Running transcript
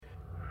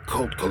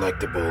Cult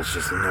Collectibles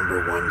is the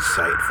 #1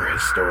 site for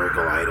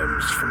historical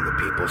items from the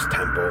People's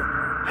Temple,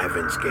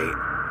 Heaven's Gate,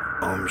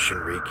 Om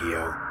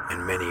Shinrikyo,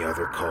 and many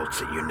other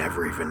cults that you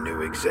never even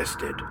knew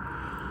existed.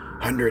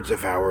 Hundreds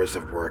of hours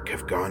of work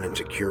have gone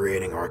into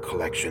curating our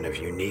collection of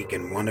unique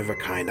and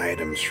one-of-a-kind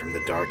items from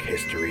the dark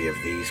history of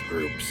these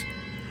groups.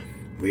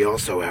 We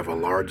also have a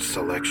large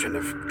selection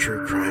of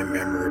true crime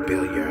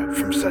memorabilia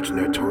from such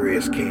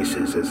notorious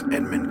cases as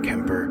Edmund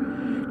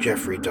Kemper,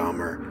 Jeffrey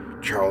Dahmer,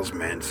 Charles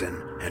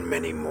Manson, and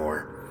many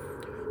more.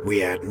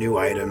 We add new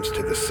items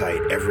to the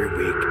site every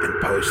week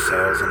and post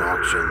sales and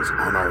auctions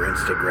on our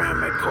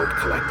Instagram at Cult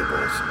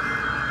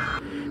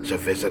Collectibles. So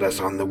visit us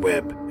on the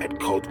web at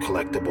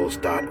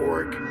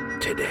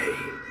cultcollectibles.org today.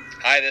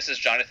 Hi, this is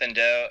Jonathan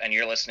Doe, and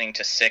you're listening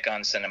to Sick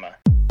on Cinema.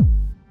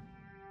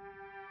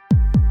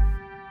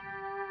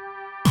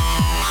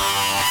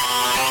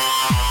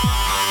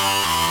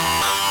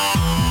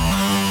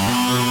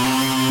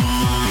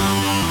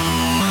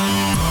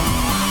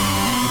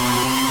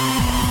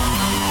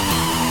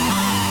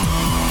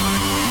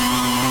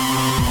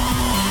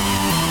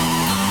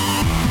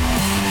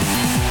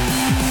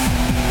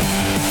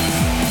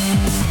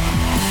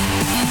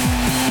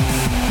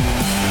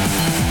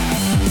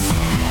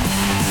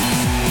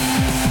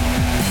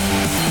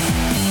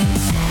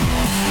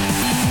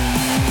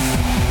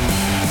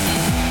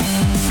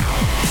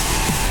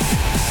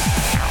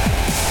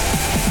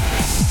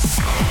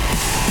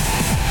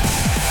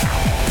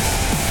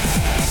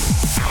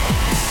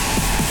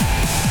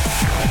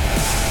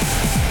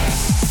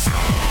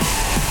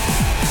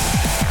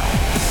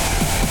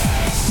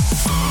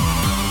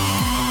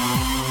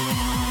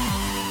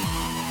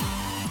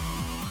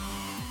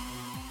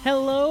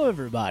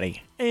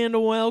 Everybody,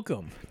 and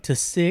welcome to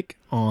Sick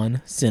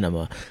on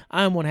Cinema.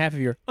 I'm one half of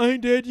your I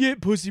Ain't Dead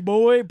Yet, Pussy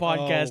Boy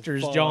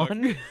podcasters,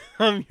 John.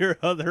 I'm your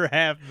other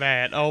half,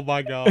 Matt. Oh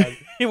my God.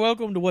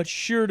 Welcome to what's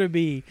sure to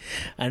be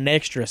an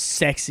extra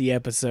sexy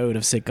episode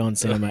of Sick on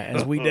Cinema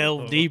as we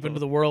delve deep into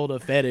the world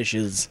of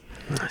fetishes.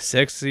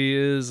 Sexy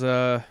is,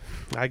 I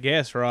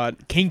guess, right?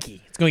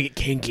 Kinky. It's going to get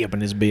kinky up in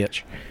this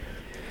bitch.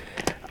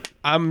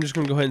 I'm just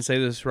going to go ahead and say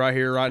this right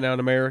here, right now in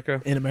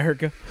America. In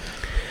America?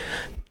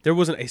 There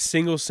wasn't a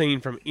single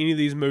scene from any of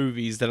these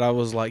movies that I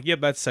was like,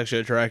 yep, that's sexually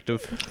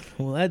attractive.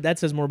 Well, that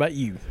says more about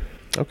you.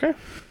 Okay.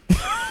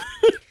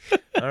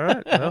 All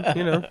right.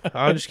 Well,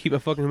 I'll just keep my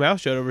fucking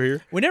mouth shut over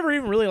here. We never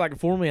even really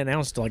formally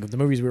announced the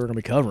movies we were going to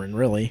be covering,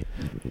 really.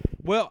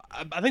 Well,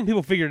 I think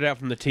people figured it out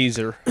from the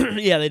teaser.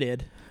 Yeah, they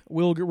did.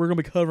 We're going to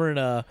be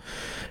covering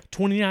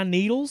 29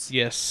 Needles.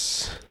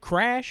 Yes.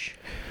 Crash.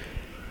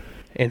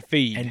 And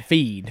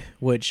Feed.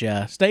 Which,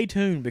 stay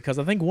tuned, because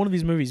I think one of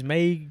these movies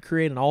may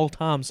create an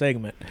all-time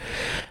segment.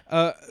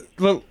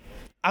 Look,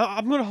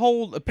 I'm going to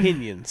hold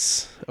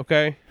opinions,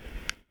 okay,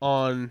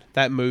 on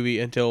that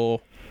movie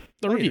until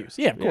the reviews.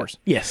 Yeah, of course.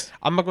 Yes.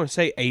 I'm not going to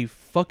say a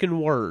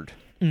fucking word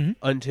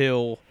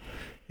until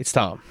it's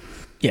time.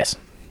 Yes.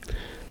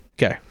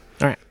 Okay.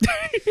 All right.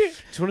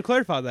 Just want to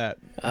clarify that.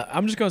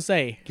 I'm just going to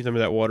say... Give me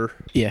that water.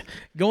 Yeah.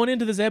 Going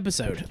into this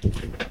episode...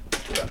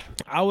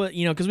 I would,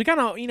 because we kind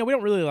of, we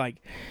don't really I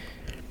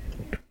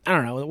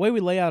don't know, the way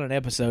we lay out an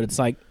episode, it's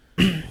the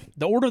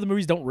order of the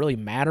movies don't really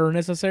matter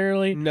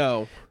necessarily.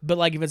 No. But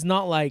if it's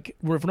not if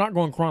we're not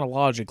going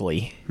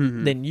chronologically,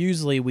 then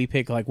usually we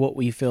pick what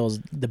we feel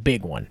is the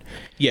big one.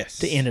 Yes.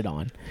 To end it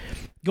on.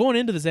 Going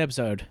into this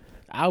episode,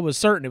 I was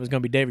certain it was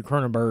going to be David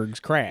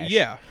Cronenberg's Crash.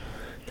 Yeah.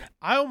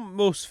 I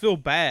almost feel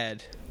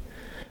bad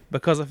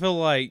because I feel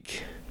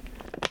like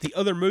the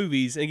other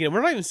movies, and again,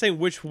 we're not even saying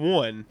which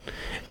one,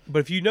 but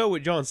if you know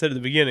what John said at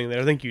the beginning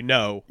there, I think you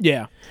know.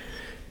 Yeah.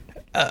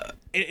 As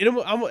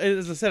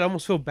I said, I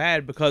almost feel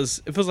bad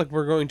because it feels like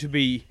we're going to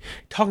be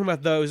talking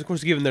about those, of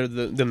course, giving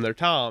them their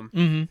time.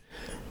 Mm-hmm.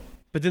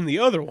 But then the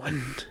other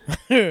one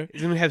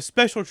is going to have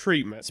special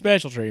treatment.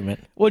 Special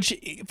treatment. Which,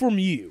 from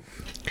you.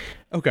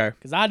 Okay.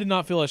 Because I did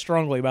not feel as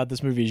strongly about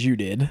this movie as you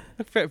did.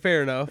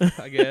 Fair enough,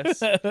 I guess.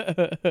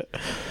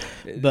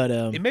 But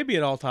it may be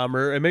an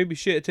all-timer. It may be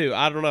shit, too.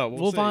 I don't know.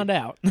 We'll find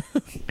out.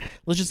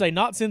 Let's just say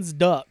not since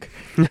Duck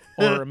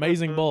or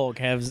Amazing Bulk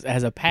has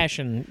a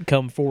passion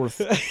come forth.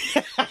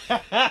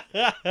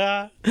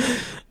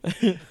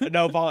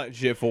 No, Violent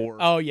Shit 4.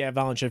 Oh, yeah,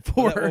 Violent Shit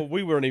 4.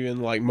 We weren't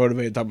even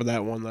motivated to talk about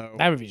that one, though.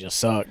 That movie just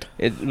sucked.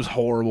 It was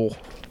horrible.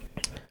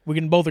 We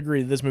can both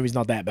agree that this movie's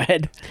not that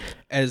bad.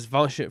 As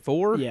Violent Shit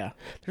 4? Yeah.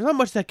 There's not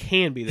much that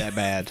can be that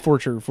bad. For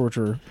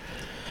sure.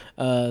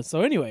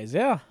 So anyways,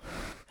 yeah.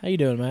 How you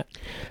doing, Matt?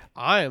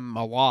 I am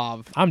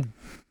alive. I'm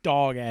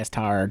dog-ass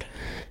tired.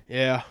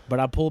 Yeah. But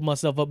I pulled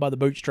myself up by the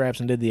bootstraps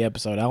and did the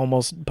episode. I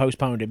almost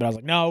postponed it, but I was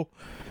like, no,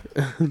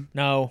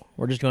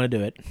 we're just going to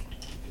do it.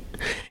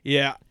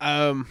 Yeah.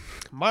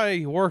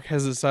 My work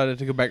has decided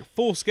to go back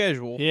full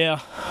schedule. Yeah.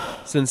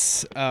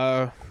 Since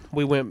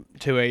we went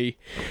to a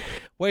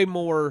way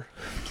more,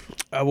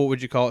 what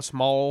would you call it,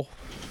 small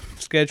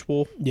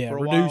schedule? Yeah,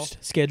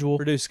 reduced schedule.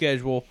 Reduced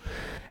schedule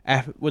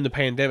when the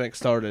pandemic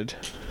started.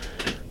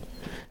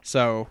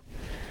 So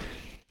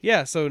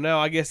Yeah, so now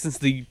I guess since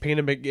the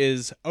pandemic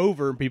is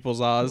over in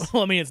people's eyes,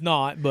 Well, I mean, it's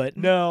not, but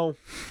no,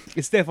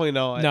 it's definitely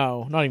not.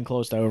 no, not even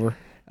close to over.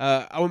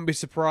 I wouldn't be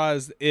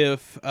surprised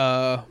if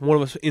one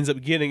of us ends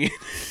up getting it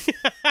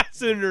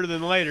sooner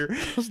than later.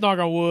 Let's knock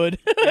on wood.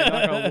 Yeah,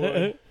 knock on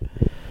wood.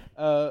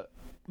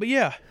 But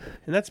yeah,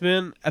 and that's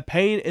been a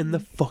pain in the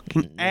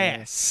fucking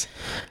ass.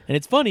 And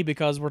it's funny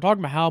because we're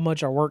talking about how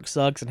much our work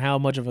sucks and how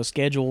much of a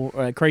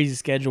crazy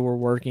schedule we're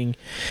working.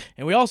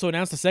 And we also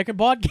announced a second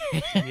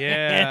podcast.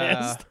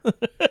 Yeah.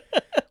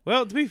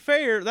 Well, to be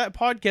fair, that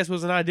podcast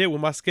was an idea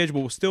when my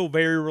schedule was still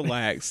very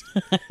relaxed.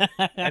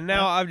 And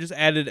now I've just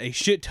added a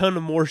shit ton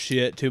of more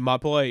shit to my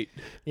plate.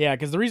 Yeah,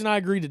 because the reason I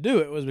agreed to do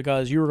it was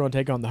because you were going to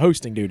take on the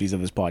hosting duties of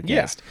this podcast.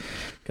 Yeah.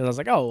 Because I was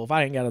like, oh, well, if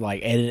I ain't got to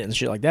like edit it and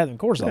shit like that, then of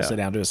course I'll sit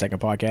down and do a second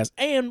podcast.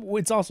 And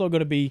it's also going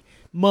to be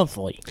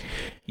monthly.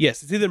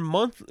 Yes, it's either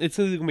going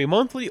to be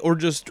monthly or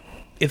just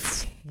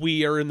if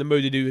we are in the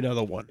mood to do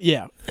another one.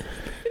 Yeah.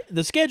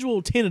 The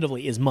schedule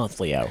tentatively is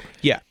monthly,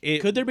 Yeah.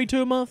 Could there be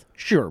 2 a month?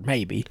 Sure,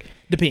 maybe.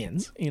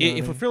 Depends. You know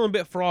If we're feeling a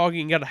bit froggy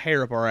and got a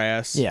hair up our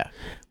ass, yeah.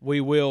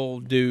 we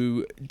will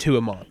do 2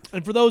 a month.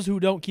 And for those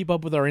who don't keep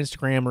up with our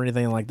Instagram or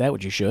anything like that,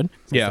 which you should.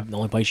 Yeah. The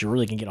only place you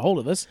really can get a hold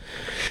of us.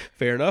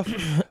 Fair enough.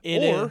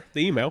 Or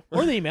the email.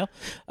 Or the email.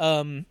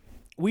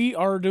 We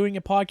are doing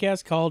a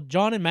podcast called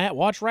John and Matt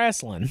Watch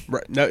Wrestling.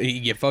 Right. No,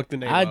 you fucked the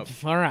name up.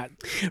 All right.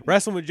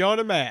 Wrestling with John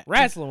and Matt.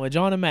 Wrestling with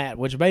John and Matt,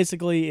 which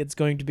basically it's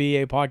going to be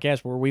a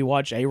podcast where we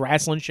watch a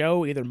wrestling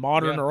show, either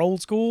modern or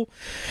old school,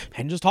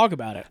 and just talk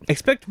about it.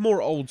 Expect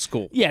more old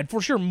school. Yeah,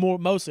 for sure,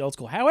 mostly old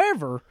school.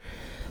 However,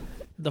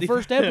 the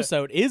first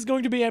episode is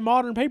going to be a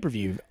modern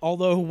pay-per-view.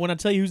 Although, when I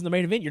tell you who's in the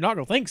main event, you're not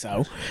going to think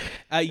so.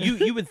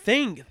 You would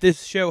think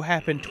this show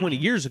happened 20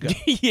 years ago.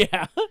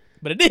 Yeah,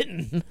 but it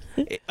didn't.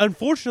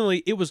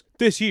 Unfortunately, it was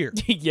this year.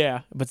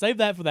 Yeah, but save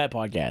that for that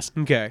podcast.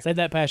 Okay. Save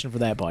that passion for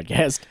that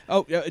podcast.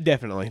 Oh,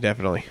 definitely.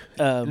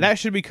 That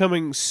should be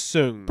coming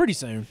soon. Pretty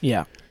soon.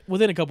 Yeah,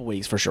 within a couple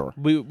weeks for sure.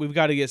 We've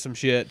got to get some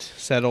shit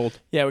settled.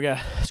 Yeah, we got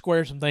to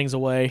square some things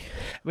away. I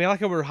mean, I like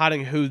how we're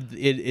hiding who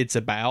it's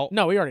about.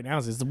 No, we already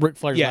announced it's the Ric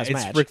Flair's last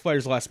match. Yeah, it's Ric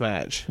Flair's last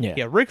match.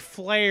 Yeah. Ric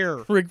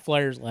Flair. Ric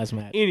Flair's last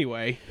match.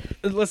 Anyway,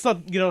 let's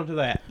not get on to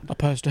that. I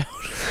passed out.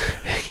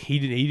 He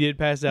did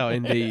pass out,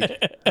 indeed.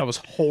 That was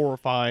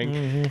horrifying.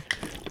 Mm-hmm.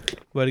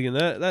 But again,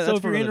 that's so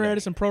if you're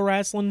interested in pro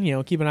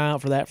wrestling, keep an eye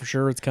out for that for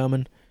sure. It's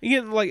coming.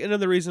 Again, like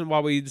another reason why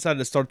we decided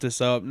to start this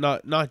up,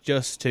 not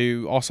just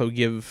to also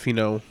give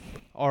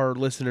our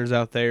listeners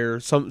out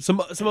there something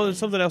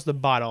else to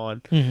bite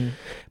on, but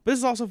this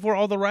is also for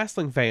all the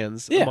wrestling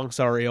fans amongst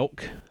our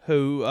ilk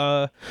who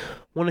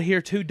want to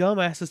hear 2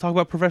 dumbasses talk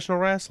about professional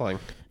wrestling.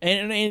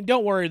 And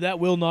don't worry, that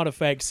will not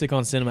affect Sick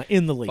on Cinema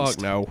in the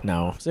least. Fuck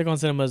no. Sick on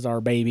Cinema is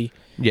our baby.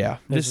 Yeah,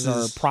 This is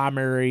our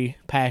primary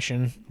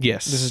passion.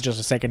 Yes, This is just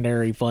a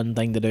secondary fun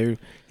thing to do.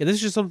 Yeah, this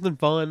is just something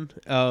fun.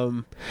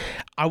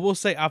 I will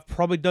say I've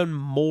probably done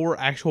more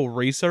actual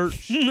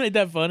research Ain't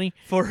that funny?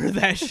 for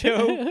that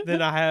show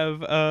than I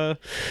have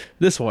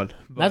this one.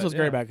 That's what's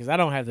great about it, because I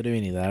don't have to do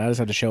any of that. I just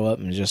have to show up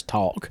and just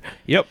talk.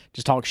 Yep.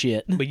 Just talk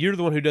shit. But you're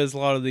the one who does a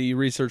lot of the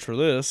research for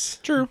this.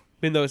 True.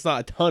 Even though it's not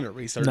a ton of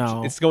research.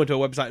 No. It's going to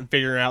a website and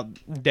figuring out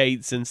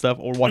dates and stuff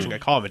or watching a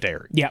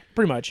commentary. Yeah,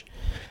 pretty much.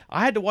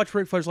 I had to watch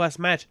Ric Flair's last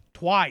match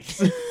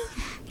twice.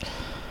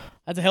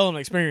 That's a hell of an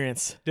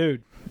experience.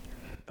 Dude.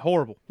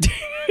 Horrible.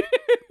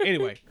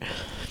 Anyway.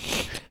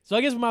 So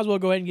I guess we might as well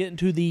go ahead and get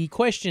into the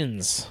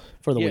questions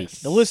for the week.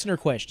 Yes. The listener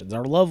questions.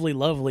 Our lovely,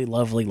 lovely,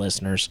 lovely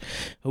listeners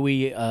who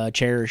we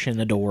cherish and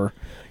adore.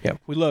 Yeah,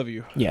 we love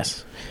you.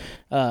 Yes.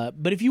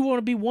 But if you want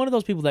to be one of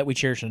those people that we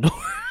cherish and adore,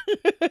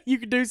 you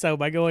can do so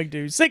by going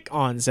to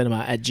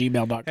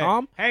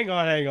sickoncinema@gmail.com. Hang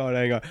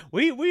on.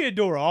 We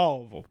adore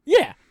all of them.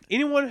 Yeah.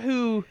 Anyone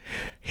who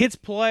hits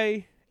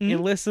play and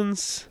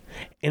listens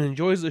and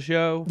enjoys the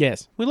show,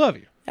 Yes. we love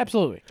you.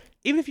 Absolutely.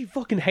 Even if you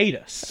fucking hate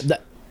us.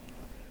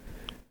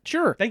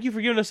 Sure. Thank you for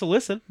giving us a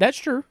listen. That's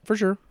true, for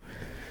sure.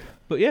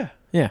 But yeah.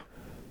 Yeah.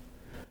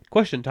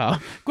 Question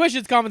time.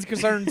 Questions, comments,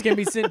 concerns can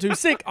be sent to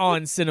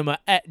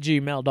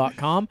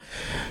sickoncinema@gmail.com.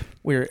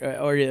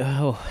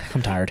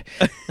 I'm tired.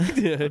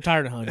 I'm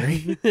tired and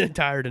hungry.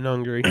 Tired and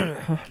hungry.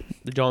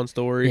 The John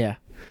story. Yeah.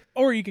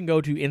 Or you can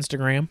go to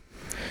Instagram.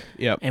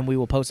 Yep. And we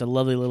will post a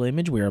lovely little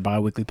image. We are a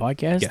bi-weekly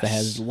podcast that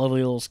has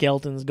lovely little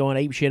skeletons going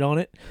ape shit on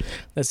it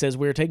that says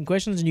we're taking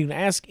questions, and you can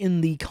ask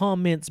in the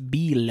comments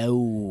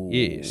below.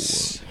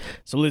 Yes.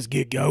 So let's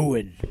get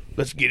going.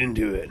 Let's get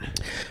into it.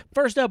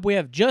 First up, we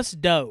have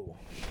Just Doe.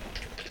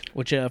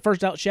 Which,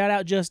 first out, shout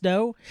out Just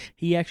Doe.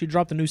 He actually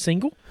dropped a new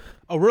single.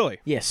 Oh, really?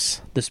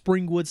 Yes. The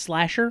Springwood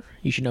Slasher.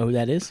 You should know who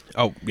that is.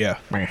 Oh, yeah.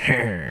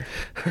 Bitch.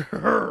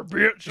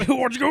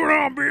 What's going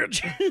on,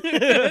 bitch?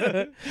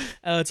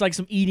 It's like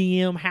some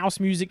EDM house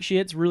music shit.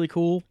 It's really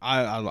cool.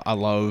 I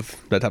love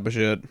that type of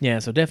shit. Yeah,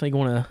 so definitely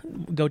going to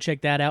go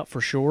check that out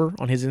for sure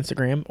on his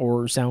Instagram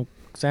or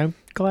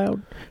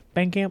SoundCloud.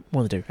 Bandcamp?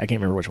 One of the two. I can't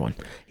remember which one.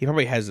 He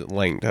probably has it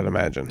linked, I'd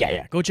imagine.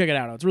 Yeah. Go check it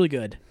out. It's really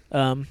good.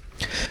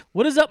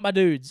 What is up, my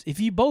dudes? If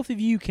you both of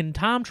you can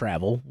time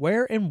travel,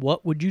 where and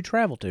what would you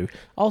travel to?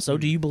 Also,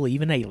 do you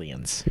believe in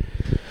aliens?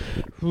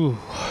 Where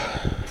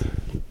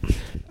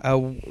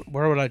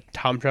would I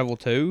time travel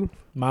to?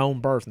 My own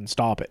birth and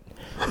stop it.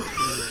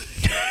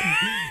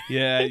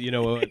 Yeah, you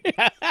know what?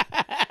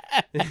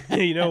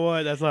 You know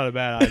what? That's not a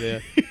bad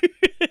idea.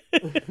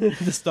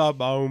 To stop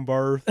my own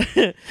birth.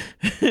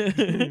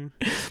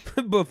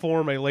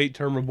 Perform a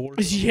late-term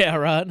abortion. Yeah,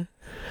 right.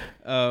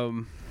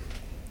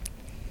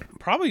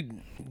 Probably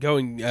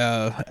going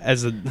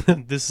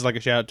this is like a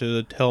shout out to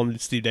the Tell 'em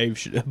Steve Dave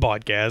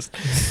podcast.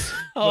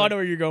 Oh, I know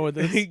where you're going with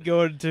this.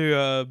 Going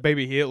to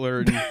Baby Hitler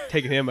and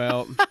taking him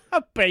out.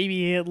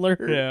 Baby Hitler.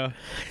 Yeah.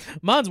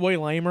 Mine's way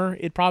lamer.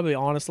 It'd probably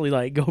honestly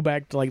like go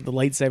back to like the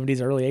late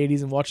 70s, early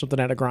 80s and watch something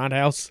at a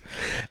grindhouse.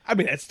 I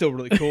mean, that's still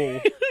really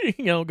cool.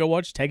 You know, go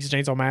watch Texas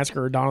Chainsaw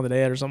Massacre or Dawn of the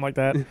Dead or something like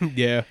that.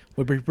 Yeah.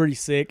 Would be pretty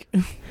sick.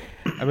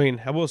 I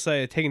mean, I will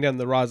say taking down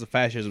the rise of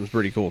fascism is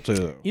pretty cool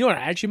too. You know what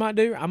I actually might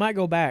do? I might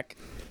go back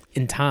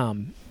in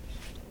time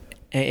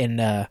and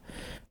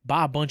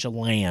buy a bunch of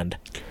land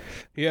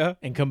Yeah.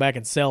 and come back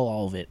and sell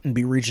all of it and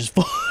be rich as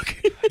fuck.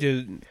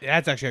 Dude,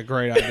 that's actually a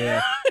great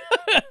idea.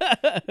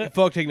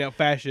 Fuck taking out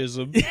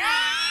fascism.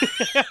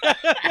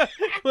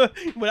 But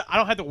I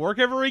don't have to work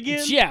ever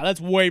again? Yeah,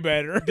 that's way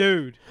better.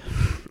 Dude.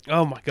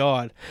 Oh my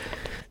god.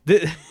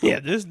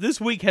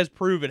 This week has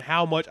proven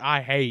how much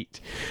I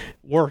hate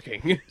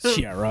working.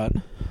 Yeah, right.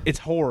 It's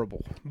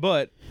horrible.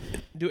 But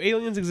do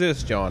aliens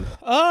exist, John?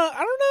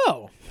 I don't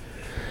know.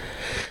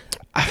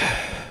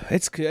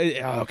 It's good.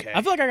 Okay.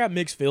 I feel like I got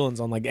mixed feelings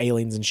on like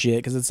aliens and shit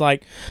because it's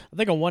like I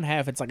think on one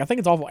half it's like I think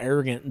it's awful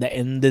arrogant that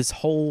in this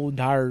whole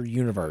entire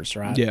universe,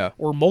 right? Yeah.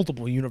 Or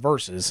multiple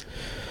universes,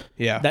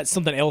 Yeah. that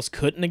something else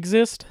couldn't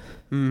exist.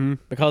 Mm-hmm.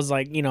 Because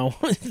like you know,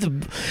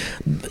 the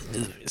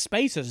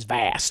space is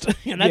vast,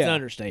 and that's an Yeah.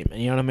 understatement.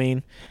 You know what I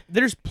mean?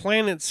 There's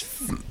planets,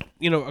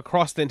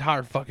 across the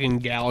entire fucking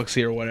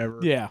galaxy or whatever.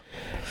 Yeah,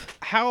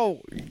 How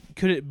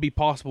could it be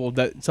possible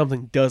that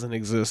something doesn't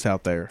exist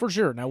out there? for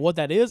sure. Now what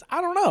that is,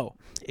 I don't know.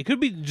 It could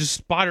be just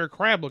spider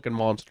crab looking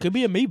monster. Could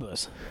be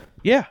amoebas.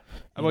 Yeah.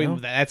 I You mean, know?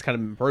 that's kind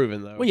of been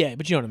proven though. Well, yeah,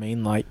 but you know what I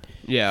mean. Like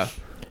Yeah.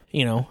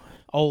 you know,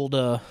 old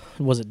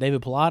was it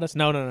David Pilatus?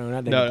 No,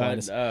 not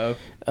David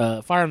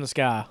Pilatus. Fire in the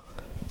Sky.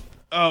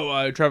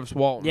 Travis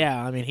Walton.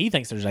 Yeah, I mean he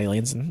thinks there's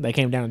aliens, and they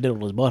came down and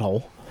diddled his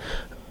butthole.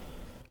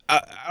 I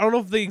don't know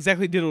if they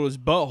exactly did it with his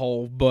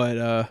butthole,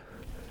 but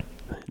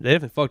they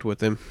definitely fucked with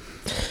him.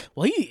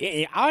 Well,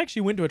 I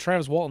actually went to a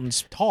Travis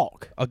Walton's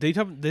talk. Oh, did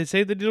they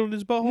say they did it with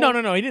his butthole? No,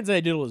 he didn't say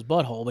they diddled his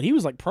butthole, but he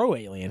was like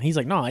pro-alien. He's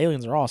like, no,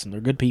 aliens are awesome.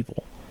 They're good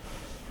people.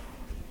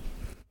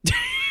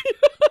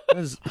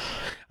 I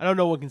don't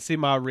know what can see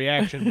my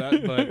reaction,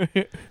 but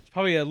it's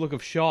probably a look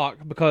of shock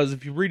because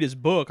if you read his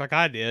book, like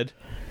I did,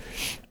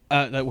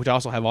 which I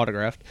also have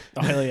autographed.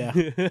 Oh, hell yeah.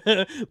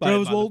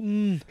 Travis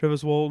Walton.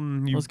 Travis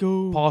Walton, you Let's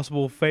go.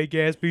 possible fake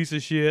ass piece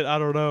of shit. I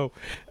don't know.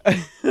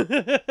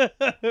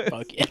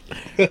 Fuck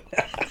yeah.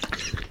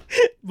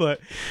 But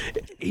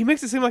he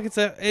makes it seem like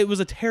it was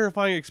a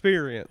terrifying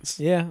experience.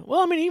 Yeah.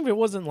 Well, I mean, even if it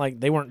wasn't like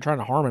they weren't trying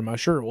to harm him, I'm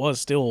sure it was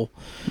still.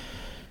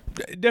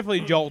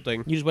 Definitely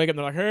jolting. You just wake up and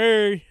they're like,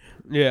 hey,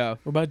 Yeah.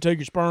 we're about to take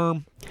your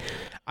sperm.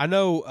 I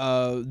know,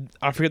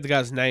 I forget the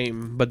guy's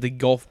name, but the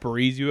Gulf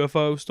Breeze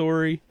UFO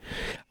story,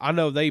 I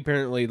know they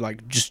apparently,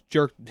 like, just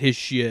jerked his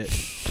shit.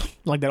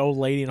 Like that old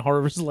lady in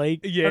Harvest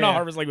Lake. Yeah. Or not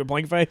Harvest Lake, but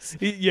Blank Face.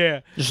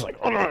 Yeah. Just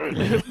like,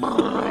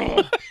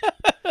 Like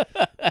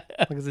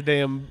it's a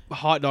damn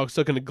hot dog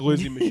stuck in a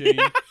glizzy machine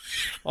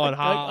on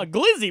high. a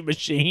glizzy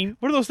machine.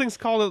 What are those things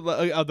called?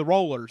 The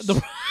rollers.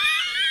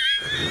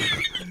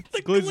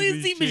 The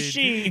glizzy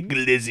machine.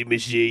 Glizzy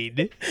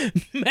machine.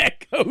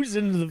 Matt goes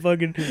into the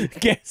fucking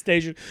gas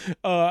station.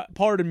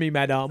 Pardon me,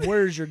 madame.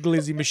 Where's your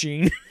glizzy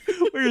machine?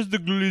 Where's the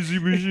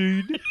glizzy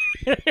machine?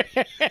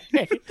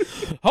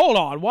 Hold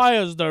on. Why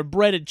is there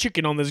breaded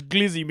chicken on this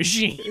glizzy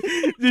machine?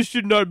 This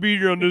should not be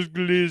here on this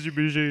glizzy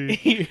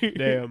machine.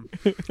 Damn.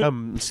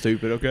 I'm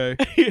stupid, okay?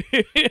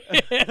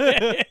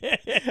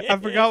 I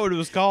forgot what it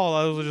was called.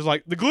 I was just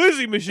like, the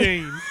glizzy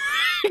machine.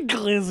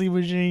 Glizzy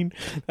machine.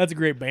 That's a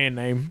great band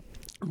name.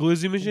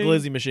 Glizzy machine?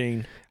 Glizzy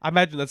machine. I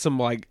imagine that's some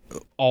like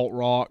alt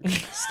rock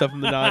stuff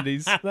from the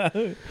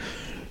 90s.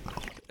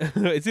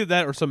 It's either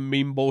that or some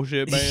meme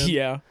bullshit band.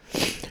 Yeah.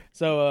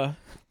 So,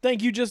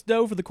 thank you, Just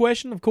Doe, for the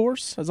question, of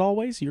course. As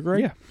always, you're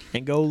great. Yeah.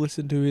 And go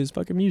listen to his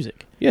fucking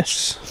music.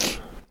 Yes.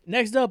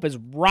 Next up is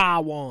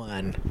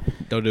Rawan.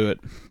 Don't do it.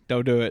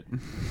 Don't do it.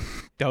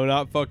 Do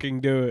not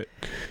fucking do it.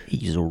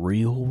 He's a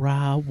real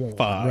Rawan.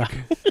 Fuck.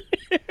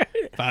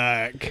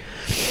 Fuck.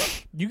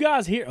 You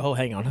guys hear? Oh,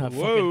 hang on.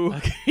 Whoa.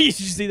 Did you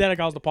see that? It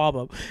caused a pop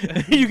up.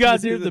 You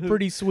guys hear the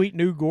pretty sweet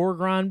new gore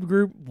grind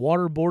group,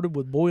 waterboarded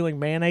with boiling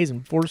mayonnaise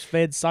and force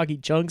fed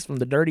sake chunks from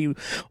the dirty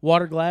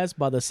water glass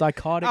by the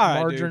psychotic All right,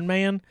 margarine dude.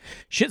 man?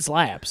 Shit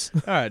slaps.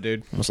 All right,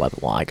 dude. I'm gonna slap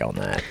a like on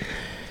that.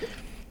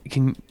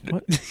 Can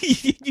What?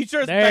 you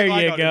turn There back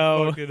like you on it,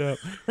 go. fuck it up.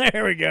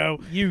 There we go.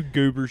 You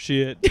goober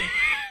shit.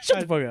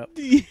 Shut the fuck up.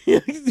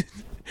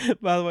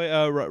 By the way,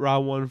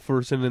 Ryan won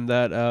for sending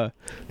that.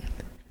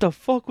 The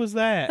fuck was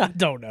I that?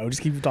 don't know.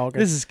 Just keep talking.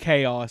 This is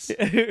chaos.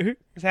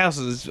 This house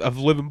is a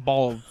living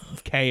ball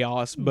of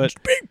chaos, but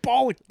big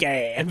ball of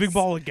gas. and big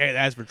ball of gas.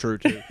 That's for true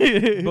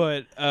too.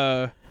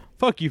 But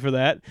fuck you for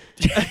that.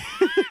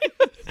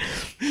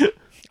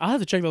 I'll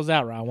have to check those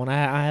out, Ryan.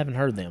 I haven't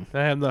heard them.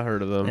 I have not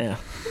heard of them. Yeah.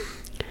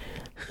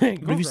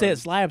 But if you say it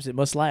slaps, it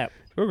must slap.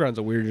 Gorgrind's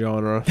a weird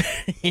genre.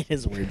 It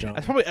is a weird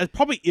genre. That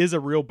probably is a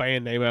real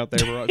band name out there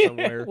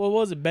somewhere. What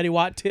was it? Betty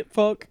White Tit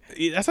Fuck?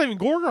 That's not even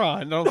Gorgrind,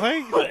 I don't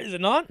think. Is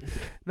it not?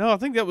 No, I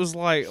think that was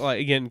like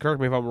again, correct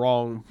me if I'm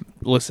wrong,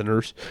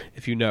 listeners,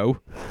 if you know.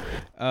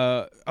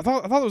 I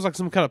thought it was like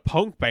some kind of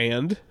punk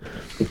band.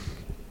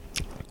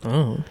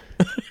 Oh.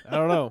 I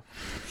don't know.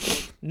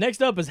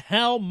 Next up is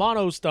Hal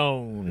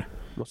Monostone.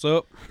 What's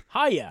up?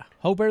 Hiya.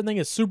 Hope everything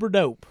is super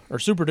dope. Or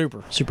super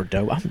duper. Super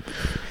dope.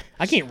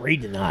 I can't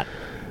read tonight.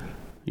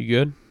 You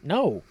good?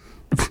 No.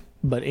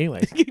 But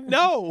anyways.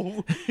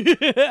 No.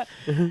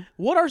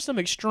 What are some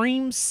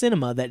extreme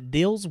cinema that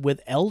deals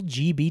with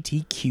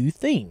LGBTQ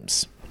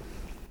themes?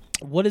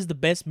 What is the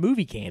best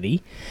movie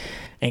candy?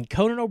 And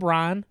Conan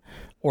O'Brien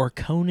or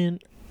Conan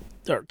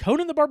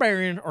the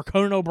Barbarian or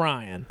Conan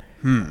O'Brien?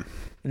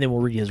 And then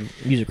we'll read his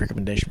music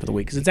recommendation for the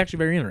week because it's actually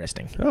very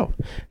interesting. Oh.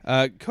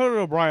 Conan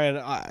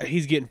O'Brien,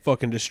 he's getting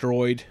fucking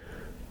destroyed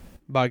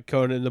by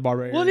Conan the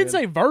Barbarian. Well, it didn't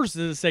say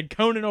verses. It said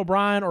Conan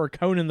O'Brien or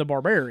Conan the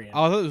Barbarian.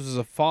 Oh, I thought this was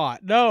a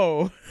fought.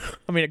 No.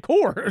 I mean, of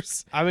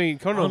course. I mean,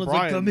 Conan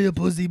O'Brien. a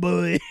pussy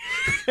boy.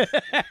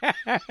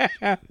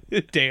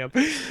 Damn.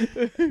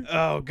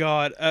 Oh,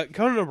 God.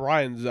 Conan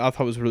O'Brien, I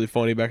thought was really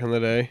funny back in the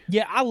day.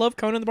 Yeah, I love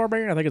Conan the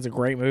Barbarian. I think it's a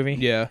great movie.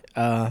 Yeah.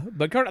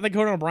 But I think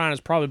Conan O'Brien has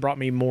probably brought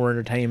me more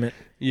entertainment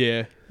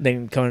Yeah.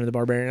 than Conan the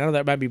Barbarian. I know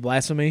that might be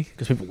blasphemy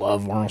because people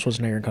love Arnold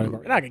Schwarzenegger and Conan the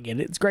Barbarian. I can get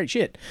it. It's great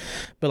shit.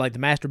 But like the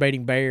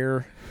masturbating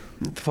bear.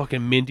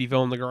 Fucking Minty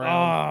fell on the ground.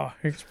 Oh,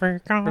 it's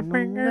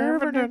becoming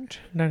evident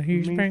that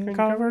he's been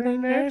covered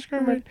in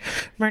excrement.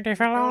 Minty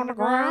fell on the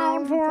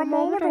ground for a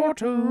moment or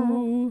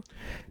two.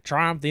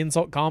 Triumph, the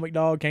insult comic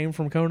dog, came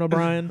from Conan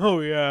O'Brien.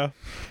 Oh, yeah.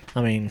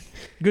 I mean,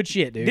 good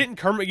shit, dude. Didn't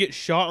Kermit get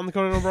shot on the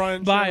Conan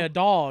O'Brien by show? a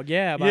dog,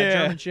 yeah, by a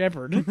Yeah. German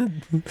Shepherd.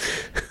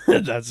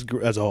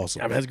 That's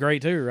awesome. I mean, that's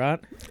great too, right?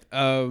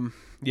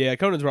 Yeah,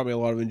 Conan's brought me a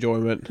lot of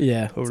enjoyment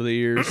Yeah, over the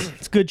years.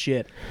 it's good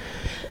shit.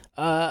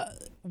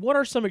 What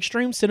are some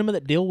extreme cinema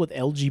that deal with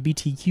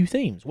LGBTQ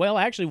themes? Well,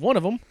 actually, one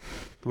of them,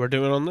 We're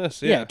doing on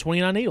this, yeah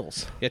 29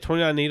 Needles. Yeah,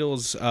 29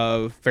 Needles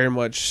very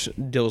much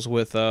deals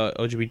with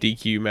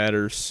LGBTQ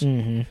matters.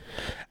 Mm-hmm.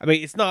 I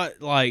mean, it's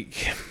not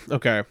like,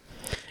 okay.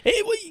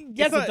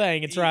 That's the not-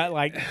 thing. It's right.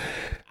 Like,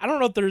 I don't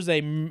know if there's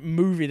a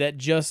movie that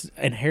just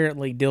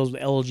inherently deals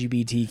with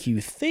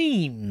LGBTQ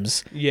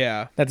themes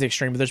Yeah. that's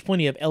extreme, but there's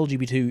plenty of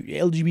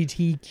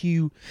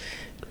LGBTQ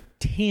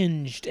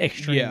tinged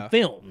extreme Yeah.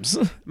 films.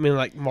 I mean,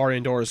 like Mario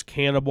Dora's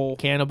Cannibal.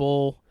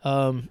 Cannibal.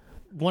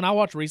 One I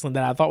watched recently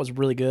that I thought was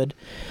really good.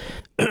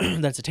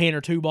 That's a Tanner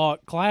Tubach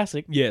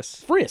classic.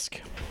 Yes. Frisk.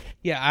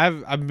 Yeah,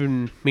 I've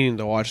been meaning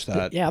to watch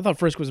that. Yeah, I thought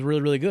Frisk was really,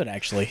 really good,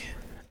 actually.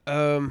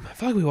 I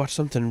feel like we watched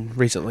something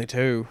recently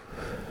too.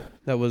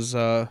 That was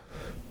fuck.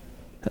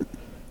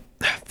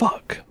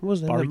 What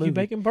was that Barbecue movie?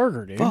 Bacon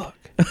Burger, dude. Fuck.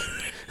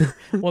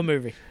 What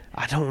movie?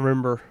 I don't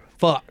remember.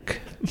 Fuck.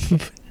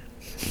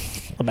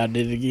 About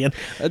did it again.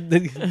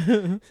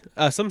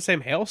 Some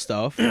Sam Hale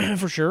stuff.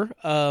 For sure.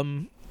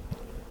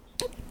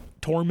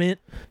 Torment.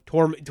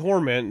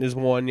 Torment is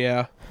one,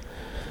 yeah.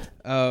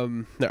 I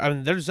mean,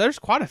 there's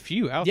quite a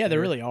few out there. Yeah, there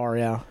really are,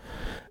 yeah.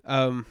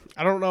 I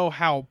don't know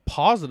how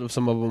positive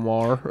some of them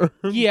are.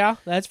 Yeah,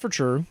 that's for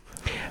true.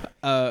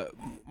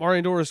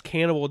 Mario Dora's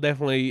Cannibal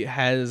definitely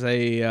has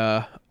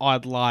a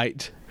odd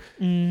light.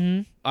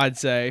 Mm-hmm. I'd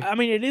say. I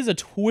mean, it is a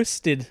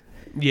twisted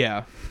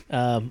Yeah.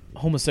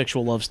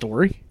 homosexual love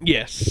story,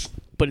 Yes.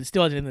 but it's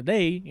still, at the end of the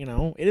day, you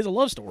know, it is a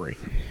love story.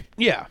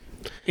 Yeah.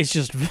 It's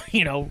just,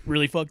 you know,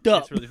 really fucked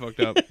up. It's really fucked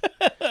up.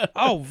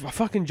 Oh,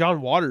 fucking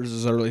John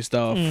Waters' early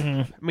stuff.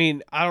 Mm-hmm. I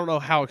mean, I don't know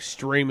how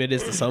extreme it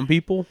is to some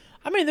people.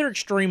 I mean, they're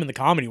extreme in the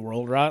comedy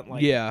world, right?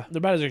 Like, Yeah. They're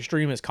about as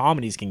extreme as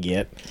comedies can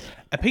get.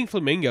 Pink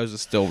Flamingos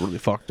is still really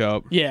fucked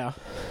up. Yeah,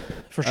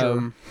 for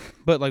sure.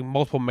 But like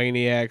multiple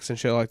maniacs and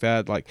shit like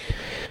that, like,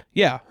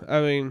 yeah.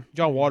 I mean,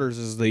 John Waters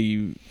is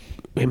he's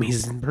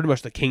pretty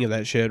much the king of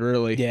that shit,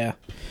 really. Yeah.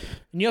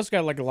 And you also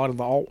got like a lot of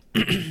the all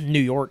New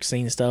York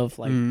scene stuff,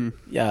 like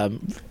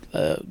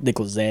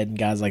Nicholas Zed and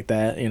guys like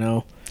that, you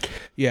know.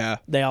 Yeah.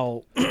 They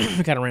all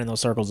kind of ran in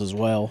those circles as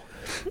well.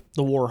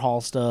 The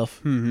Warhol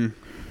stuff.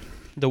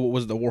 What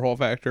was it, the Warhol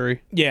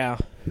Factory? Yeah.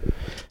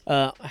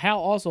 Hal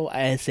also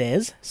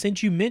says,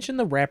 since you mentioned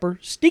the rapper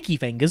Sticky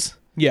Fingers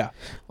Yeah.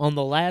 on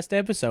the last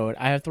episode,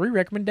 I have 3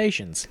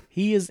 recommendations.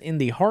 He is in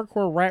the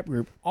hardcore rap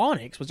group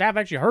Onyx, which I've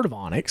actually heard of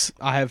Onyx.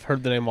 I have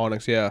heard the name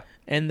Onyx, yeah.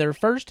 And their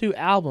first 2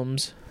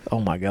 albums, oh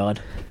my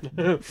god.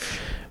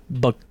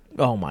 But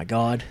oh my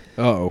god.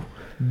 Uh-oh.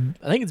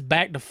 I think it's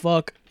Back to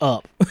Fuck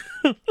Up,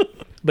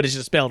 but it's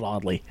just spelled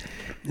oddly.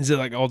 Is it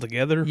like all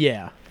together?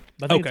 Yeah.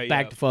 I think Okay, it's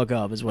Back yeah. to Fuck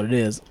Up is what it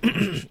is.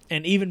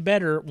 And even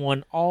better,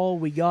 one All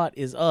We Got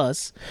Is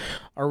Us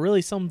are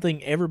really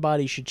something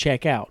everybody should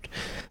check out.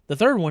 The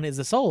third one is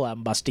the solo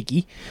album by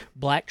Sticky,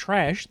 Black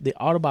Trash, the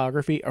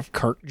autobiography of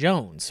Kirk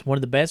Jones, one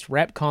of the best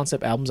rap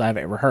concept albums I've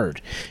ever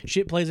heard.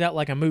 Shit plays out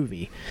like a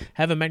movie.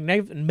 Have a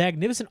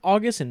magnificent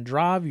August and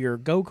drive your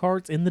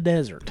go-karts in the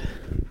desert.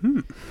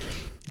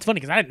 It's funny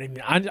because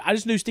I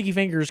just knew Sticky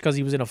Fingers because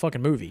he was in a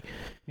fucking movie,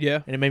 Yeah.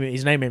 and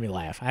his name made me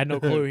laugh. I had no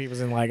clue he was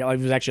in he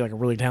was actually like a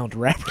really talented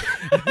rapper.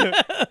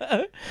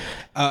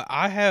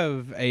 I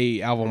have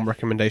a album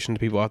recommendation to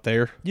people out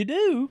there. You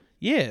do?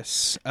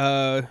 Yes.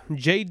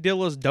 Jay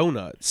Dilla's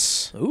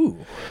Donuts. Ooh.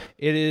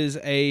 It is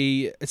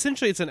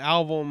essentially it's an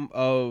album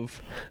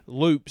of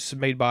loops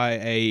made by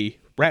a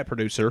rap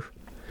producer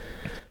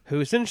who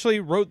essentially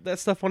wrote that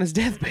stuff on his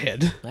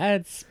deathbed.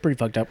 That's pretty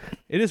fucked up.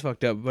 It is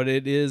fucked up, but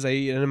it is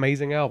an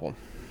amazing album.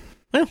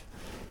 Well,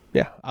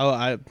 Yeah.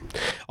 I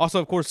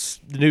also, of course,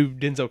 the new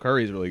Denzel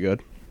Curry is really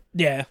good.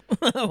 yeah.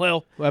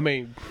 Well, I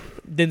mean,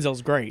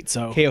 Denzel's great,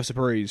 so Chaos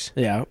Surprise.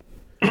 yeah.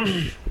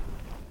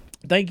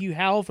 Thank you,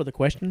 Hal, for the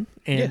question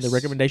and Yes. the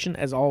recommendation,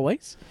 as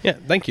always. Yeah,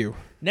 thank you.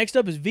 Next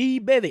up is V.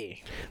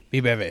 Bevy.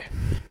 B-Bevy.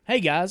 Hey,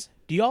 guys,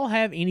 do y'all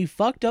have any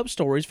fucked up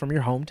stories from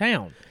your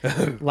hometown?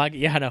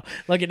 I know.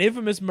 Like an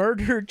infamous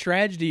murder,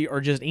 tragedy,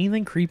 or just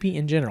anything creepy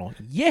in general?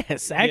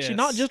 Yes, actually, Yes.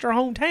 not just our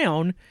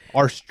hometown,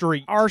 Our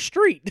street. our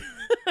street.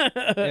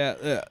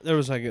 Yeah, there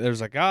was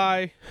a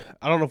guy.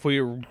 I don't know if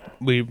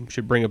we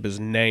should bring up his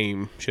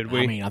name, should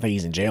we? I mean, I think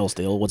he's in jail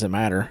still. What's it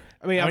matter?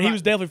 I mean, he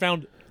was definitely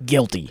found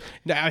guilty.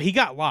 no, he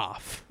got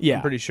life. Yeah.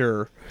 I'm pretty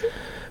sure.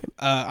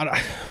 What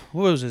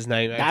was his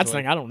name? That's the Actually?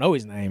 thing. I don't know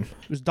his name.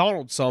 It was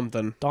Donald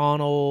something.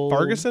 Donald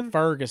Ferguson?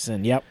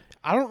 Ferguson. Yep.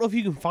 I don't know if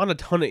you can find a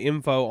ton of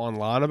info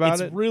online about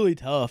It's it. really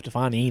tough to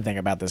find anything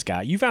about this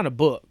guy. You found a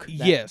book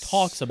that Yes.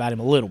 talks about him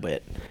a little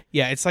bit.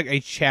 Yeah, it's like a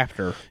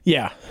chapter.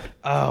 Yeah.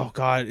 Oh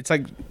God, it's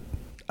like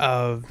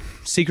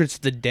Secrets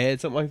of the Dead,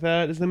 something like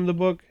that is the name of the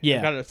book. Yeah.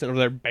 I got it sitting over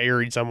there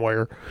buried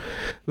somewhere.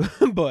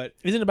 But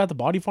Isn't it about the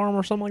body farm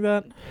or something like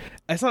that?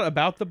 it's not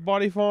about the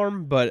body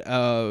farm, but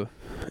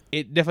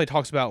it definitely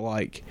talks about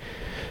like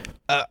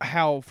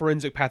how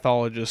forensic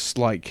pathologists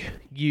like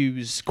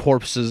use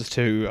corpses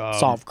to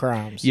Solve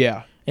crimes.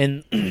 Yeah.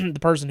 And the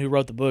person who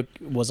wrote the book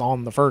was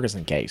on the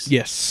Ferguson case.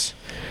 Yes.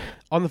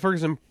 On the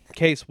Ferguson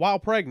case while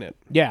pregnant.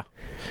 Yeah.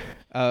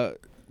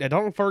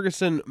 Donald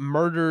Ferguson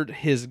murdered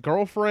his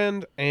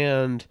girlfriend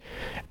and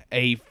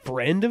a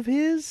friend of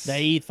his.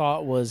 They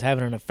thought was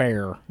having an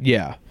affair.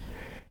 Yeah.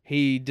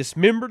 He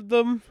dismembered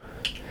them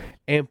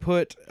and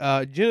put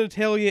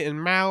genitalia in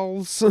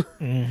mouths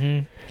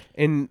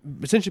and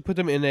essentially put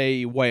them in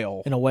a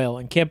whale. In a well,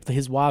 and kept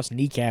his wife's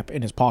kneecap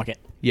in his pocket.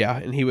 Yeah,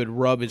 and he would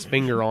rub his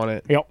finger on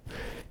it Yep.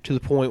 to the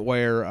point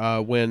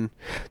where when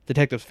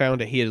detectives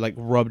found it, he had like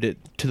rubbed it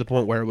to the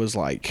point where it was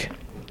like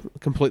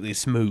completely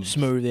smooth.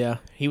 Smooth, yeah.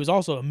 He was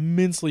also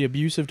immensely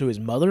abusive to his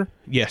mother,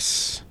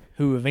 Yes.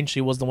 who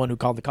eventually was the one who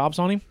called the cops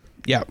on him.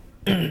 Yeah.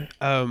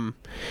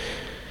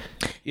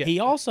 Yeah. He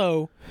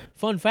also,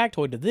 fun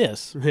factoid to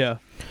this, Yeah.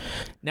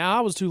 now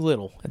I was too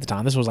little at the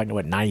time. This was like,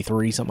 what,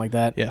 93, something like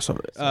that? Yeah.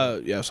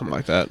 Something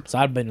like that. So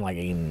I'd been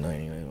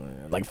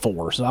like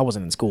 4, so I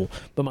wasn't in school.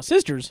 But my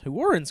sisters, who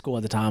were in school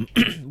at the time,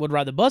 would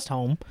ride the bus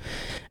home,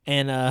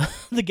 and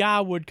the guy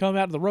would come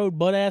out of the road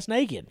butt ass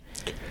naked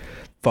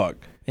Fuck.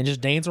 and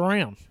just dance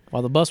around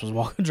while the bus was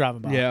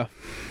driving by. Yeah.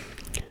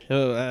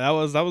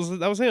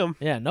 That was him.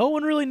 Yeah, no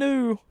one really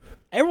knew.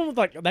 Everyone was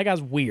like, that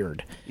guy's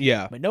weird.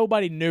 Yeah. But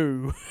nobody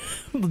knew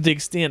the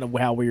extent of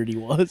how weird he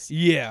was.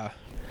 Yeah.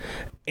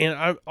 And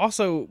I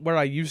also, where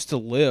I used to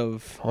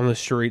live on the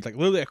street, like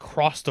literally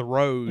across the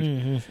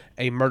road,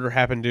 a murder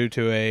happened due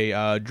to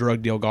a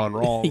drug deal gone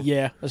wrong.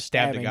 Yeah, a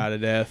Stabbed a stabbing. guy to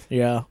death.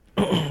 Yeah.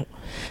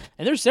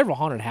 And there's several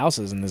haunted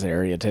houses in this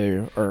area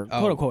too, or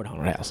quote unquote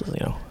haunted houses,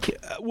 you know.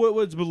 What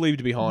was believed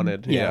to be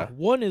haunted. Yeah.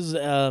 One is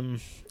a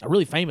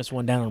really famous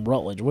one down in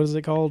Rutledge. What is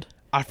it called?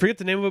 I forget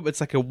the name of it, but it's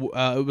like it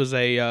was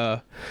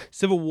a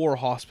Civil War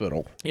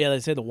hospital. Yeah, they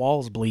say the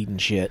walls bleed and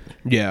shit.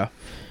 Yeah.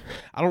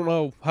 I don't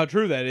know how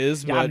true that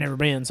is, Yeah, but, I've never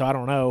been, so I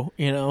don't know,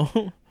 you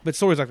know. but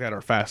stories like that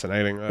are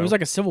fascinating, though. It was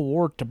like a Civil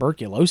War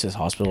tuberculosis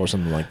hospital or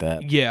something like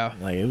that. Yeah.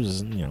 Like it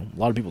was, you know, a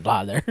lot of people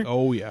died there.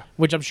 Oh, yeah.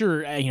 Which I'm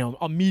sure, you know,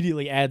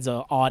 immediately adds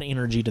a odd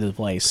energy to the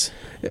place.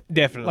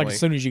 Definitely. Like as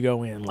soon as you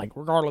go in, like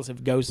regardless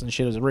if ghosts and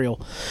shit is real,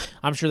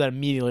 I'm sure that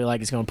immediately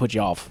like it's going to put you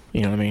off.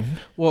 You know what I mean?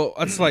 Well,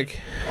 that's like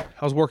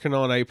I was working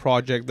on a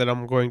project that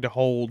I'm going to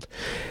hold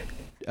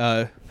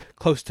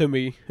close to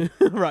me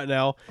right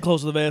now. Close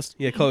to the vest.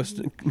 Yeah, close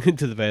to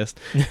the vest.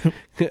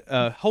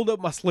 Hold up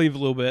my sleeve a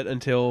little bit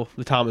until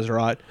the time is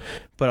right.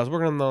 But I was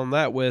working on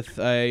that with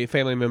a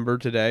family member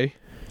today,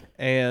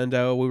 and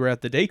we were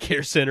at the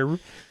daycare center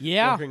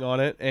Yeah. working on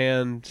it,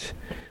 and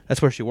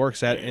that's where she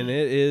works at, and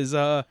it is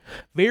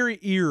very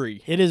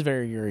eerie. It is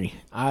very eerie.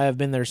 I have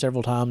been there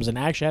several times and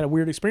actually had a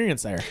weird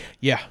experience there.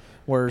 Yeah.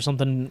 where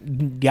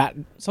something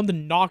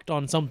knocked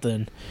on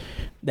something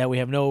that we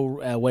have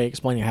no way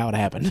explaining how it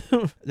happened.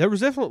 There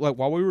was definitely, like,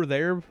 while we were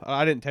there,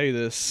 I didn't tell you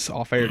this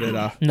off air, did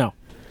I? No.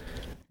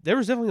 There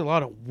was definitely a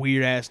lot of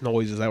weird ass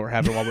noises that were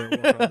happening while we were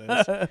working on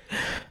this.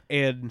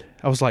 And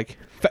I was like,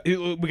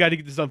 we got to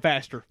get this done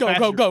faster. Go,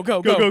 faster. go.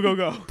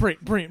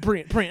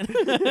 Print.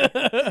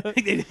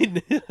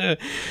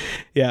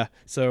 Yeah,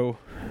 so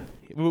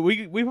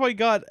we probably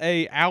got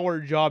a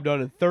hour job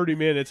done in 30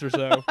 minutes or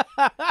so.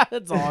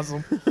 That's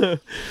awesome.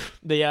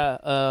 But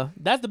yeah,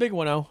 that's the big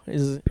one though.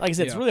 Is like I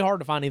said, it's really hard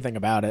to find anything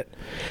about it.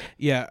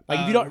 Yeah,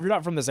 Like if you're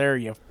not from this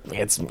area,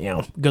 it's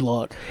good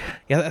luck.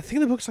 yeah, I think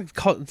the book's like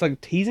called, it's like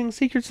Teasing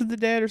Secrets of the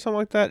Dead or something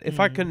like that. If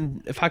I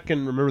can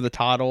remember the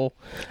title,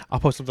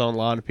 I'll post something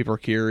online if people are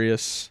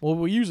curious. Well,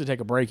 we usually take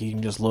a break. You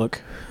can just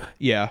look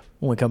Yeah.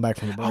 when we come back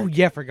from the break. Oh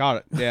yeah, forgot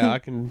it. Yeah, I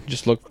can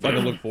just look. I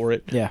can look for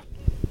it. Yeah.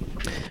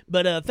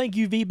 But thank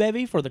you, V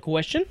Baby, for the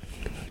question.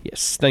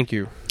 Yes, thank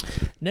you.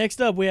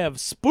 Next up, we have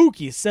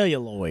Spooky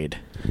Celluloid.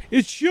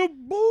 It's your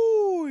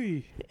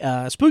boy.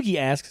 Spooky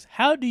asks,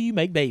 "How do you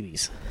make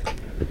babies?"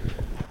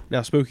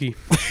 Now, Spooky.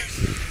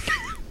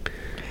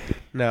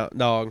 Now,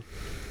 dog.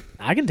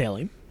 I can tell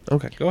him.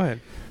 Okay, go ahead.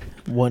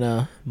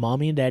 When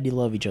mommy and daddy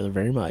love each other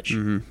very much,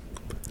 a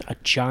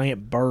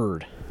giant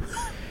bird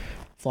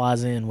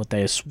flies in with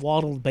a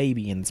swaddled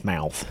baby in its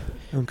mouth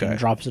Okay. and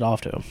drops it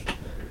off to him.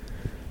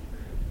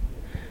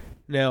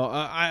 Now,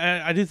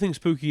 I do think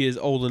Spooky is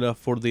old enough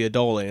for the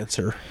adult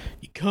answer.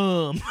 You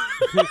come.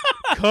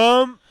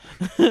 Come.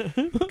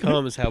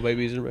 Come is how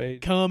babies are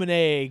made. Cum and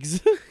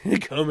eggs.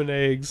 Come and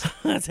eggs.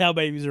 That's how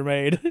babies are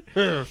made.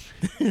 My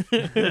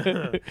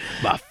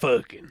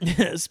fucking.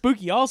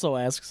 Spooky also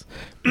asks,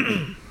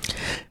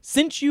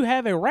 since you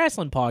have a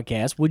wrestling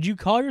podcast, would you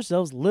call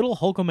yourselves Little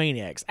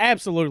Hulkamaniacs?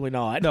 Absolutely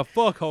not. No,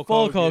 fuck Hulk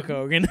Fuck Hogan. Hulk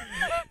Hogan.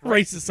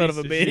 Racist son of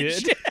a piece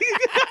of bitch.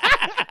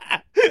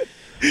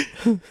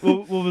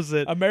 What was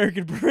it?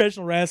 American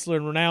professional wrestler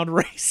and renowned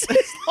racist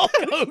Hulk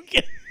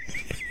Hogan.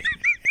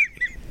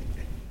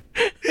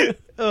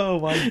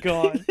 Oh my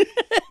god.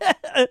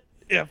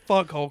 Yeah,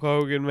 fuck Hulk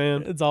Hogan,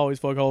 man. It's always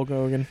fuck Hulk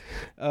Hogan.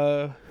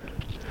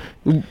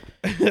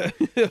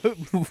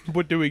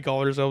 What do we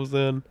call ourselves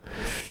then?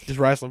 Just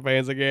wrestling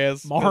fans, I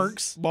guess.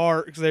 Marks.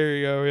 Marks, there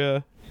you go,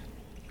 yeah.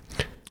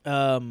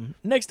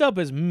 Next up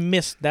is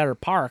Mr.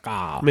 Parker.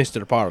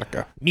 Mr.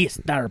 Parker.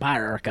 Mr.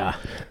 Parker.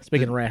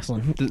 Speaking of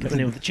wrestling, coming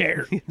in with the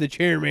chair. The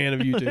chairman of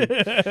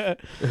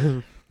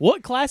YouTube.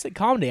 What classic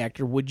comedy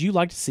actor would you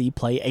like to see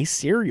play a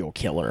serial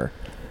killer?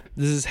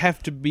 Does this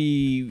have to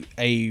be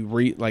a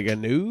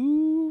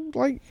new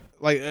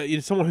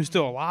someone who's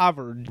still alive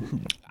or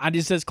I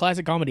just says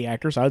classic comedy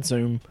actor, so I'd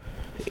assume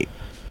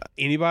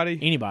anybody?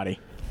 anybody.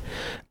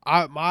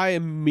 My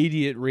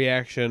immediate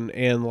reaction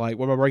and like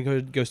what my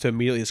brain goes to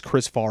immediately is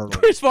Chris Farley.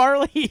 Chris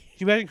Farley. Can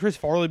you imagine Chris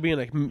Farley being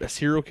a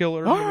serial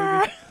killer?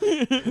 Ah!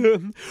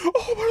 Open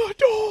the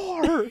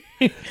door!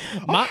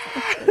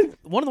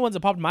 One of the ones that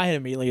popped in my head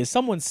immediately is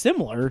someone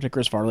similar to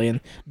Chris Farley and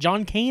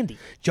John Candy.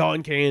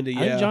 John Candy, I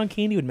yeah. think John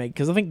Candy would make,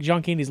 because I think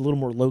John Candy's a little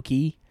more low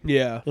key,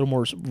 Yeah. a little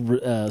more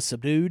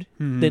subdued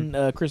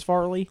than Chris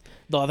Farley.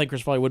 Though I think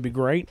Chris Farley would be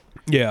great.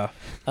 Yeah.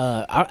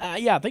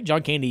 I think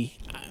John Candy.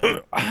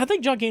 I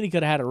think John Candy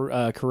could have had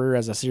a career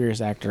as a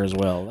serious actor as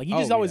well. Like he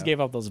just always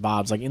gave off those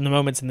vibes. Like in the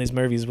moments in these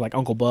movies, like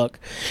Uncle Buck,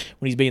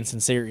 when he's being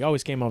sincere, he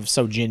always came off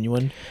so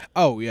genuine.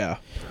 Oh, yeah.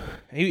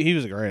 He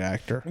was a great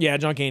actor. Yeah,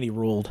 John Candy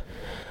ruled.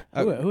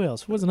 Who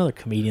else? Who was another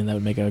comedian that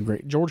would make a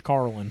great? George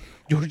Carlin.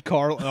 George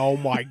Carlin. Oh,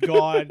 my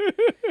God.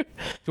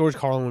 George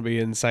Carlin would be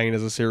insane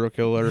as a serial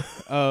killer.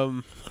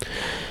 Adam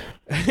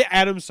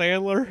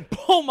Sandler.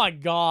 Oh my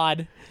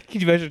God. Can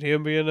you imagine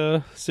him being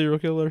a serial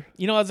killer?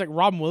 You know, it's like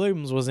Robin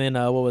Williams was in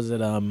what was it?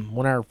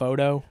 1 Hour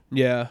Photo.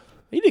 Yeah.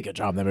 He did a good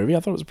job in that movie. I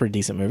thought it was a pretty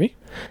decent movie.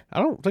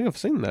 I don't think I've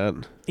seen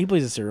that. He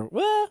plays a serial.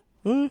 Well,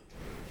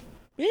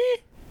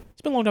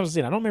 it's been a long time since I've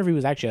seen it. I don't remember if he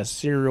was actually a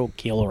serial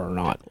killer or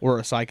not. Or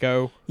a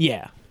psycho.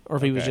 Yeah, or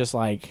if he was just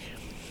like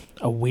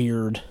a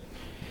weird,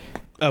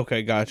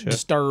 Okay, gotcha.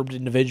 disturbed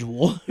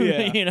individual.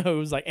 Yeah. You know, it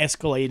was like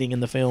escalating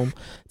in the film.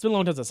 It's been a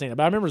long time since I've seen it,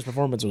 but I remember his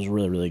performance was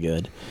really, really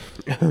good.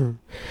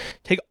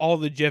 Take all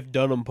the Jeff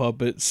Dunham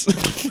puppets.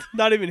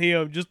 Not even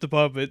him, just the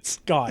puppets.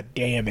 God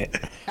damn it.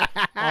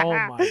 Oh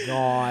my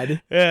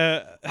God.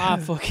 Yeah. I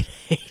fucking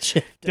hate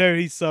you. Dude,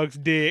 he sucks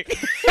dick.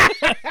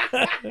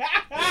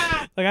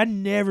 Like, I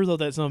never thought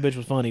that son of a bitch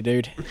was funny,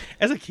 dude.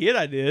 As a kid,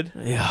 I did.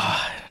 Yeah,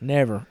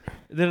 never.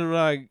 Then when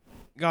I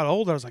got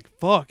older, I was like,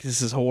 fuck,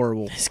 this is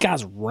horrible. This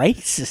guy's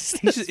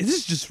racist. This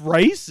is just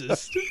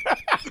racist.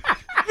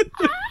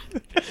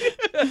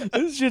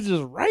 This shit's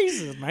just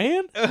racist,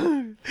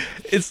 man.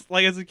 It's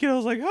like, as a kid, I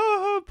was like,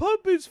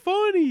 puppet's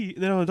funny.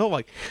 And then I'm an adult,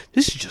 like,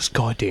 this is just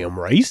goddamn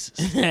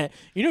racist.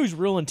 You know who's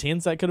real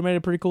intense that could have made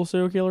a pretty cool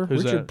serial killer?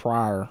 Who's Richard that?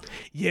 Pryor.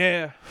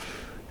 Yeah.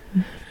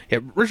 Yeah,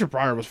 Richard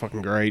Pryor was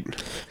fucking great.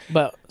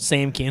 But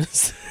Sam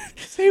Kinison.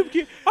 Sam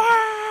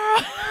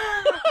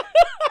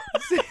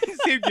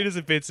Sam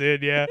Kinison fits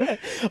in, yeah.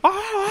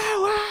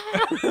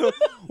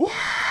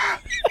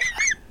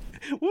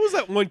 What What was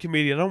that one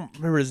comedian? I don't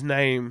remember his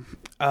name.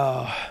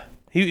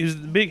 He was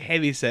the big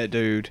heavy set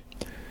dude.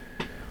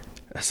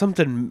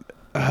 Something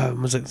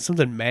was it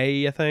something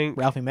May? I think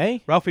Ralphie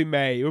May? Ralphie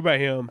May. What about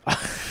him?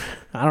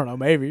 I don't know.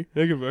 Maybe.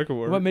 That could work.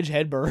 What about Mitch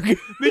Hedberg?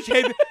 Mitch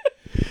Hedberg.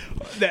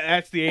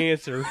 That's the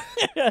answer.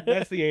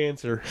 That's the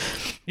answer.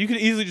 You could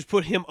easily just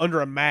put him under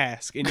a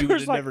mask, and you would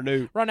have never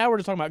knew. Right now, we're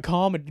just talking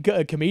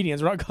about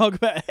comedians. We're not talking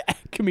about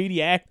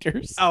comedian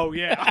actors. Oh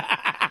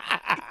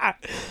yeah.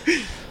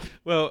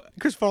 Well,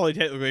 Chris Farley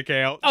technically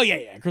counts. Oh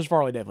yeah. Chris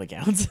Farley definitely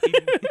counts.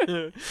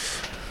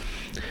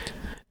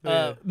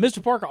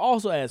 Mr. Parker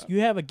also asks,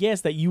 you have a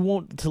guest that you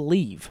want to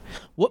leave.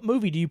 What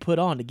movie do you put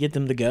on to get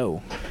them to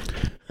go?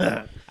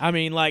 I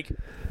mean, like,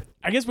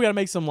 I guess we got to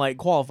make some, like,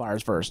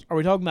 qualifiers first. Are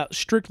we talking about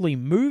strictly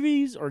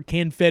movies, or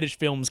can fetish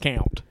films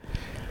count?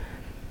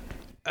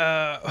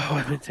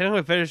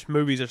 Technically fetish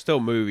movies are still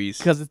movies.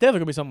 Because it's definitely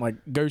going to be something like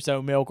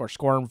Go-So Milk or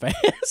Squirm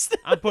Fest.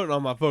 I'm putting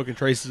on my fucking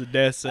Traces of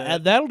Death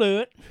set. That'll do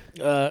it.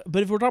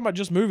 But if we're talking about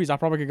just movies, I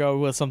probably could go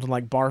with something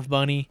like Barf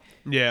Bunny.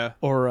 Yeah.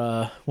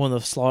 Or one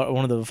of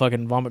the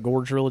fucking Vomit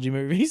Gore trilogy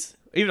movies.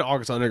 Even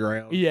August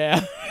Underground.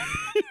 Yeah.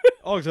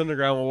 August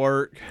Underground will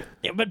work.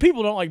 Yeah, but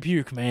people don't like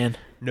puke, man.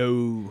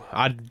 No,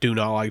 I do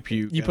not like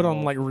puke. You put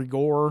on like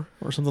Rigor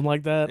or something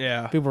like that.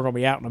 Yeah. People are gonna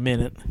be out in a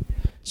minute.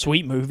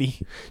 Sweet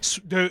movie.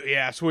 Dude,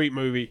 yeah, sweet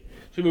movie.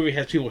 Sweet movie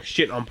has people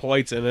shitting on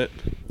plates in it.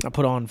 I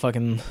put on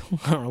fucking,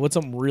 I don't know, what's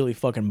something really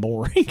fucking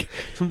boring?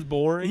 Something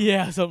boring?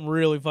 Yeah, something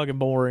really fucking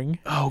boring.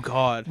 Oh,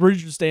 God.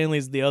 Richard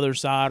Stanley's The Other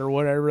Side or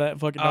whatever that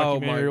fucking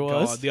documentary oh, my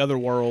was. God. The Other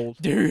World.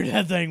 Dude,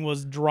 that thing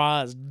was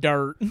dry as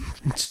dirt.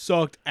 It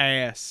sucked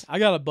ass. I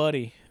got a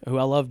buddy who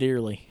I love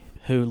dearly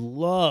who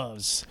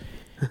loves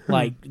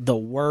like the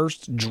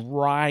worst,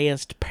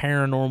 driest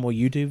paranormal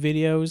YouTube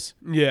videos.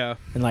 Yeah.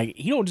 And like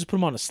he don't just put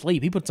them on to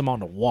sleep; he puts them on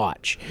to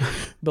watch.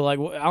 But like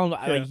I don't know,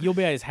 like you'll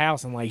be at his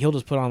house and like he'll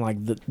just put on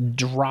like the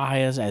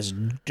driest as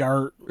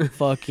dirt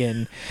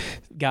fucking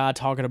guy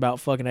talking about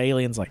fucking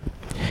aliens. Like,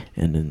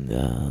 and in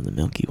the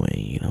Milky Way,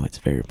 you know, it's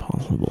very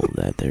possible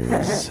that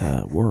there's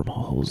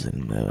wormholes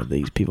and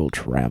these people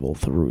travel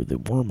through the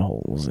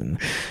wormholes. And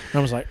I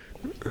was like,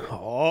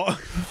 oh,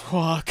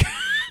 fuck.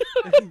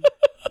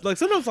 Like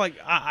sometimes, like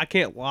I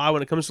can't lie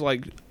when it comes to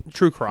like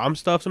true crime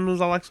stuff. Sometimes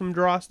I like some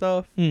dry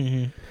stuff.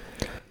 Mm-hmm.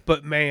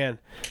 But man,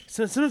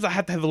 sometimes I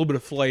have to have a little bit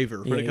of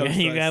flavor when it comes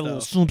to you that got stuff. a little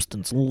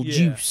substance, a little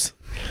juice.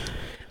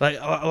 Like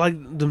I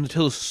like them to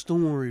tell a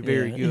story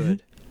very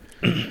good.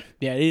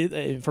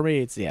 Yeah, for me,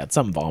 it's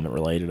something vomit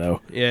related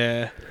though.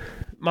 Yeah,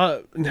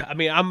 I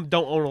don't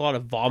own a lot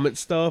of vomit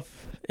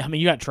stuff. I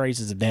mean, you got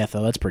Traces of Death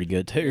though. That's pretty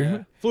good too.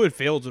 Yeah. Fluid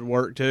Fields would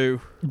work too.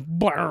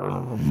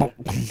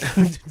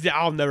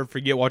 I'll never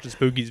forget watching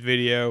Spooky's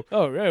video.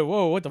 Oh, hey,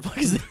 whoa! What the fuck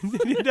is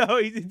that? No,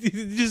 he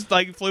just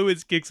like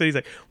Fluids kicks in. He's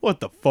like,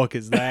 "What the fuck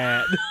is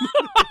that?"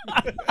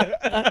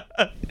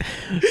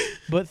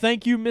 But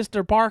thank you,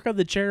 Mr. Parker,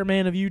 the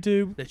chairman of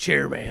YouTube. The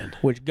chairman.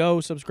 Which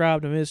go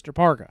subscribe to Mr.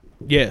 Parker.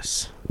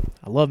 Yes.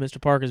 I love Mr.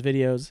 Parker's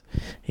videos.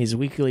 His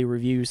weekly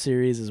review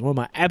series is one of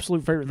my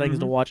absolute favorite things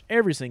to watch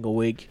every single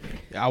week.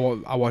 I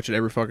watch it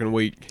every fucking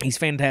week. He's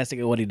fantastic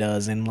at what he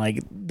does, and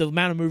like the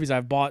amount of movies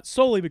I've bought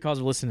solely because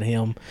of listening to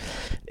him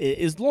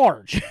is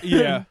large.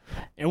 Yeah.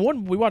 And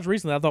one we watched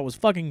recently I thought was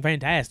fucking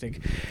fantastic,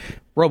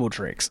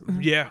 Robotrix.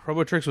 Yeah,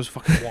 Robotrix was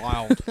fucking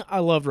wild. I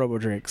love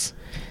Robotrix.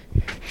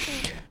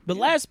 But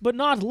last but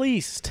not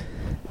least,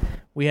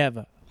 we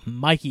have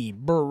Mikey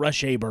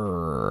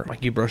Brushaber.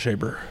 Mikey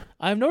Brushaber.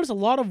 I've noticed a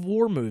lot of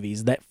war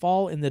movies that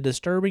fall in the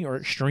disturbing or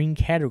extreme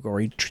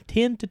category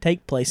tend to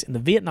take place in the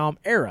Vietnam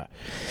era.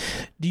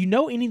 Do you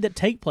know any that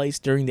take place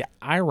during the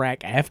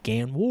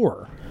Iraq-Afghan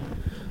War?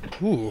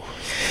 Ooh.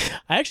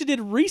 I actually did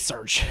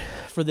research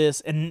for this,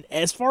 and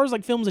as far as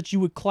like films that you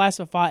would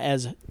classify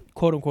as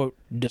quote-unquote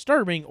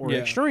disturbing or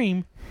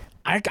extreme,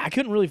 I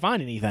couldn't really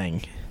find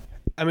anything.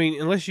 I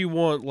mean, unless you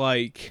want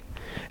like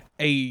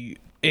a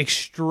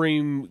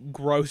extreme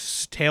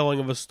gross telling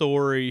of a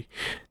story,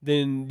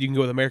 then you can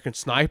go with American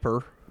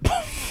Sniper.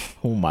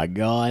 Oh my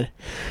God.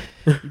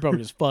 You probably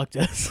just fucked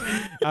us.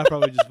 I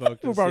probably just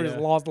fucked us. We probably just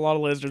lost a lot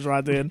of listeners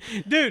right then.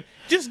 Dude,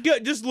 just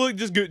use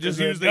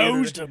the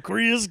Ghost of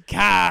Chris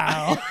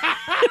Kyle.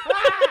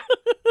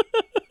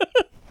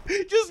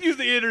 Just use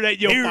the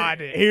internet, you'll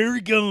find it. Here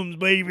he comes,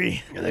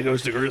 baby. And that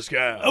goes to Chris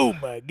Kyle. Oh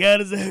my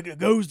God, is that a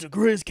Ghost of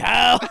Chris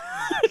Kyle?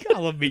 I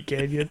love Meat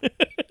Canyon.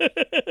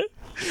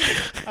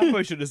 I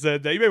probably should have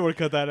said that. You may want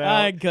to cut that out.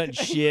 I ain't cutting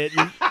shit.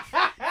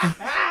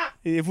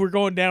 If we're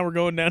going down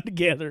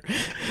together.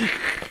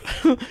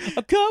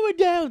 I'm coming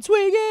down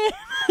swinging.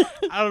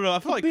 I don't know. I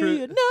feel like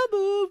Be a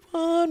number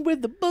one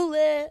with the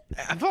bullet.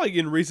 I feel like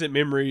in recent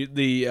memory,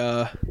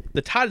 the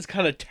tide has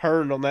kind of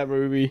turned on that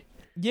movie.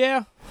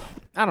 Yeah.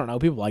 I don't know.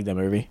 People like that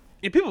movie.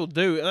 Yeah, people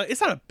do.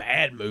 It's not a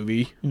bad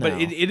movie, but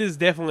it is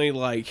definitely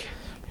like...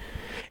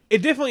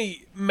 It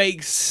definitely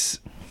makes,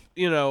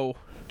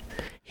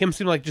 him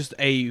seem like just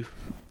a...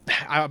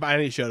 I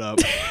need to shut up.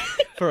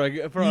 You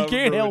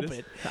can't help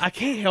it. I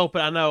can't help it.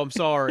 I know. I'm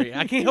sorry.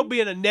 I can't help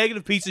being a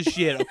negative piece of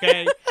shit,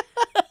 okay?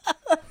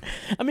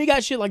 I mean, you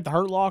got shit like The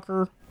Hurt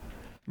Locker.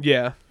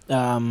 Yeah.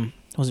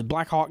 Was it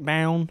Black Hawk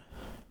Down?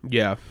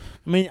 Yeah.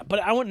 I mean, but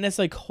I wouldn't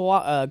necessarily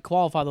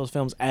qualify those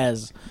films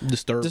as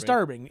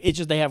disturbing. It's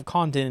just they have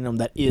content in them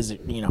that is,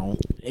 it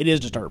is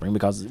disturbing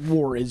because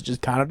war is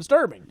just kind of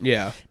disturbing.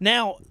 Yeah.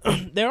 Now,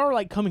 there are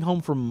like coming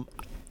home from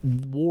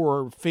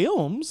war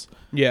films.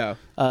 Yeah.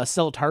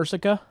 Cell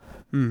Tarsica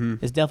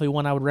is definitely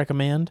one I would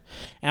recommend.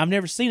 And I've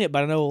never seen it,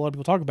 but I know a lot of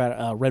people talk about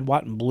it. Red,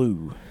 White, and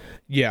Blue.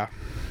 Yeah.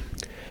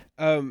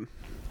 Now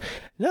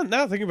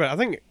thinking about it, I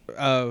think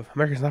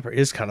American Sniper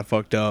is kind of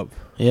fucked up.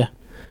 Yeah.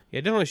 Yeah,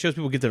 it definitely shows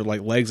people get their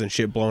like legs and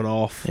shit blown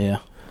off. Yeah.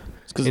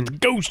 It's because the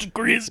Ghost of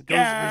Chris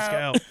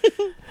Scout.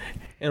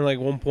 And like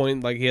one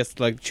point, like he has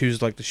to like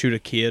choose like to shoot a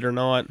kid or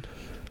not.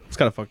 It's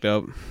kind of fucked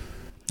up.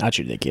 I'd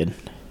shoot that kid.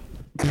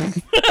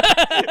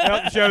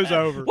 The show's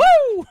over.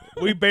 Woo!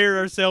 We bury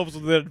ourselves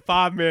within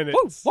 5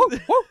 minutes. Woo!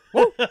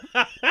 Woo! Woo!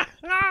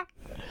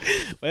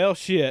 Well,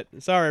 shit.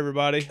 Sorry,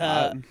 everybody.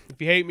 If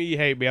you hate me, you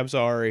hate me. I'm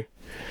sorry.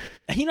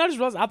 I just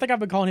realized, I think I've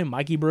been calling him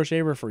Mikey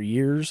Brushaber for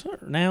years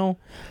now.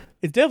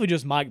 It's definitely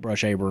just Mike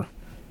Brushaber.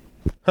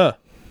 Huh.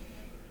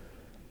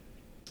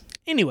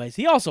 Anyways,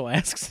 he also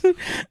asks,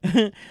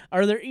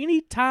 are there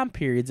any time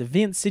periods,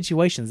 events,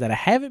 situations that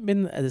haven't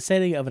been the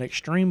setting of an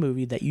extreme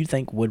movie that you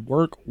think would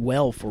work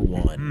well for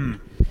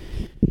one?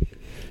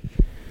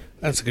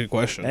 That's a good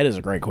question. That is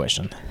a great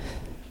question.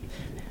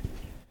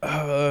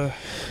 It's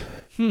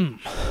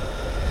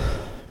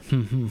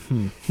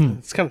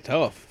kind of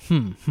tough.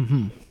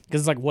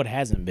 Because it's like, what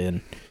hasn't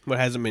been? What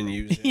hasn't been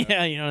used.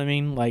 Yeah, you know what I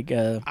mean? Like,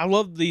 I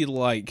love the,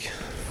 like,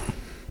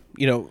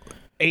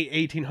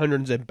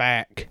 1800s and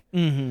back.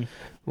 mm-hmm.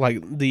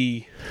 Like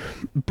the,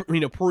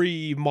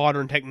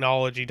 pre-modern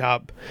technology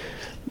type,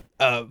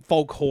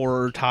 folk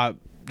horror type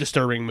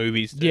disturbing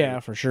movies. Too.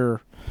 Yeah, for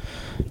sure.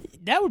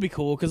 That would be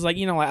cool because,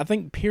 I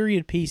think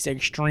period piece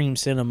extreme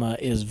cinema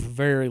is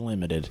very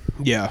limited.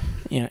 Yeah.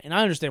 Yeah, and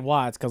I understand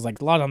why. It's because, a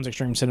lot of times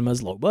extreme cinema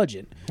is low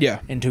budget.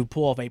 Yeah. And to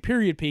pull off a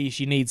period piece,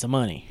 you need some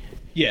money.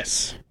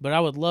 Yes. But I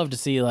would love to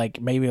see,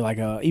 maybe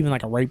even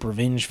a rape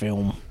revenge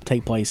film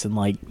take place in,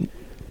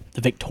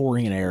 the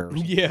Victorian era. Or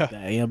something like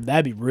that.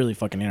 That'd be really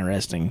fucking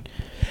interesting.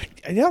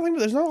 I don't think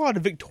there's not a lot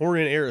of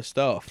Victorian era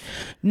stuff.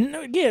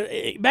 No,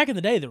 yeah, back in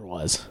the day there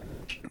was.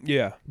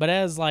 Yeah. But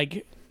as,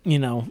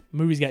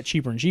 movies got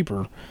cheaper and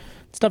cheaper,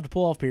 it's tough to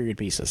pull off period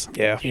pieces.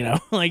 Yeah. You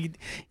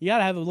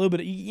gotta have a little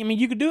bit of,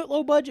 you could do it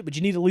low budget, but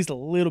you need at least a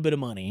little bit of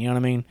money. You know what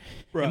I mean?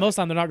 Right. And most of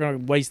the time they're not going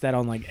to waste that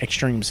on,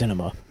 extreme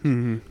cinema.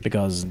 Mm-hmm.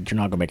 Because you're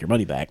not going to make your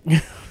money back.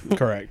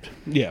 Correct.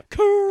 Yeah.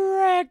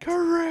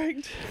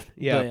 Correct.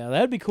 Yeah. But yeah,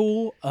 that'd be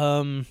cool.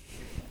 What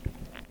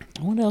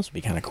else would be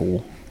kind of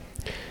cool?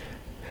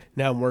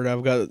 Now I'm worried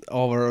I've got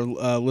all of our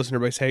listener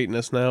base hating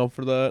us now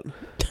for that.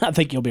 I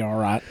think you'll be all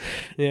right.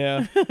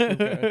 Yeah.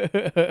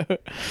 Okay.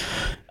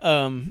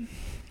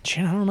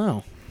 Shit, I don't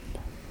know.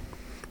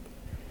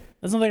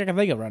 That's something I can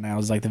think of right now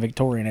is the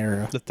Victorian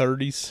era. The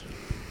 30s.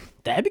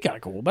 That'd be kind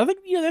of cool. But I think,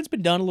 that's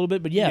been done a little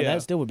bit. But yeah,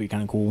 that still would be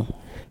kind of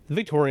cool. The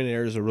Victorian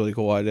era is a really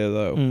cool idea,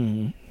 though.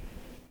 You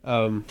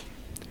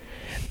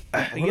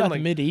got the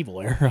medieval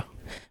era.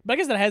 But I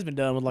guess that has been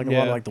done with a lot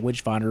of the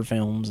Witchfinder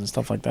films and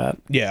stuff like that.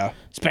 Yeah.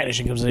 Spanish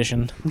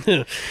Inquisition.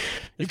 You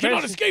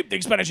cannot escape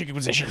the Spanish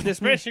Inquisition. The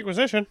Spanish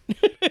Inquisition.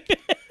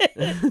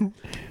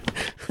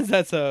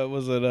 That's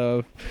was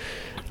it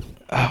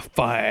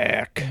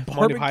fuck.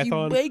 Monty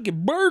Python.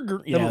 Bacon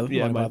burger. Yeah, Monty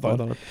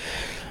Python.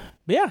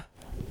 But yeah.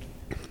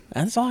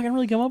 That's all I can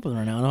really come up with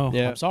right now. No,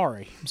 yeah. I'm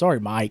sorry,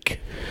 Mike.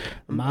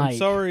 I'm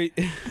sorry.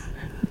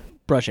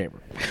 Brushaber.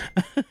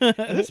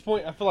 At this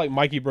point, I feel like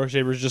Mikey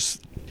Brushaber is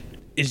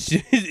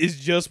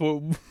just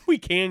what we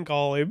can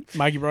call him.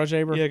 Mikey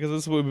Brushaber? Yeah, because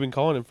that's what we've been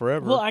calling him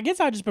forever. Well, I guess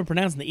I've just been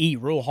pronouncing the E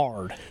real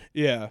hard.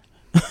 Yeah.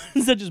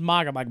 Instead of just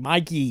Mike, I'm like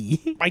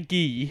Mikey.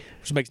 Mikey.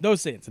 Which makes no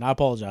sense, and I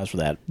apologize for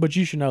that. But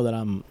you should know that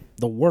I'm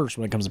the worst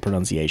when it comes to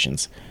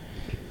pronunciations.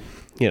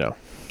 I'm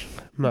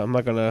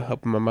not going to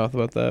open my mouth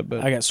about that,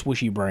 but... I got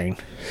swishy brain.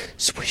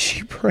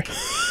 Swishy brain.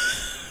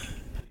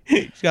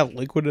 It's got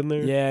liquid in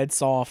there. Yeah, it's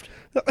soft.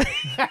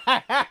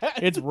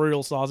 It's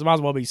real soft. It might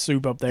as well be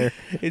soup up there.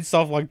 It's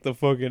soft like the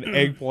fucking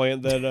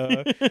eggplant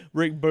that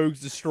Rick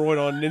Boogs destroyed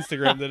on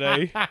Instagram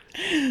today.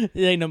 It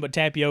ain't nothing but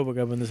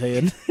tapioca up in his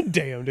head.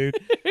 Damn, dude.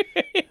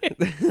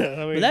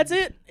 But that's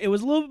it. It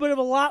was a little bit of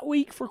a light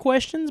week for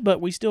questions,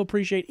 but we still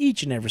appreciate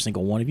each and every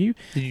single one of you.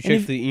 Did you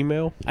check the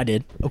email? I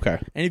did. Okay.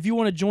 And if you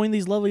want to join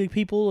these lovely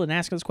people and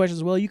ask us questions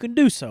as well, you can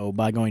do so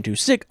by going to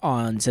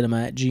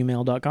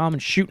sickoncinema@gmail.com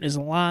and shooting us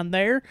a line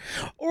there.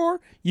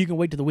 Or you can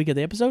wait to the week of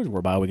the episode. We're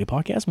a bi-weekly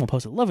podcast, and we'll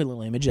post a lovely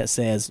little image that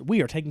says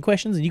we are taking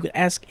questions, and you can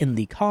ask in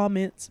the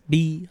comments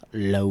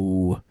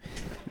below.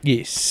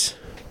 Yes.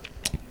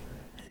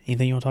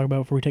 Anything you want to talk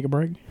about before we take a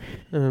break?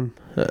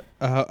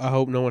 I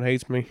hope no one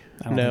hates me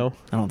now.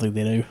 I don't think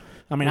they do.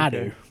 I mean, okay. I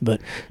do,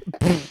 but...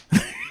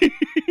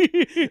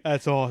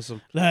 That's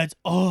awesome. That's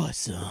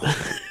awesome.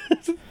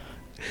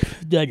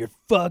 Down your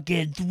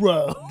fucking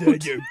throat. Down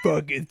your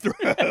fucking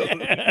throat.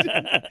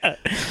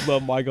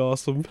 Love Mike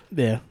Awesome.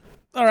 Yeah.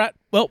 All right.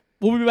 Well,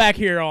 We'll be back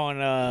here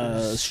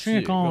on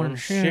Sick on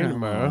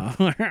Cinema.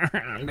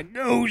 The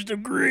Ghost of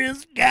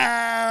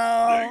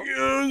Griscow. The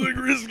Ghost of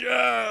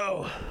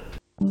Griscow.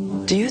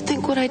 Do you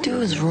think what I do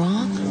is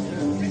wrong?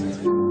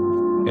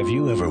 Have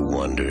you ever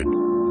wondered?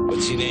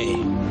 What's your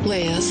name?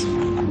 Liz,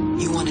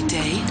 you want a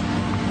date?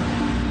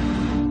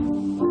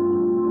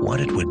 What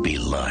it would be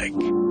like?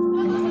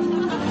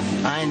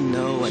 I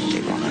know what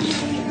they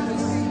want.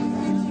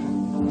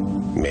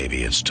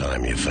 Maybe it's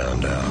time you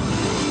found out.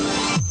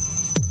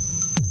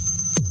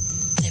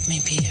 Let me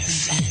be your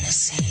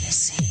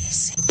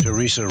fantasy.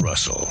 Teresa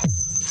Russell.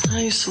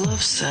 I used to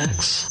love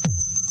sex.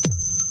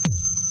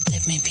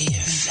 Let me be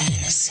your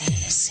fantasy.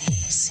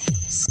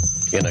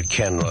 In a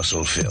Ken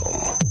Russell film.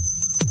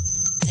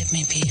 Let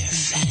me be your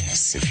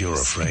fantasy. If you're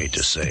afraid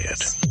to say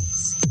it,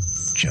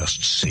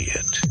 just see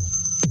it.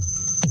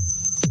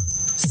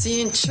 See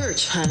you in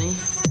church, honey.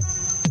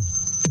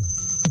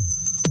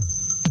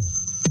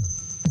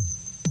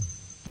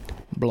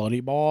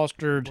 Bloody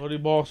bastard. Bloody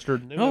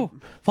bastard. Oh,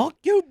 fuck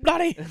you,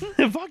 bloody.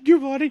 Fuck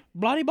you, buddy.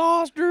 Bloody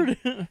bastard.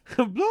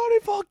 Bloody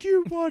fuck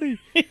you, buddy.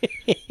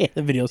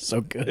 The video's so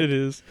good. It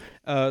is.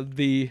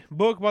 The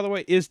book, by the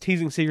way, is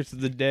Teasing Secrets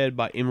of the Dead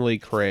by Emily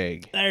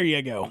Craig. There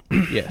you go.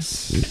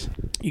 Yes.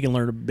 You can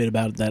learn a bit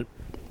about that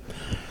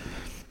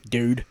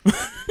dude.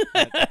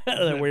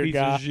 That weird piece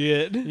guy. of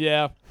shit.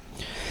 Yeah.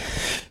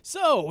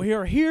 So, we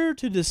are here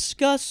to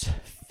discuss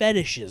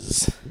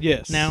fetishes.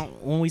 Yes. Now,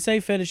 when we say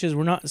fetishes,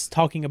 we're not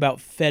talking about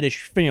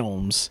fetish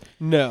films.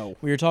 No.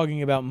 We are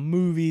talking about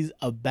movies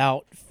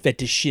about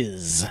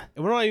fetishes.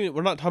 And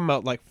we're not talking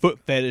about like foot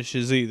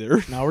fetishes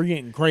either. Now, we're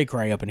getting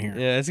cray-cray up in here.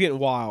 Yeah, it's getting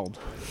wild.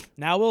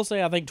 Now, I will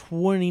say I think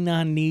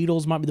 29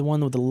 Needles might be the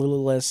one with a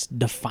little less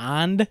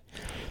defined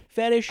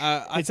fetish.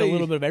 I'd It's say- a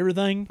little bit of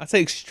everything. I'd say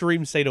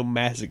extreme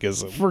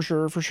sadomasochism. For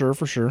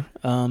sure.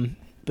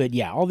 But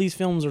yeah, all these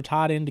films are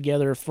tied in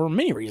together for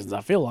many reasons,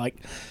 I feel like.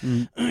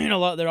 You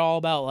know, they're all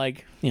about,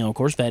 like, you know, of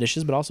course,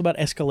 fetishes, but also about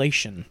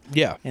escalation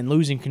Yeah. and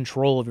losing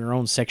control of your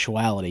own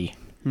sexuality.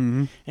 Mm-hmm.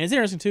 And it's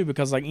interesting, too,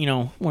 because, like, you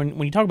know, when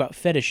you talk about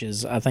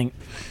fetishes, I think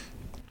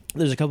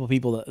there's a couple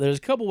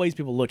ways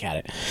people look at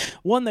it.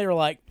 One, they were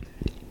like,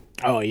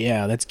 oh,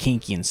 yeah, that's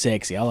kinky and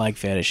sexy. I like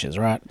fetishes,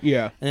 right?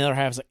 Yeah. And the other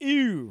half is like,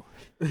 ew,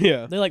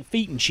 Yeah. they like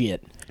feet and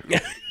shit.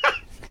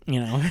 You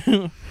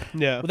know?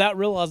 Yeah. Without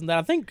realizing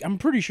that, I'm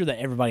pretty sure that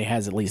everybody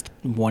has at least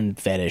one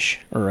fetish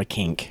or a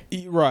kink.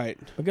 Right.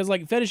 Because,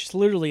 like, fetish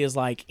literally is,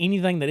 like,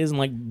 anything that isn't,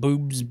 like,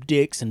 boobs,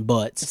 dicks, and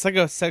butts. It's like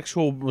a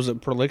sexual, was it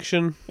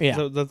predilection?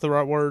 Yeah. Is that the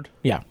right word?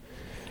 Yeah.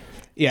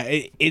 Yeah.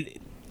 As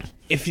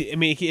you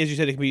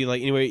said, it can be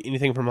like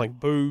anything from like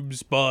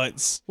boobs,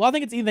 butts. Well, I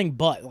think it's anything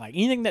but, like,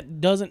 anything that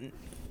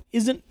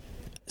isn't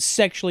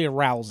sexually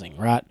arousing,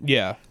 right?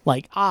 Yeah.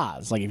 Like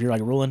eyes. Like, if you're,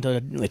 like, real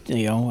into,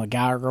 you know, a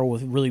guy or girl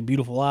with really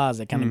beautiful eyes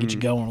that kind of get you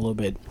going a little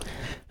bit,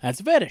 that's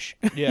a fetish.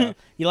 Yeah.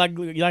 You like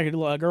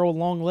a girl with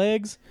long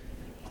legs?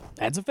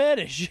 That's a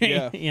fetish.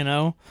 Yeah. You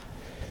know?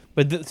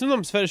 But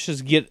sometimes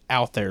fetishes get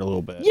out there a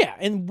little bit. Yeah,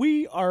 and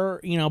we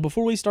are, you know,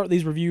 before we start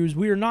these reviews,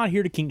 we are not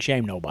here to kink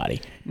shame nobody.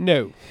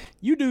 No.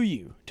 You do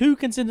you. Two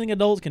consenting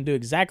adults can do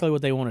exactly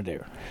what they want to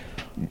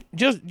do.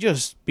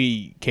 Just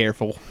be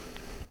careful.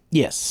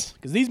 Yes,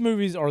 because these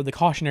movies are the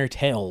cautionary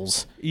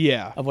tales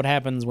Yeah. of what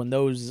happens when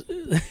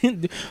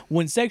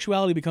when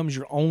sexuality becomes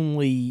your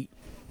only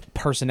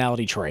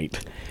personality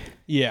trait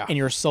Yeah. and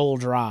your sole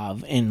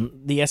drive, and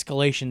the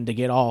escalation to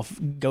get off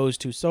goes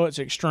to such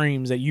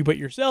extremes that you put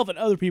yourself and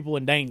other people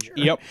in danger.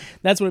 Yep.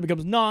 That's when it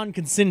becomes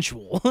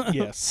non-consensual.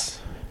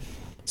 Yes.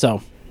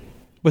 So,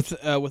 With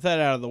that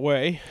out of the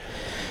way,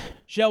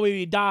 shall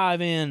we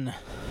dive in?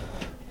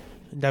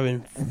 dive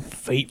in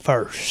feet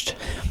first.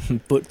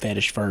 Foot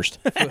fetish first.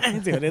 See what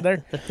I did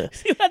there?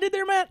 See what I did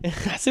there, Matt?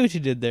 I see what you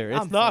did there. It's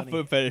I'm not funny.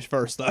 foot fetish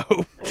first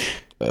though.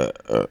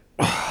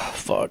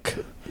 Fuck.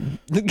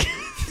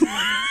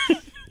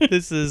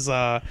 This is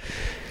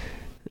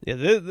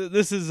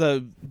this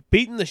is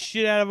beating the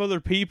shit out of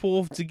other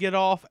people to get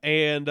off,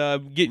 and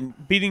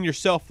beating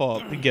yourself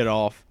up to get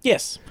off.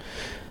 Yes.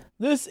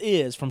 This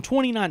is from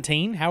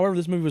 2019. However,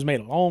 this movie was made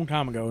a long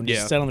time ago and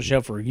just Yeah. sat on the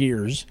shelf for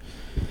years.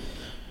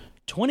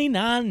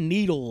 29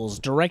 Needles,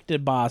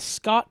 directed by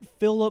Scott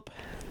Philip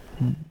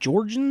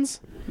Jorgens.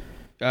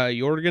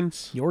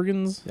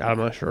 Jorgens. I'm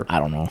not sure. I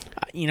don't know.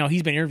 You know,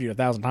 he's been interviewed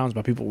 1,000 times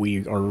by people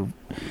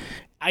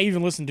I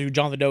even listened to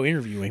John the Doe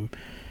interview him.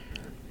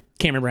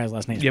 Can't remember how his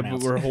last name is Yeah,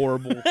 pronounced. but we're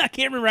horrible. I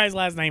can't remember how his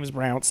last name is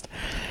pronounced.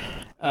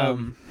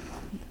 Pinch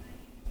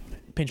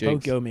Poke,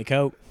 Jigs. you owe me a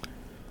Coke.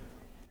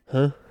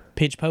 Huh?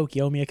 Pinch Poke,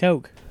 you owe me a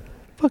Coke.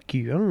 Fuck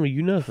you. I don't know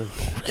you nothing.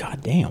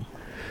 God damn.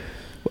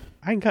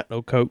 I ain't got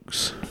no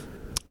cokes. Got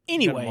a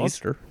Anyways.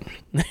 Monster.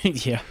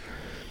 Yeah.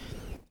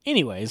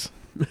 Anyways.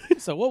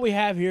 So what we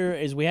have here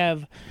is we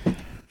have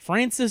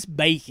Francis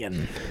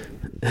Bacon.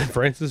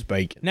 Francis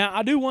Bacon. Now,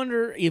 I do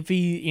wonder if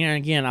he, you know,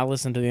 again, I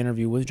listened to the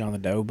interview with John the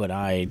Doe, but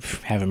I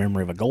have a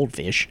memory of a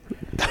goldfish.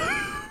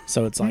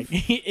 So it's like,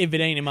 if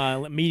it ain't in my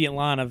immediate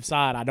line of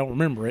sight, I don't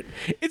remember it.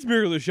 It's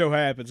Miracle the Show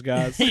Happens,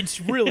 guys.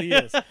 It really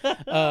is.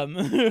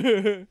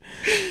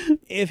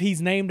 If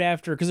he's named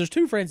after, because there's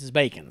two Francis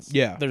Bacons.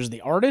 Yeah. There's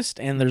the artist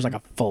and there's like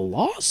a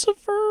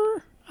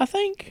philosopher, I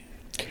think.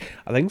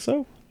 I think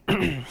so.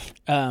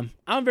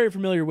 I'm very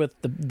familiar with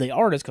the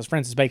artist because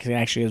Francis Bacon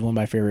actually is one of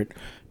my favorite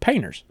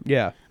painters.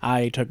 Yeah.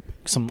 I took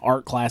some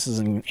art classes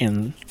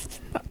in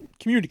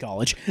community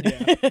college.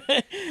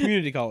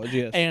 Community college,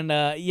 yes. And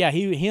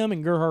him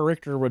and Gerhard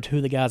Richter were two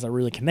of the guys I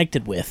really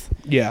connected with.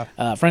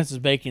 Yeah. Francis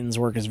Bacon's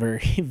work is very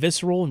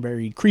visceral and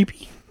very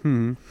creepy,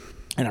 and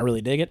I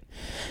really dig it.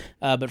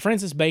 But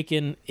Francis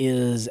Bacon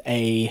is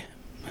I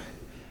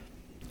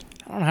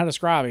don't know how to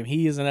describe him.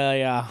 He is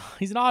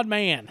he's an odd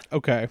man.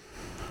 Okay.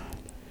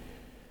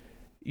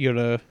 You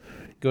gonna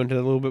go into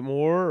that a little bit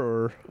more,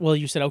 or Well,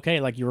 you said okay,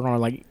 like you were gonna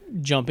like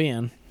jump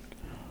in.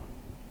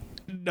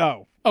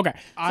 no? Okay,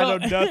 I know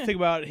nothing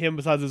about him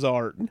besides his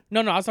art.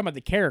 No, I was talking about the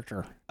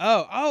character.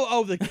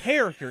 Oh, the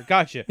character.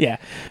 Gotcha. Yeah,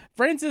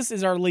 Francis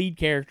is our lead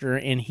character,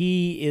 and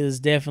he is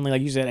definitely,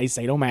 like you said, a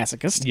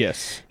sadomasochist.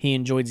 Yes. He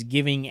enjoys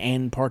giving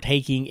and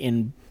partaking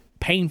in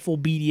painful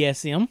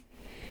BDSM.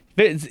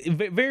 It's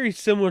very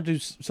similar to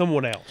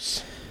someone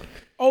else.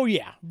 Oh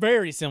yeah,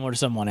 very similar to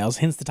someone else.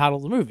 Hence the title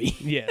of the movie.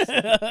 Yes.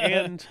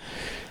 And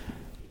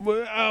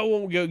well, I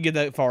won't get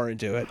that far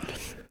into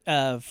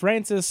it.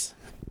 Francis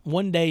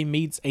one day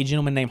meets a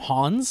gentleman named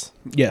Hans,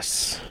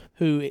 Yes.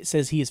 who it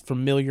says he is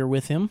familiar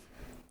with him,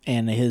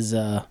 and his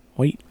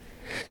wait,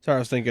 Sorry, I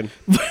was thinking.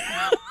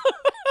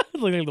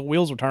 look like the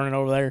wheels were turning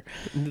over there.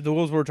 The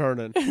wheels were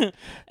turning.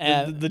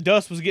 The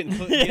dust was getting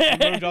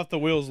moved off the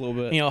wheels a little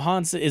bit. You know,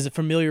 Hans is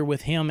familiar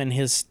with him and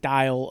his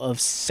style of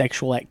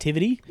sexual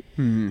activity,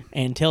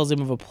 and tells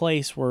him of a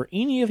place where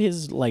any of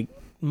his like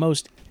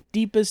most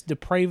deepest,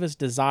 depravest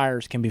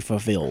desires can be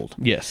fulfilled.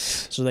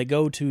 Yes. So they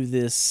go to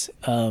this.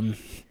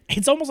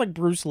 It's almost like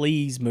Bruce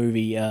Lee's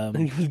movie,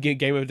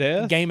 Game of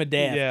Death? Game of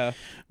Death. Yeah.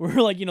 Where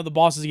like the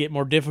bosses get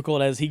more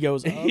difficult as he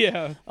goes up.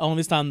 Yeah. Only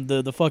this time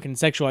the fucking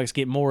sexual acts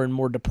get more and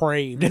more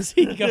depraved as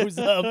he goes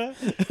up.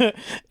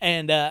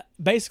 And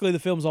basically the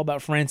film's all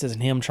about Francis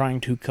and him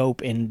trying to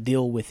cope and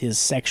deal with his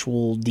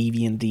sexual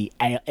deviancy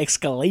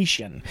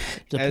escalation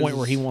to the point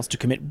where he wants to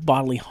commit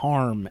bodily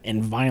harm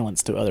and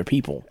violence to other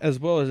people. As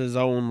well as his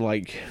own,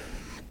 like,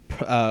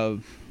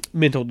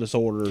 mental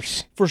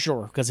disorders. For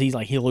sure, because he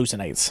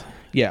hallucinates.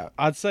 Yeah.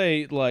 I'd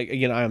say, like,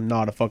 again, I am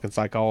not a fucking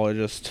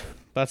psychologist,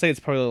 but I'd say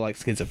it's probably like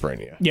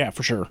schizophrenia. Yeah,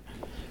 for sure.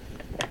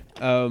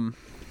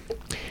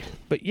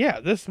 But yeah,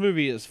 this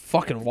movie is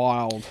fucking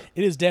wild.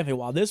 It is definitely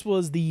wild. This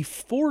was the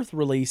fourth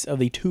release of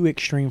the Too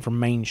Extreme for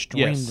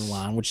Mainstream Yes.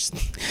 line, which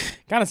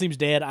kind of seems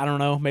dead. I don't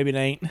know. Maybe it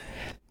ain't.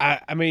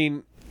 I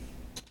mean,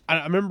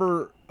 I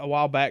remember a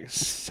while back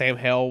Sam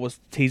Hell was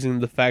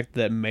teasing the fact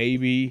that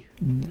maybe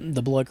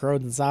The blood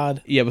corrodes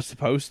inside. it was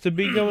supposed to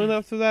be going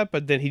up through that,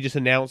 but then he just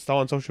announced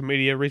on social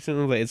media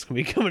recently that it's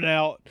going to be coming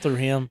out. Through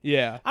him.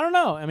 Yeah. I don't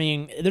know. I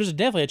mean, there's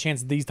definitely a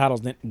chance that these titles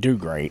didn't do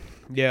great.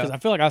 Yeah. Because I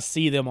feel like I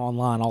see them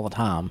online all the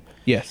time.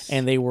 Yes.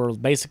 And they were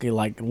basically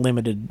like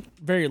limited,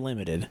 very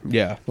limited.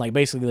 yeah. Like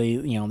basically,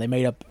 they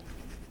made up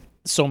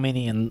so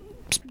many and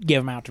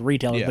give them out to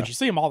retailers, Yeah. but you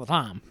see them all the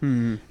time.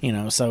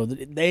 So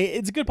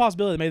it's a good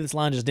possibility that maybe this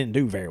line just didn't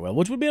do very well,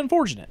 which would be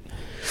unfortunate.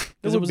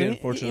 Because would be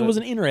unfortunate. It was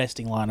an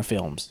interesting line of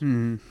films.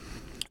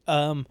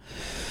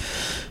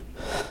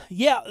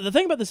 Yeah, the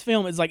thing about this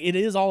film is like it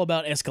is all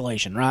about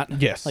escalation, right?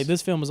 Yes. Like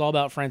this film is all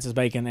about Francis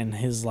Bacon and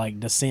his like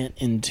descent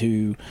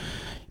into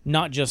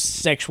not just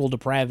sexual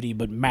depravity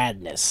but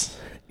madness.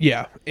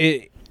 Yeah.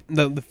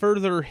 The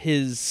further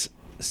his,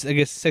 I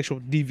guess, sexual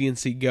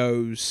deviancy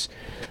goes,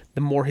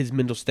 the more his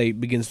mental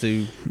state begins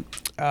to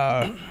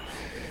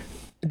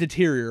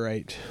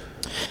deteriorate.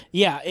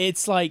 Yeah,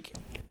 it's like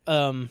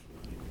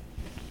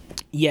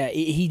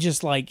he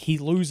just like he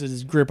loses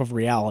his grip of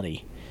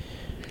reality.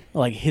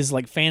 Like his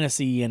like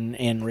fantasy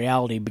and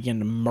reality begin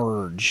to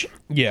merge.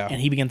 Yeah. And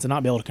he begins to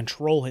not be able to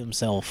control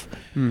himself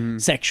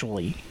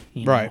sexually.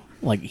 Right.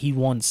 Like he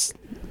wants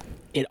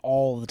it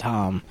all the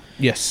time.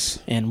 Yes.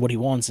 And what he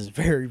wants is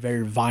very,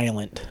 very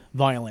violent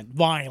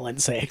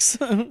sex.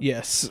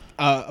 Yes.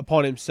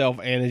 Upon himself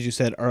and, as you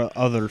said,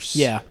 others.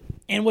 Yeah.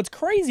 And what's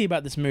crazy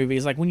about this movie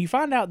is like when you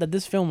find out that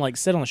this film like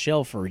sat on the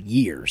shelf for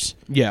years.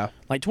 Yeah.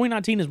 Like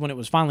 2019 is when it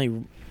was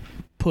finally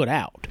put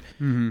out.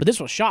 But this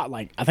was shot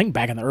like I think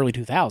back in the early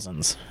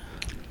 2000s.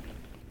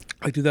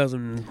 Like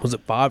 2000, was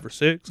it 5 or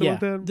 6? Yeah. Like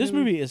that, This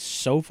movie is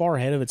so far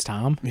ahead of its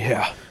time.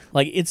 Yeah.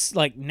 Like it's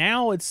like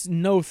now it's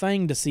no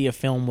thing to see a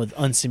film with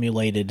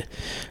unsimulated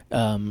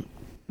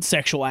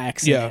sexual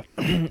acts. Yeah.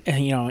 In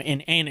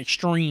it, and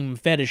extreme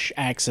fetish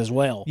acts as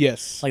well.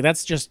 Yes. Like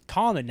that's just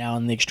common now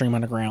in the extreme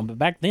underground, but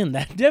back then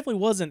that definitely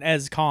wasn't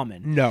as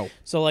common. No.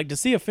 So like to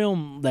see a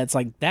film that's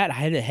like that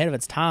ahead of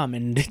its time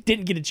and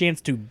didn't get a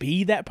chance to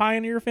be that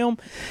pioneer film,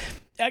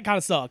 that kind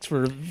of sucks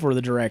for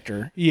the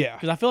director. Yeah.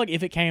 Because I feel like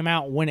if it came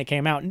out when it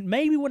came out,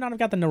 maybe would not have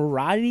got the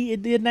notoriety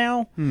it did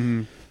now.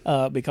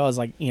 Because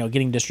like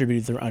getting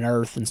distributed through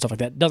Unearth and stuff like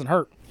that doesn't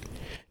hurt.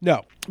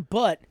 No.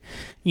 But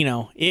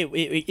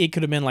it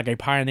could have been like a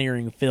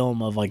pioneering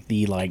film of like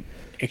the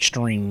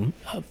extreme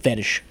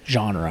fetish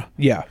genre.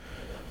 Yeah.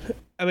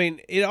 I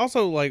mean, it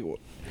also like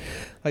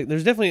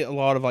there's definitely a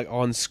lot of like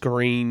on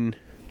screen,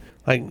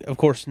 like of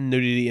course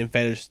nudity and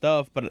fetish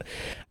stuff, but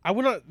I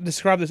would not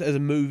describe this as a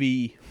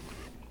movie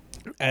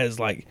as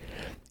like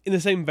in the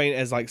same vein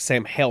as like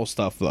Sam Hell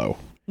stuff though,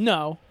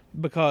 No.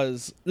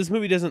 because this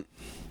movie doesn't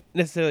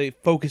necessarily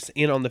focus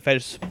in on the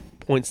fetish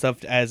point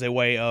stuff as a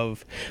way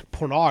of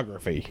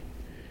pornography.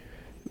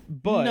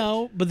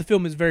 But But the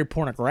film is very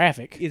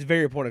pornographic. it's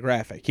very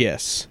pornographic,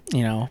 yes.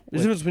 You know.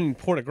 There's a difference between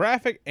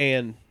pornographic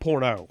and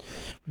porno.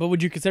 But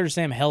would you consider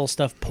Sam Hell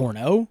stuff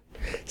porno?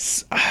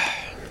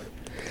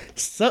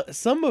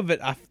 Some of it,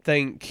 I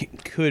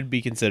think, could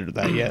be considered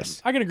that,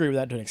 yes. I can agree with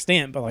that to an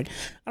extent, but like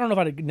I don't know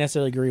if I'd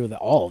necessarily agree with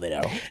all of it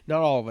though.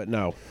 Not all of it,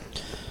 no.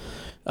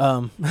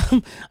 I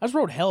just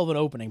wrote hell of an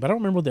opening, but I don't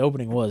remember what the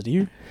opening was. Do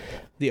you?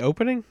 The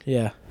opening?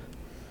 Yeah.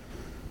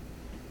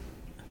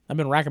 I've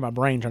been racking my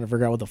brain trying to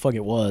figure out what the fuck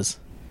it was.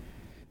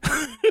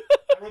 I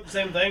wrote the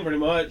same thing, pretty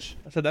much.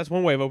 I said, that's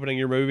one way of opening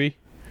your movie.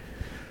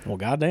 Well,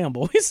 goddamn,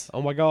 boys,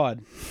 Oh, my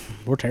God.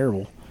 we're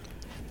terrible.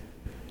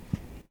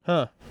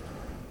 Huh.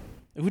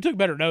 If we took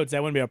better notes,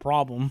 that wouldn't be a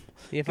problem.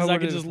 If Because I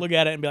could just look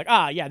at it and be like,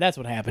 yeah, that's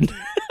what happened.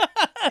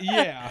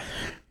 Yeah.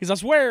 Because I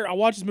swear I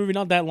watched this movie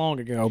not that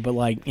long ago, but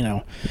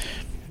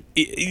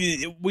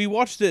We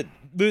watched it,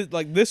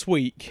 this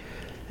week,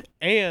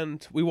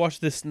 and we watched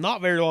this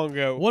not very long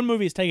ago. one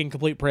movie is taking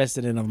complete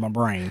precedent of my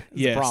brain.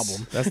 That's the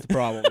problem. That's the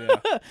problem, yeah.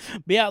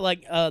 But yeah,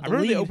 I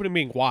remember the opening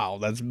being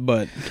wild,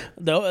 but...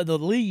 the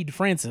lead,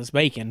 Frances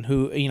Bacon,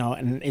 who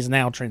and is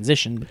now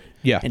transitioned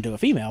into a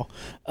female,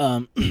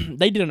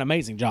 they did an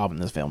amazing job in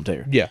this film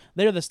too. Yeah.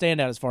 They're the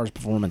standout as far as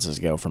performances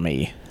go for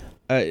me.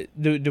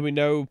 Do we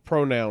know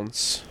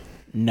pronouns?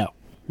 No,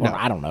 well,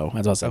 I don't know.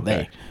 That's what I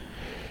said.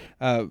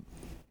 Okay.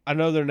 I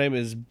know their name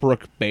is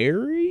Brooke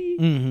Berry.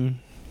 Mm-hmm.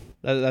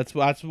 That's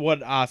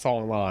what I saw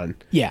online.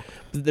 Yeah,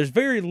 There's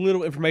very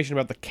little information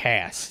about the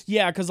cast.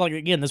 yeah, because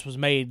again, this was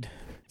made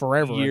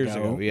forever Years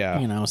ago,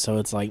 yeah. So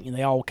it's like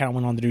they all kind of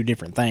went on to do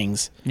different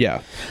things.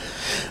 Yeah.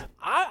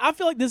 I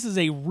feel like this is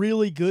a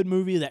really good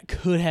movie that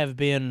could have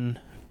been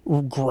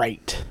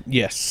great.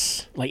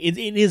 Yes. Like it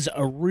is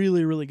a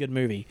really, really good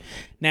movie.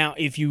 Now,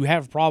 if you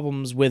have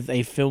problems with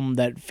a film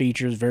that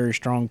features very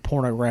strong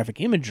pornographic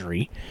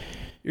imagery,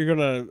 You're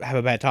going to have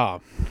a bad time.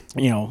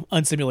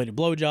 Unsimulated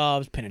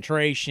blowjobs,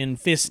 penetration,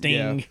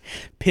 fisting,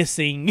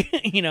 pissing,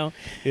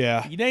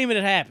 Yeah. you name it,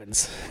 it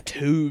happens.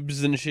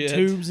 Tubes and shit.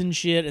 Tubes and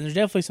shit, and there's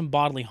definitely some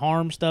bodily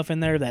harm stuff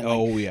in there that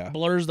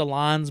blurs the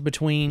lines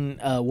between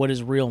what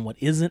is real and what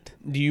isn't.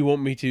 Do you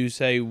want me to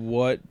say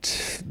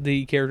what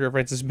the character of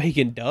Francis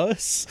Bacon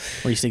does?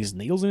 Where he sticks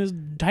needles in his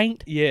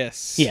taint?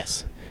 Yes.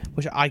 Yes.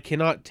 Which I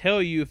cannot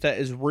tell you if that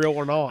is real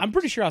or not. I'm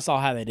pretty sure I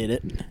saw how they did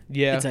it.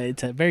 Yeah.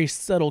 It's a very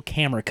subtle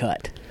camera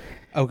cut.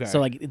 Okay.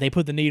 So they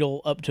put the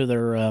needle up to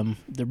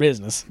their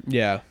business.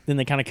 Yeah. Then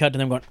they kind of cut to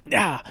them going,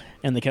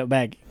 and they cut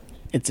back.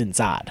 It's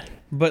inside.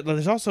 But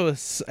there's also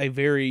a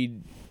very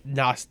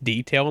nice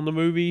detail in the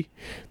movie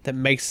that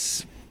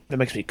makes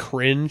me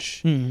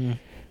cringe. Mm-hmm.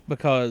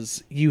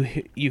 Because you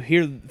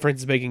hear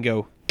Francis Bacon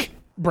go,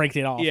 Break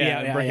it off. break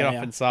it off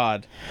yeah.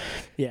 inside.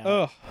 Yeah.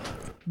 Ugh.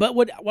 But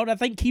what I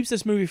think keeps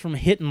this movie from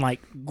hitting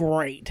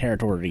great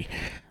territory,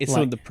 It's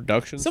some of the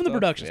production some of the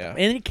production stuff,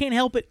 and it can't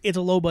help it. It's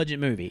a low budget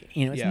movie.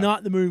 It's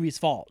not the movie's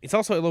fault. It's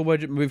also a low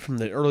budget movie from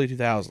the early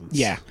 2000s.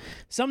 Yeah.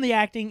 Some of the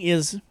acting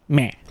is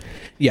meh,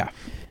 Yeah.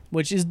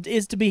 which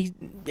is to be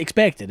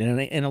expected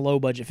in a low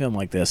budget film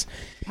like this.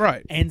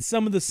 Right. And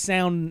some of the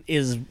sound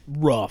is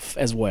rough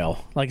as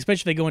well.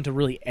 Especially if they go into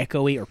really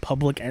echoey or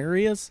public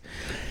areas.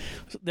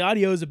 The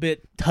audio is a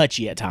bit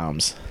touchy at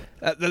times.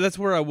 That's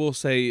where I will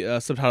say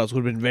subtitles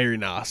would have been very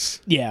nice.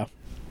 Yeah.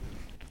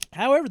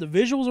 However, the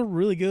visuals are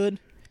really good.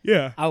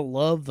 Yeah. I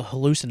love the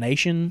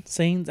hallucination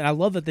scenes, and I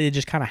love that they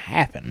just kind of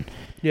happen.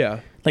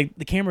 Yeah. The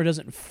camera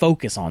doesn't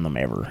focus on them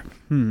ever,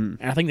 and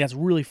I think that's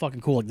really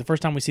fucking cool. The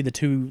first time we see the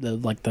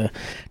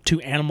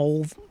two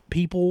animal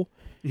people,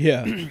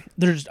 Yeah.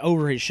 they're just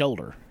over his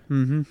shoulder.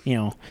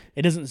 Mm-hmm.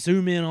 It doesn't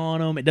zoom in on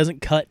them. It doesn't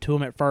cut to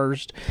them at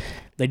first.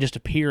 They just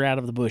appear out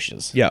of the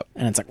bushes. Yep.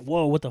 And it's like,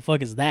 whoa, what the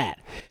fuck is that?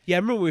 Yeah, I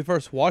remember when we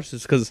first watched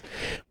this because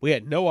we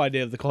had no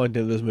idea of the content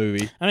of this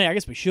movie. I mean, I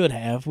guess we should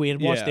have. We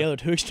had watched Yeah. the other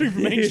two Extreme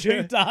from Main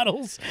Street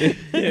titles.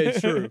 Yeah,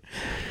 true.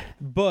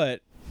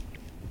 But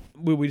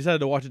we decided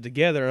to watch it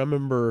together. I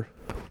remember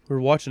we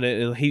were watching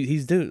it, and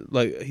he's doing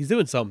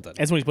something.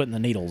 That's when he's putting the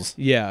needles.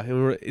 Yeah,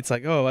 and it's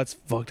like, oh, that's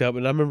fucked up.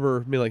 And I remember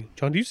being like,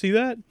 John, do you see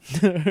that?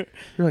 You're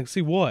like,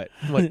 see what?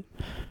 I'm like,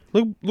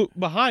 look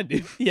behind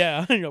him.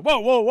 Yeah. And you're like,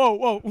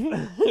 whoa.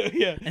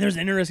 Yeah. And there's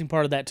an interesting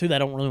part of that, too, that I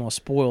don't really want to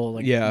spoil.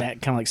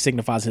 That kind of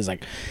signifies his,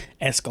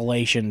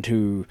 escalation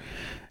to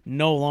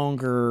no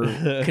longer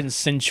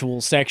consensual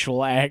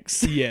sexual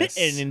acts. Yes.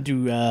 And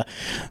into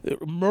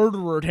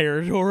murderer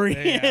territory.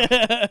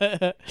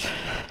 Yeah.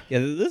 Yeah,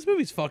 this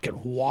movie's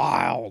fucking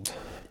wild.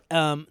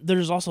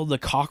 There's also the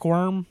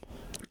cockworm.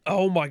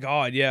 Oh my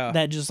god, yeah.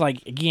 That just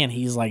like, again,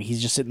 he's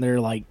just sitting there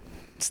like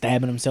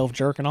stabbing himself,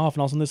 jerking off,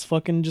 and all of a sudden this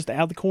fucking just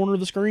out the corner of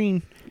the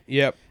screen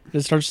Yep.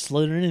 just starts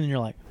slithering in, and you're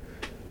like,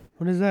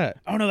 What is that?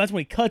 oh no, that's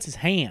when he cuts his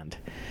hand,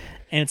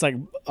 and it's like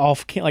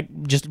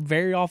like just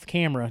very off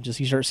camera. Just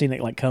you start seeing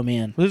it like come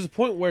in. There's a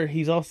point where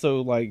he's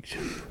also like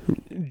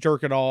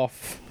jerking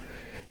off,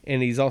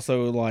 and he's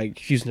also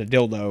like using a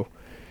dildo,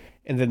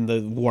 and then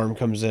the worm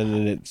comes in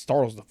and it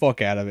startles the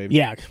fuck out of him.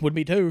 Yeah, would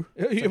be too.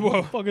 It's like, Well,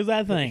 what the fuck is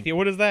that thing? yeah,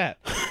 what is that?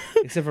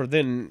 Except for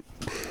then,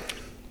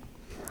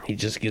 he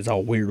just gets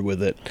all weird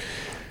with it.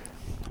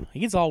 He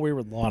gets all weird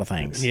with a lot of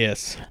things.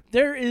 Yes.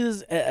 There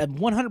is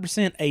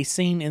 100% a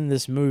scene in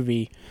this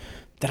movie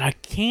that I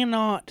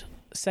cannot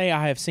say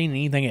I have seen in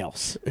anything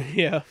else.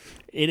 Yeah.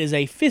 It is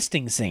a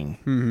fisting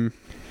scene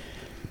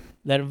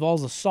that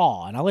involves a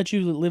saw, and I'll let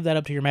you live that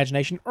up to your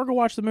imagination or go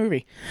watch the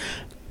movie.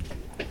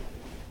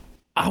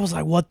 I was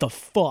like, what the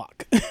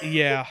fuck?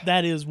 Yeah.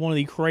 That is one of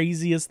the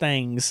craziest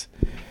things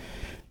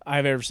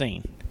I've ever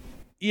seen.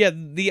 Yeah,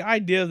 the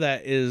idea of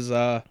that is,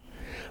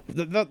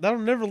 that'll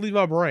never leave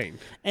my brain.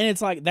 And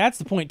it's like, that's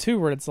the point too,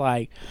 where it's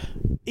like,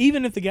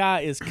 even if the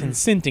guy is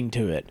consenting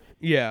to it,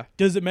 Yeah.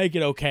 does it make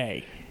it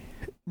okay?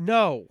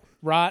 No.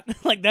 Right?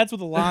 Like, that's what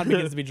the line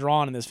begins to be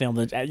drawn in this film.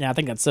 And I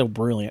think that's so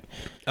brilliant.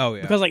 Oh,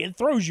 yeah. Because, like, it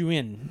throws you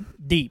in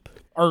deep,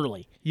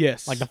 early.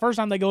 Yes. Like, the first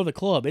time they go to the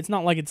club, it's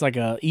not like it's like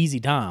a easy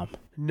time.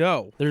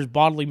 No. There's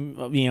bodily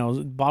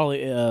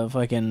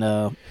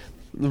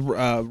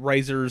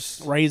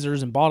Razors.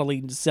 razors and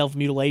bodily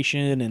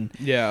self-mutilation and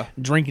Yeah.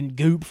 drinking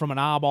goop from an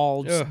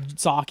eyeball Ugh.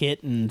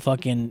 socket and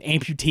fucking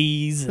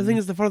amputees. The And, thing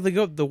is, the farther they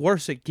go, the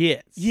worse it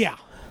gets. yeah.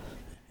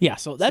 Yeah,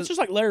 so that's just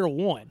like layer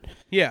 1.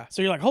 Yeah.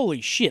 So you're like,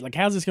 holy shit, like,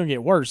 how's this going to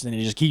get worse? And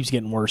it just keeps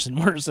getting worse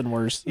and worse and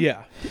worse.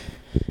 Yeah.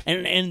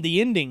 And the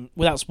ending,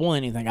 without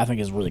spoiling anything, I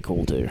think is really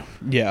cool, too.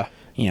 Yeah.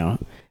 You know,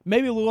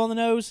 maybe a little on the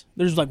nose.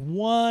 There's like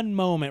one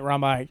moment where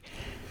I'm like,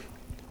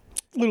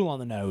 little on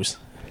the nose.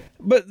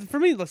 But for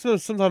me, like,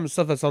 sometimes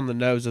stuff that's on the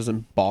nose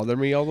doesn't bother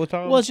me all the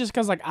time. Well, it's just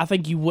because, like, I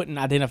think you wouldn't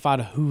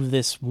identify who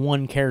this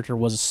one character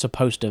was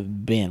supposed to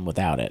have been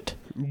without it.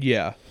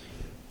 Yeah.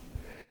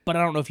 But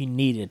I don't know if you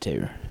needed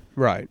to.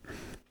 Right.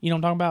 You know what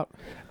I'm talking about?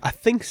 I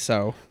think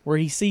so. Where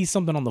he sees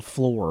something on the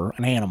floor,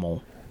 an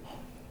animal,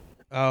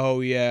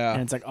 Oh, yeah.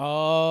 and it's like,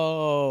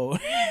 oh,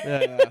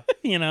 Yeah.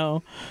 you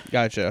know,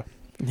 Gotcha.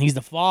 he's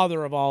the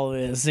father of all of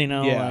this, you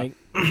know, Yeah. like,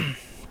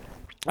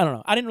 I don't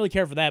know. I didn't really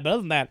care for that, but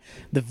other than that,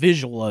 the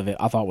visual of it,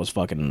 I thought was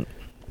fucking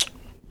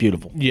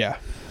beautiful. Yeah.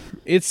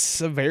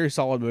 It's a very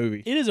solid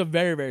movie. It is a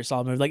very, very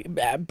solid movie.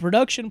 Like,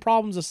 production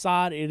problems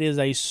aside, it is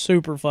a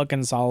super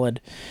fucking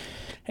solid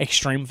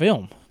extreme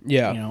film.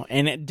 Yeah. You know,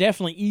 and it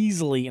definitely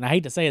easily, and I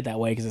hate to say it that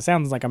way because it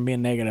sounds like I'm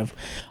being negative.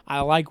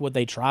 I like what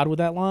they tried with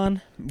that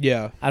line.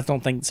 Yeah. I just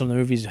don't think some of the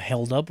movies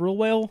held up real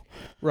well.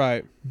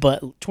 Right.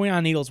 But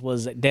 29 Needles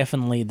was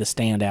definitely the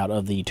standout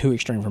of the too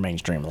extreme for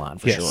mainstream line,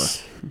 for sure.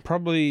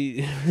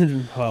 Probably,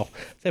 well,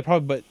 say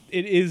probably, but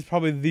it is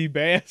probably the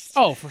best.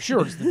 Oh, for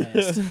sure it's the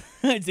best.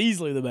 It's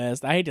easily the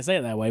best. I hate to say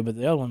it that way, but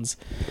the other ones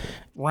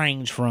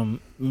range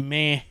from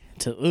meh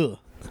to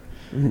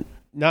ugh.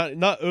 Not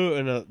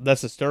and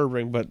that's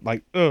disturbing, but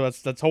like,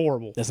 that's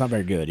horrible. That's not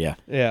very good, yeah.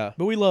 Yeah.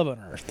 But we love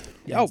Unearthed.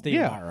 Oh, Steve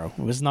yeah. Myro.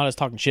 It's not us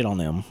talking shit on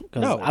them.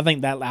 Because No. I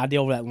think that idea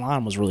of that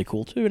line was really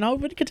cool, too. And I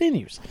hope it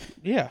continues.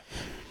 Yeah.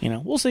 You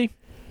know, we'll see.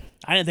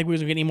 I didn't think we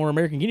was going to get any more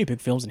American Guinea Pig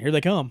films, and here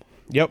they come.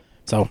 Yep.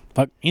 So,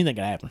 fuck, anything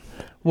could happen.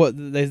 What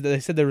they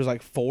said there was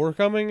like 4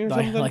 coming or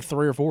something, Like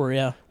 3 or 4,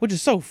 yeah. which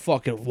is so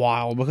fucking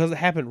wild because it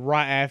happened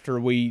right after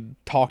we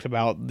talked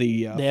about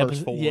the first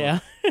episode- 4. Yeah.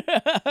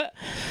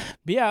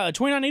 But yeah,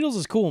 29 Needles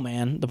is cool,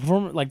 man. The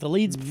performance, like the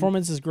lead's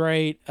performance is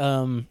great.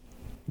 The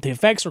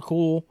effects are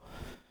cool.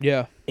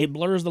 Yeah. It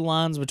blurs the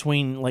lines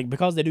between, like,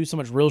 because they do so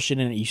much real shit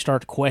in it, you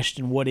start to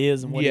question what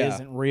is and what Yeah.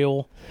 isn't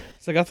real.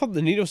 It's like I thought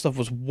the needle stuff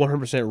was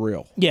 100%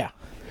 real. Yeah.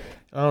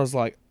 I was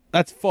like,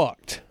 that's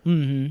fucked.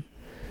 Mm-hmm.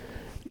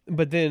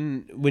 But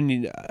then when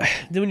you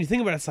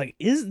think about it, it's like,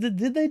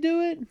 did they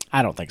do it?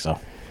 I don't think so.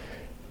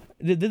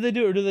 Did they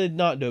do it or did they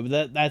not do it?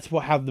 But that's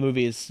how the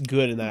movie is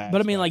good in that.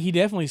 But I mean, like, he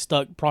definitely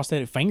stuck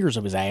prosthetic fingers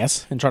up his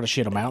ass and tried to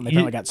shit them out, and they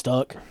apparently got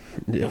stuck.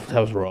 yeah, that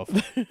was rough.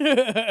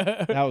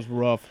 That was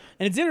rough.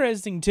 And it's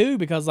interesting, too,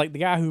 because, like, the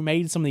guy who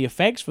made some of the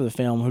effects for the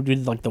film, who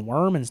did, like, the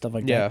worm and stuff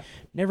like Yeah. that,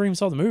 never even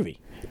saw the movie.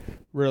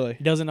 Really?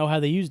 He doesn't know how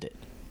they used it.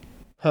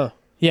 Huh.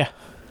 Yeah.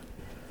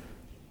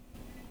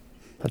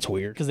 That's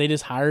weird. Because they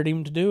just hired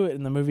him to do it,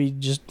 and the movie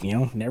just, you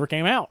know, never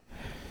came out.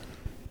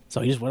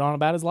 So he just went on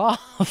about his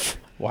life.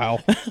 Wow.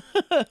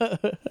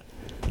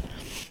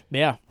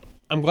 Yeah.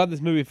 I'm glad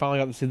this movie finally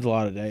got to see the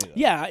light of day. Though.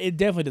 Yeah, it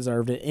definitely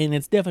deserved it, and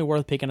it's definitely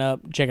worth picking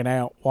up, checking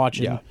out,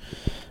 watching.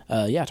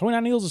 Yeah.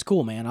 29 Needles is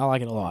cool, man. I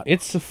like it a lot.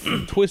 It's a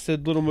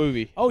twisted little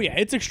movie. Oh, yeah,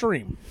 it's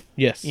extreme.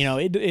 Yes. You know,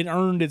 it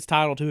earned its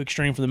title Too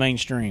Extreme for the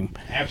mainstream.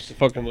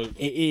 absolutely.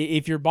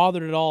 If you're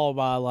bothered at all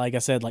by, like I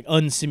said, like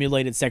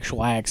unsimulated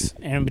sexual acts,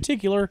 and in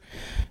particular,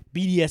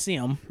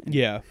 BDSM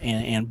Yeah.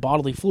 and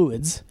bodily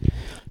fluids,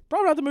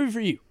 probably not the movie for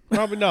you.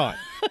 Probably not.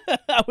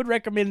 I would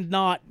recommend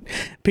not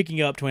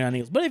picking up 29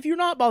 Needles. But if you're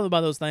not bothered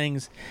by those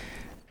things,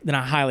 then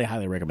I highly,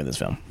 highly recommend this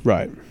film.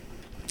 Right.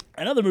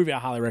 Another movie I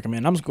highly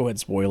recommend, I'm just going to go ahead and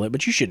spoil it,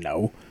 but you should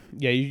know.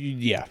 Yeah,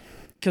 yeah.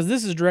 Because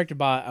this is directed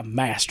by a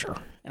master.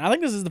 And I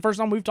think this is the first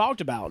time we've talked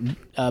about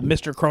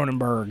Mr.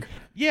 Cronenberg.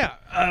 Yeah.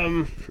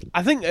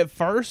 I think at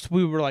first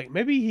we were like,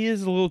 maybe he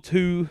is a little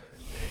too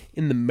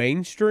in the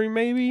mainstream,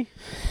 maybe.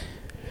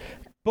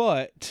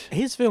 But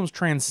His films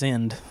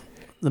transcend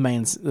the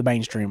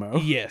mainstream.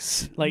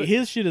 yes. Like,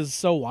 his shit is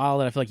so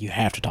wild that I feel like you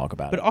have to talk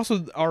about But it.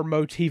 also our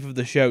motif of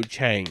the show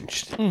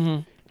changed.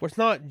 Mm-hmm. Where it's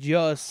not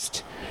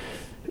just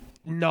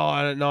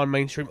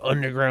non-mainstream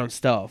underground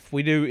stuff.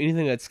 We do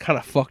anything that's kind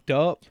of fucked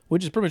up.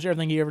 Which is pretty much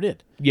everything he ever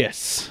did.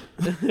 Yes.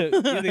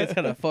 Anything that's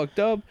kind of fucked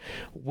up,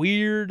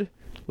 weird,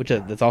 which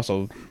that's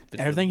also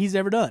Everything he's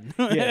ever done.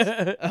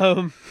 yes.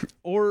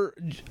 Or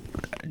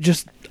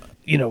just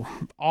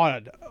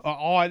odd.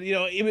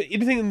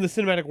 Anything in the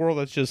cinematic world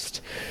that's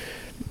just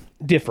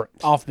different,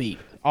 Offbeat.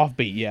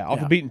 offbeat. Yeah, off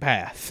the beaten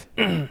path.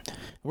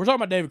 We're talking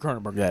about David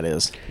Cronenberg, that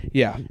is.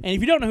 Yeah, And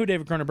if you don't know who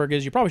David Cronenberg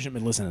is, you probably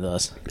shouldn't be listening to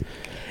us.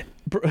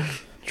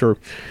 true.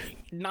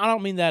 I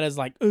don't mean that as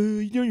like,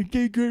 you know, you're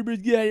David Cronenberg.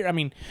 Yeah, I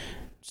mean,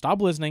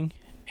 stop listening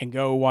and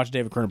go watch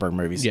David Cronenberg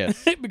movies.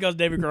 Yes. Because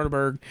David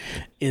Cronenberg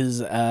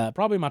is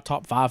probably my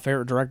top 5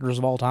 favorite directors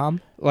of all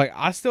time. Like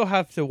I still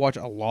have to watch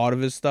a lot of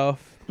his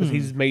stuff because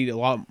he's made a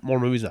lot more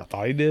movies than I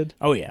thought he did.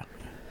 Oh, yeah.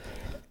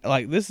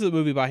 Like this is a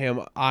movie by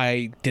him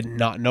I did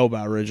not know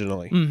about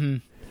originally. Mm-hmm.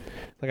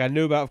 Like I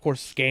knew about, of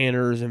course,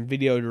 Scanners and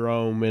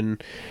Videodrome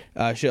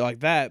and shit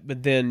like that,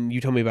 but then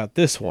you told me about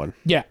this one.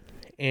 Yeah.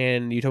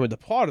 And you told me the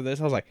plot of this,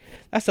 I was like,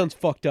 that sounds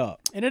fucked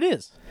up. And it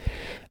is.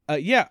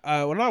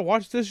 When I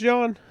watched this,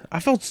 John,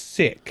 I felt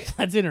sick.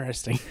 That's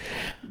interesting.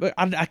 But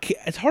I can't,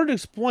 it's hard to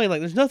explain.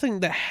 Like, there's nothing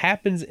that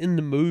happens in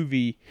the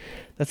movie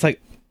that's,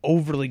 like,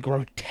 overly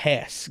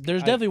grotesque.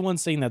 There's definitely one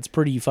scene that's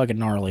pretty fucking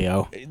gnarly,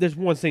 There's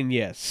one scene,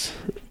 yes.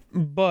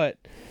 But,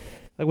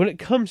 like, when it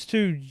comes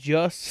to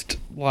just,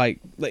 like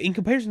in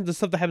comparison to the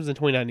stuff that happens in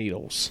 29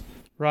 Needles,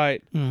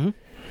 right? Mm-hmm.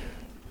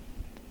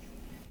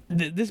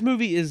 This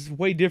movie is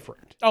way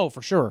different. Oh,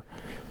 for sure.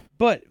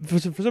 But for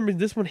some reason,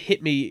 this one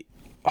hit me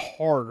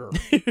harder.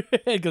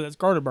 Because it's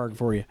Cronenberg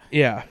for you.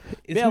 Yeah.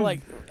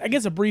 I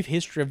guess a brief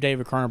history of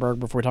David Cronenberg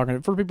before we're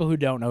talking, for people who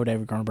don't know who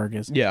David Cronenberg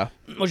is. Yeah.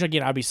 Which,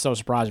 again, I'd be so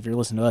surprised if you're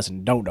listening to us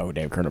and don't know who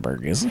David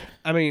Cronenberg is.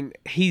 I mean,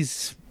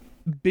 he's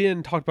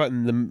been talked about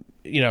in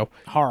the,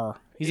 Horror.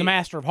 He's a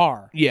master of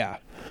horror. yeah.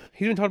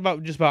 He's been talked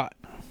about just about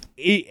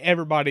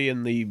everybody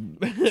in the...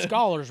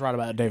 Scholars write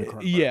about David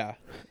Cronenberg. Yeah.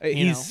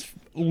 His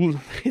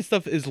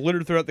stuff is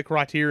littered throughout the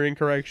Criterion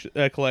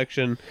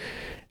collection,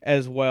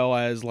 as well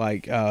as,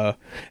 like,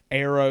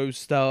 Arrow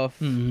stuff.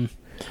 Mm-hmm.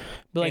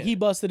 But, like, he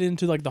busted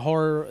into, like, the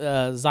horror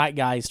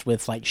zeitgeist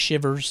with, like,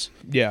 Shivers.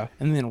 Yeah.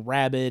 And then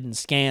Rabid and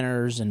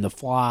Scanners and The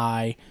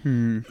Fly.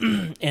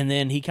 And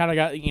then he kind of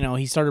got,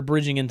 he started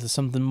bridging into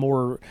something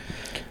more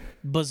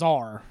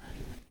bizarre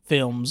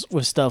films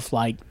with stuff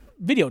like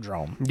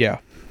Videodrome. Yeah.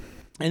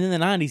 And in the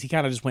 90s, he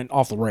kind of just went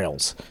off the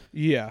rails.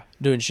 Yeah.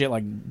 Doing shit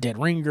like Dead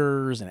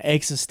Ringers and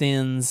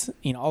Existence,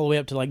 all the way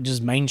up to, like,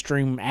 just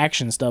mainstream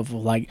action stuff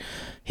with, like,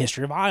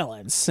 History of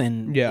Violence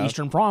and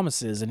Eastern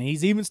Promises. And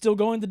he's even still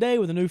going today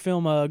with a new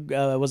film,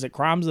 was it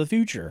Crimes of the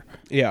Future?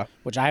 Yeah.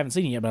 Which I haven't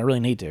seen yet, but I really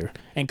need to.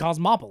 And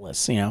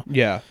Cosmopolis,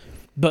 Yeah.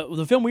 But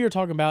the film we are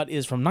talking about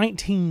is from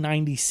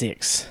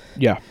 1996.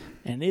 Yeah.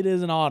 And it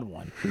is an odd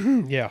one.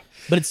 Yeah.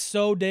 But it's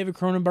so David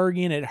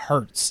Cronenbergian, it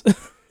hurts.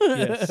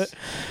 Yes.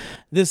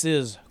 This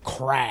is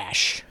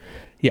Crash.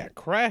 Yeah.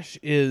 Crash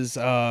is,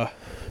 I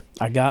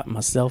got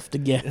myself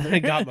together. I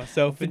got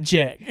myself in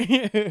Check.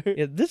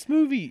 Yeah, this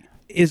movie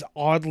is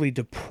oddly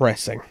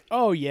depressing.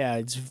 Oh, yeah.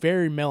 It's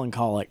very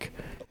melancholic.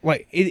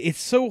 Like,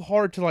 it's so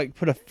hard to, like,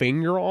 put a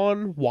finger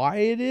on why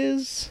it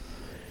is.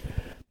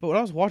 But when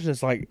I was watching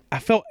this, like, I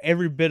felt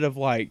every bit of,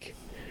 like,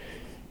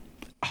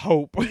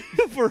 hope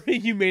for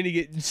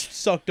humanity to get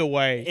sucked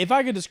away. If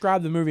I could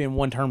describe the movie in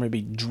one term, it'd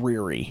be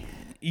dreary.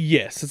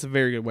 Yes, that's a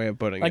very good way of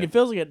putting Like, it. it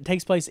feels like it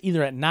takes place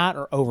either at night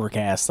or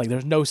overcast. Like,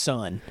 there's no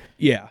sun.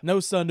 Yeah. No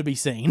sun to be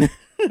seen.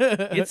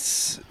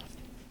 It's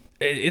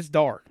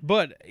dark.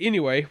 But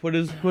anyway, what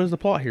is the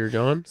plot here,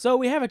 John? So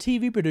we have a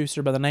TV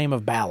producer by the name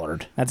of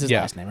Ballard. That's his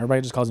last name.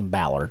 Everybody just calls him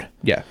Ballard.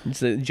 Yeah, it's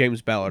the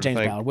James Ballard James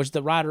thing. Ballard, which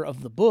the writer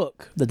of the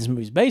book that this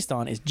movie's based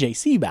on is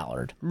J.C.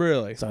 Ballard.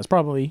 Really? So it's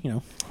probably,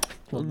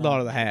 Not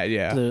of the hat,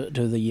 yeah. to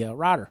the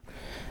writer.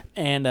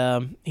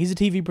 And he's a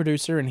TV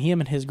producer, and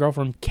him and his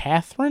girlfriend,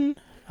 Catherine,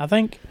 I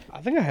think.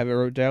 I think I have it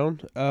wrote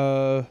down.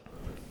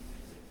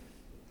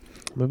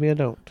 Maybe I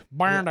don't.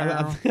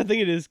 I think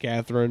it is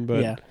Catherine,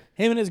 but... Yeah.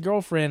 Him and his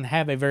girlfriend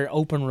have a very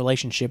open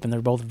relationship, and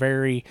they're both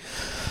very...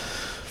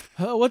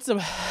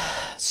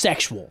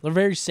 sexual. They're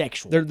very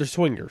sexual. They're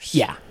swingers.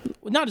 Yeah.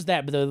 Not just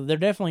that, but they're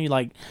definitely,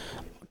 like,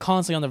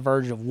 constantly on the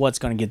verge of what's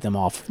going to get them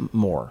off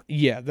more.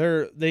 Yeah,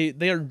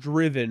 they are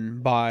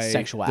driven by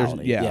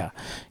sexuality. Yeah.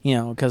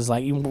 Because,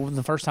 like, even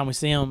the first time we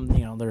see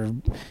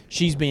them,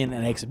 she's being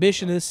an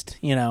exhibitionist,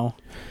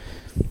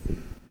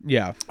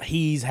 Yeah.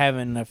 He's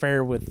having an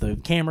affair with the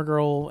camera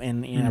girl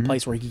in a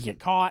place where he could get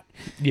caught.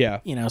 Yeah.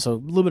 You know, so a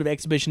little bit of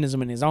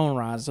exhibitionism in his own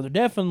right. So they're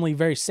definitely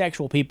very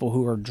sexual people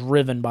who are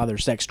driven by their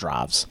sex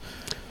drives.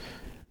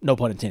 No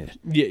pun intended.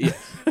 Yeah.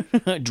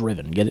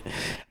 Driven, get it?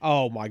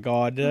 Oh my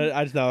God!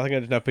 I think I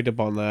just now picked up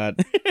on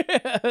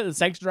that.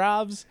 Sex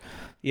drives.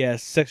 Yeah,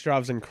 sex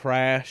drives and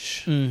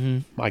Crash. Mm-hmm.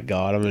 My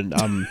God,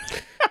 I'm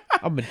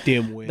a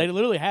dimwit. They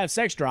literally have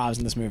sex drives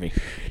in this movie.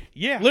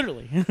 Yeah,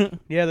 Literally.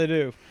 yeah, they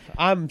do.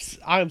 I'm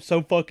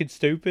so fucking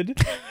stupid.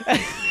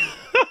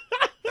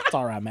 It's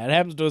all right, man. It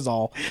happens to us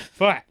all.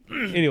 But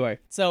anyway,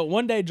 So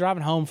one day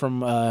driving home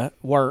from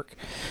work,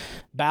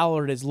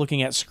 Ballard is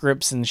looking at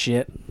scripts and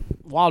shit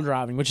while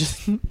driving, which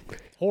is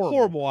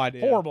horrible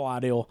idea. Horrible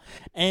idea.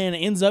 And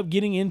ends up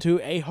getting into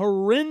a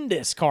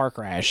horrendous car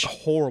crash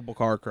Horrible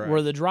car crash.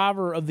 where the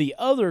driver of the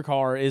other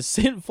car is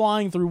sent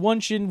flying through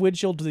one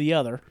windshield to the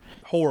other.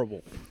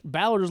 Horrible.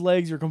 Ballard's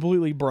legs are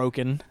completely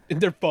broken.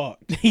 They're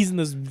fucked. He's in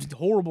this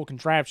horrible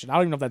contraption. I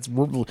don't even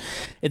know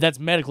if that's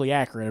medically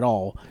accurate at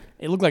all.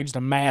 It looked like just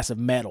a mass of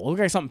metal. It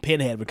looked like something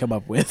Pinhead would come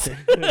up with.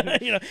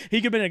 You know, he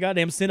could have been a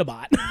goddamn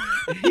Cinnabot.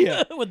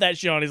 Yeah. With that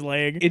shit on his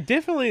leg. It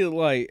definitely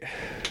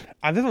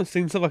I've definitely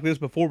seen stuff like this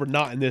before, but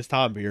not in this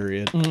time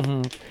period.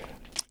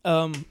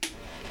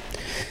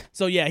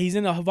 So yeah, he's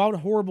in a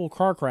horrible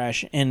car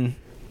crash, and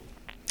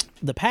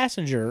the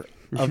passenger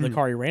of the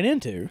car he ran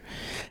into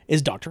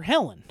is Dr.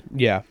 Helen.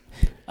 Yeah.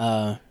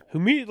 Who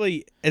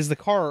immediately, as the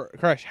car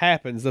crash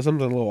happens, does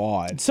something a little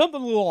odd.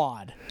 Something a little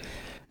odd.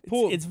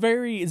 It's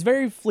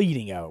very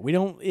fleeting. We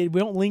don't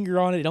linger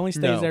on it. It only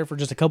stays No. there for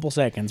just a couple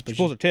seconds. But She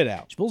pulls her tit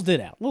out. she pulls it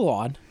out. A little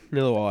odd. A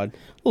little odd.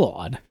 A little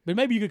odd. But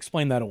maybe you could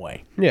explain that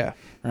away. Yeah.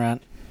 All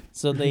right.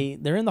 So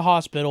they're in the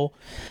hospital,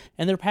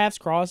 and their paths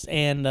cross,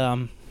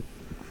 and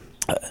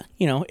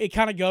you know, it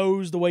kind of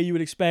goes the way you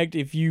would expect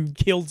if you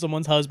killed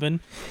someone's husband.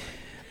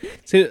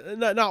 See,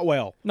 not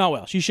well. Not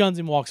well. She shuns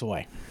him, walks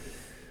away.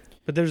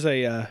 But there's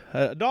a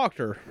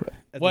doctor.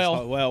 At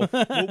Well.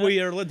 what we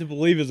are led to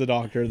believe is a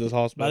doctor at this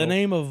hospital. By the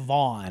name of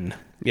Vaughn.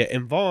 Yeah,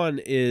 and Vaughn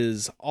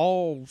is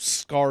all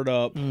scarred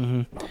up.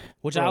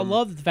 Which I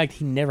love the fact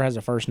he never has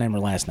a first name or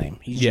last name.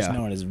 He's just Yeah.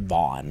 known as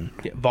Vaughn.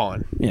 Yeah,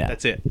 Vaughn. Yeah.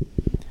 That's it.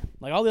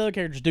 Like all the other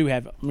characters do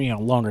have, you know,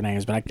 longer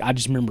names, but I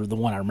just remember the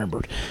one I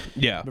remembered.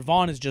 Yeah. But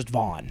Vaughn is just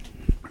Vaughn.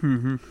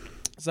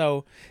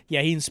 So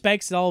yeah, he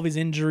inspects all of his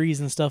injuries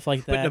and stuff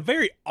like But in a that.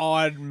 very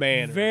odd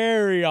manner.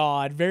 Very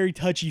odd, very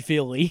touchy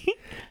feely.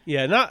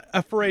 Yeah, not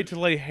afraid to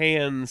lay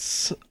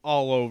hands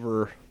all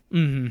over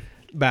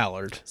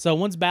Ballard. So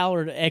once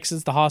Ballard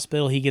exits the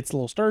hospital, he gets a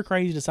little stir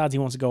crazy, decides he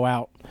wants to go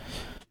out,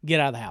 get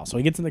out of the house. So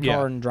he gets in the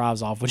car Yeah. and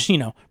drives off, which, you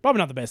know, probably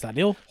not the best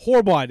idea.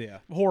 Horrible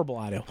idea. Horrible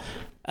idea.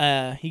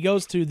 He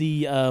goes to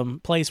the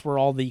place where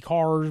all the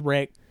cars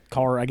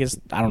I guess,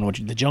 I don't know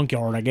the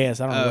junkyard, I guess.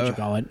 I don't know what you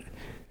call it.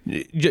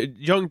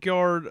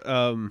 Junkyard.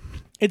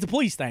 It's a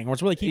police thing where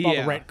it's where they keep all the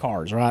Yeah. wrecked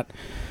cars, right?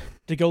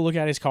 To go look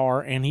at his car,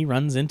 and he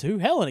runs into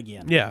Helen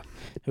again. Yeah.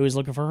 Who is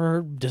looking for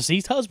her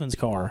deceased husband's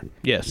car.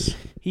 Yes.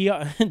 They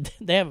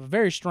have a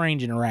very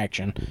strange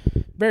interaction.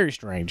 Very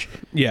strange.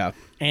 Yeah.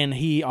 And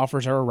he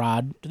offers her a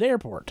ride to the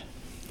airport.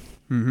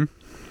 I don't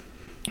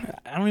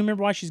even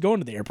remember why she's going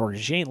to the airport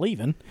because she ain't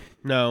leaving.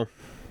 No.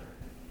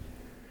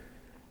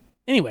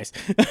 Anyways,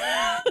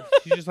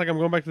 She's just like, I'm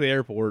going back to the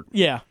airport.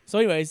 yeah. So,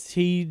 anyways,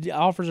 he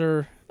offers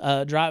her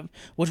drive.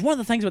 Which one of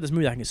the things about this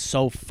movie I think is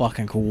so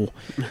fucking cool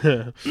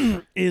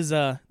is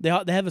they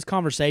have this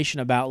conversation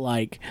about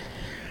like,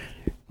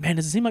 man,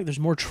 does it seem like there's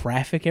more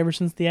traffic ever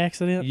since the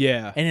accident?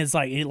 Yeah. And it's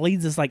like it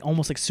leads this like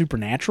almost like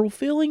supernatural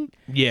feeling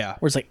Yeah.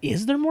 where it's like,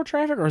 is there more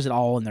traffic or is it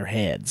all in their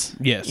heads?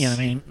 Yes. You know what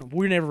I mean?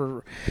 We're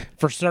never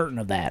for certain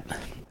of that.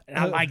 And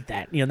I like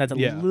that. You know, that's a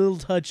Yeah. little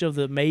touch of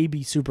the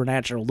maybe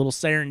supernatural, little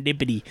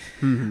serendipity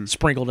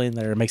sprinkled in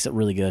there. It makes it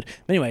really good.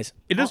 But anyways,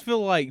 It does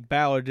feel like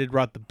Ballard did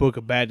write the book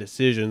of bad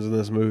decisions in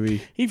this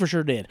movie. he for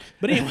sure did.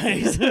 But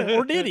anyways,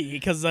 or did he?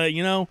 Because,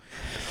 you know,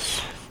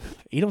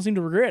 he don't seem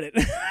to regret it.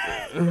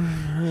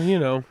 You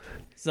know,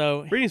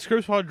 So reading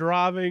scripts while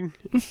driving,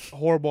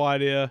 horrible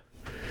idea.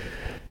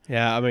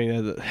 Yeah, I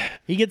mean,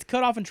 he gets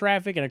cut off in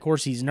traffic, and of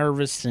course he's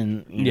nervous,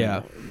 and you know,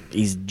 Yeah.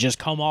 he's just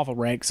come off a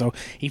wreck, so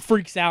he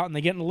freaks out, and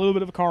they get in a little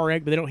bit of a car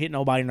wreck, but they don't hit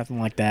nobody, nothing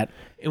like that.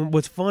 and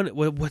what's fun,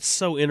 what's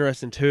so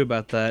interesting too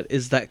about that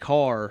is that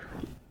car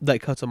that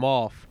cuts him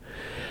off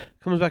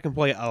comes back and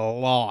play a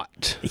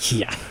lot.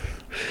 Yeah,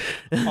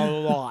 a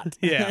lot.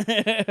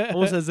 Yeah,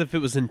 almost as if it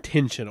was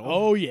intentional.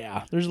 Oh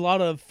yeah, there's a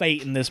lot of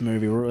fate in this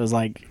movie where it was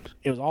like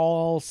it was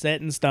all set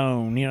in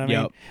stone. You know what I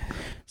mean? Yep.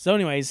 So,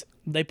 anyways,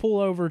 they pull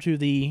over to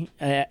the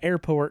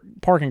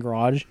airport parking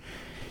garage,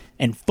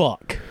 and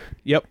fuck,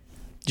 Yep.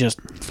 just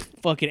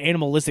fucking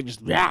animalistic,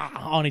 just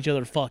on each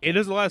other. Fuck. It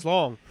doesn't last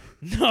long.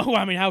 No,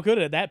 I mean, how could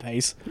it at that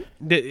pace?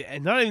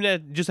 Not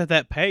even just at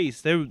that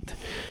pace.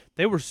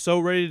 They were so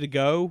ready to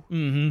go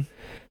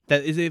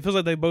that it feels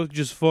like they both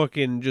just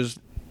fucking just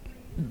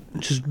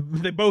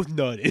they both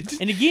nutted.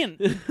 And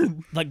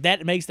again, like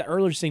that makes the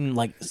earlier scene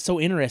like so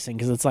interesting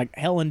because it's like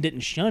Helen didn't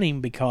shun him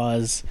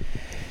because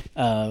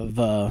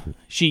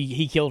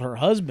he killed her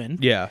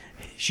husband. Yeah.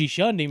 She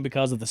shunned him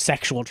because of the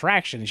sexual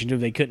attraction, and she knew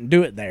they couldn't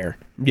do it there.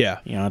 Yeah.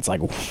 You know, it's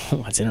like,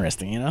 that's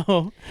interesting, you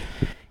know?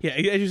 Yeah,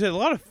 as you said, a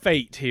lot of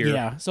fate here.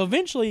 Yeah. So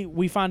eventually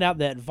we find out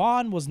that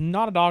Vaughn was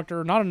not a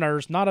doctor, not a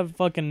nurse, not a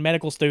fucking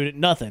medical student,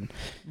 nothing.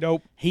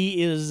 Nope.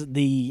 He is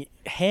the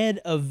head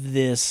of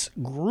this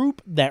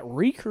group that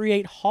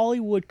recreate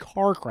Hollywood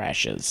car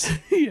crashes.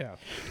 Yeah.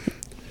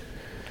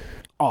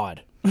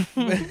 Odd.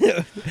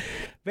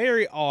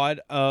 Very odd.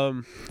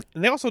 And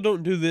they also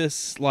don't do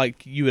this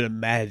like you would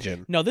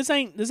imagine. No, this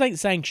ain't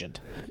sanctioned.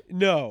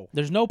 No.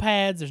 There's no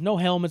pads, there's no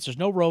helmets, there's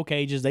no roll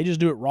cages. They just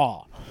do it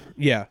raw.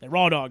 Yeah. They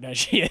raw dog that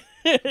shit.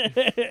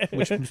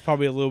 Which is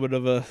probably a little bit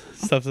of a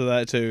stuff to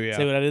that too. Yeah.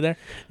 See what I did there?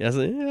 Yeah,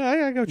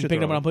 I got what You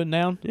picked up what I'm putting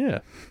down? Yeah.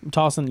 I'm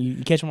tossing.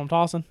 You catch what I'm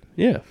tossing?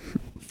 Yeah.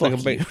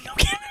 Fuck Like a you. No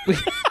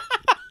kidding.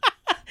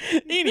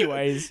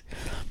 Anyways,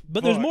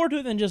 but there's more to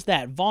it than just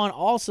that. Vaughn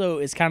also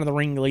is kind of the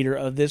ringleader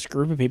of this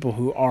group of people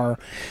who are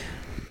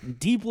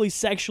deeply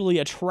sexually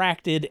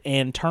attracted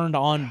and turned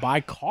on by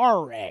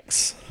car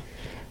wrecks.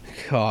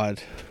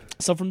 God.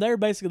 So from there,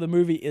 basically, the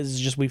movie is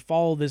just we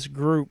follow this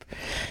group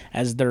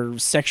as their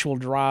sexual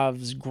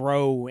drives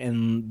grow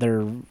and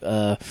their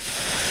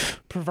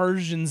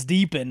perversions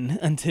deepen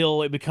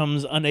until it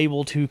becomes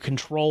unable to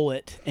control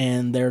it,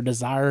 and their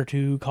desire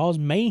to cause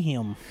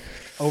mayhem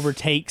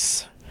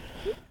overtakes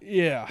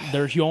Yeah.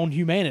 their own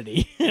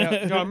humanity.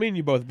 Now, John, me and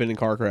you both been in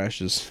car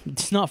crashes.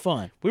 It's not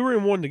fun. We were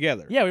in one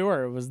together. Yeah, we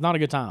were. It was not a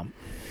good time.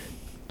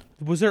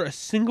 Was there a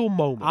single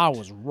moment? I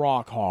was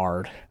rock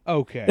hard.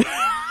 Okay.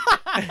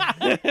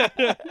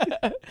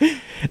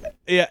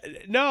 Yeah.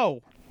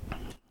 No.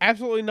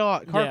 Absolutely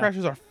not. Car Yeah.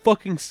 crashes are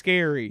fucking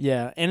scary.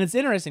 Yeah, and it's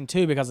interesting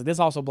too because this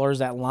also blurs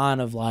that line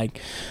of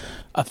like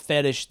a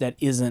fetish that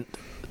isn't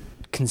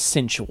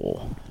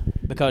consensual.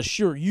 Because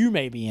sure, you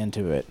may be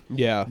into it,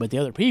 Yeah. but the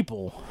other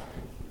people,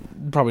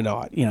 Probably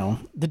not. you know,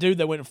 the dude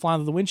that went flying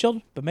through the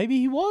windshield, but maybe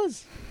he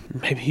was.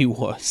 Maybe he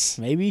was.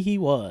 Maybe he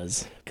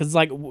was. Because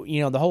like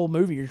you know, the whole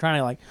movie you're trying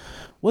to like,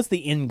 what's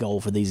the end goal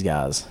for these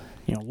guys?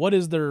 You know, what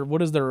is their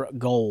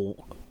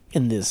goal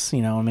in this?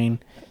 You know what I mean?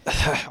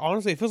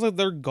 Honestly, it feels like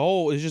their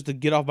goal is just to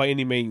get off by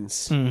any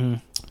means. You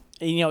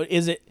know,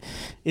 is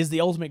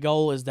the ultimate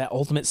goal is that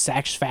ultimate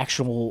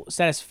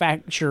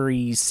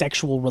satisfactory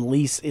sexual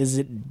release? Is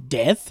it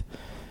death?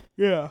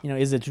 Yeah. You know,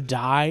 is it to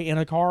die in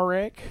a car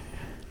wreck?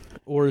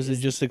 Or is it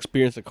just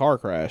experience a car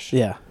crash?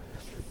 Yeah,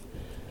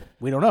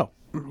 we don't know.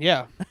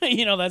 Yeah.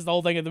 You know, that's the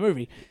whole thing of the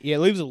movie. Yeah, it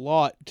leaves a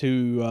lot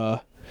to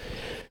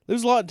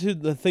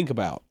think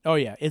about. Oh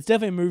yeah, it's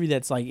definitely a movie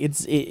that's like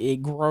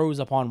it grows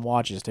upon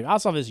watches too. I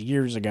saw this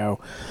years ago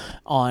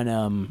on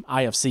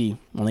IFC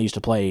when they used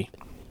to play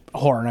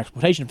horror and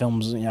exploitation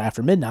films, you know,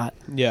 after midnight,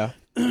 Yeah.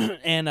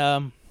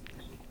 and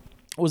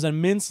was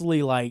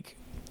immensely like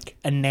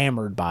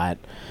enamored by it,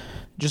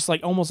 just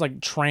like almost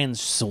like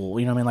trans soul.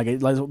 You know what I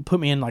mean? Like it put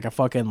me in like a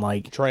fucking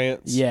like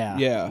Trance. yeah,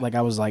 Yeah. Like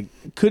I was like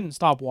couldn't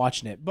stop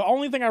watching it. But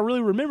only thing I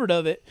really remembered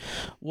of it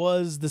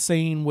was the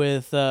scene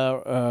with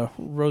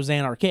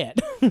Roseanne Arquette.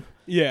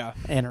 Yeah.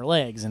 And her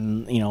legs,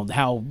 and you know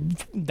how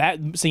that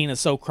scene is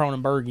so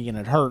Cronenbergy and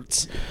it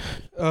hurts.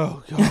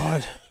 Oh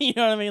God. You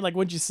know what I mean? Like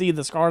once you see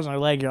the scars on her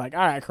leg, you're like, all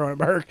right,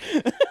 Cronenberg,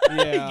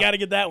 Yeah. you got to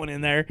get that one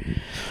in there.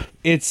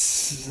 It's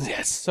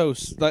so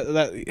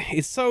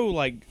it's so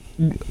like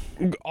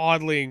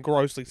oddly and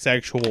grossly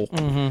sexual.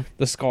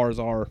 The scars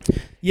are.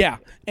 Yeah,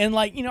 and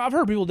like you know, I've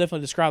heard people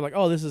definitely describe like,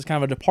 oh, this is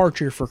kind of a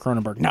departure for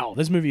Cronenberg. No,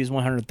 this movie is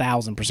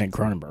 100,000%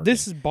 Cronenberg.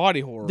 This is body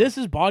horror. This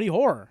is body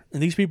horror,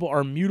 and these people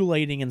are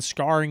mutilating and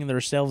scarring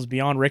themselves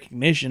beyond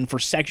recognition for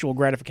sexual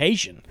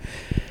gratification.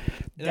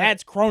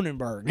 That's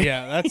Cronenberg.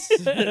 Yeah,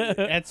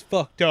 that's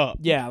fucked up.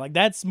 Yeah, like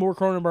that's more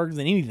Cronenberg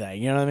than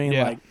anything. You know what I mean?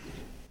 Yeah. Like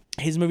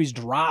his movies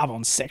drive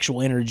on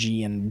sexual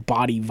energy and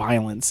body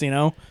violence. You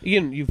know,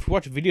 Again, you've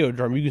watched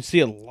Videodrome, you can see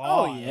a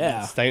lot. Oh,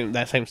 yeah. of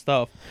that same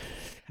stuff.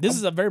 this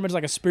is a very much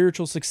like a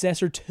spiritual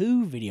successor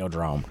to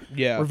Videodrome.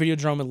 Yeah. where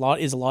Videodrome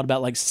is a lot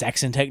about like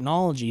sex and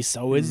technology.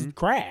 So is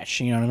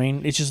Crash. You know what I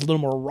mean? It's just a little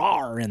more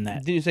raw in that.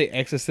 Didn't you say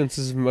Existence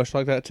is much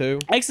like that too?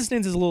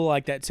 Existence is a little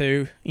like that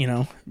too. You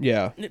know,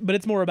 Yeah. but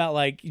it's more about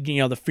like you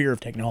know the fear of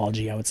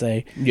technology. I would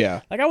say.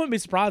 Yeah. Like I wouldn't be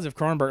surprised if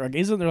Cronenberg like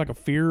isn't there like a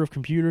fear of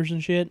computers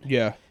and shit?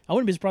 Yeah. I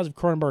wouldn't be surprised if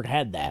Cronenberg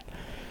had that.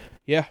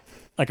 Yeah.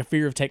 Like a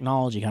fear of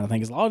technology kind of thing.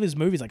 Because a lot of his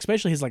movies, like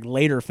especially his like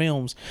later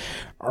films,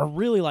 are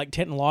really like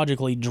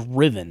technologically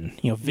driven.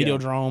 You know,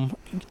 Videodrome.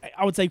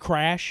 I would say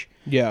Crash.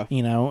 Yeah.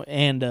 You know,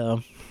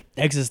 and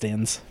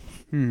Existence.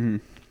 Mm-hmm.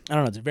 I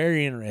don't know. It's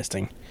very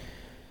interesting.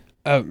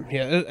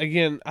 Yeah.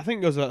 Again, I think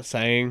it goes without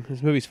saying,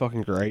 this movie's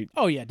fucking great.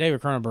 Oh yeah,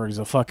 David Cronenberg is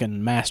a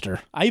fucking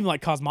master. I even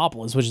like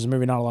Cosmopolis, which is a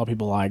movie not a lot of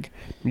people like.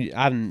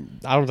 I don't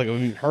think I've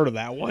even heard of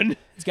that one.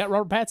 It's got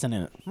Robert Pattinson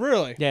in it.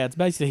 Really? Yeah, it's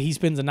basically he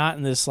spends a night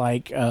in this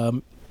like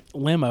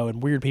limo,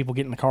 and weird people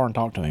get in the car and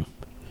talk to him.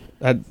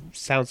 That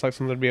sounds like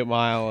something to be up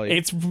my alley.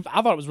 I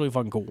thought it was really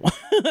fucking cool.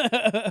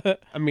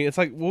 I mean, it's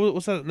like,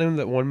 what's that name of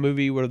that one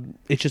movie where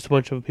it's just a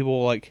bunch of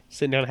people like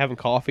sitting down and having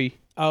coffee?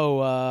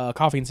 Oh,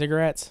 Coffee and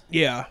Cigarettes.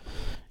 Yeah.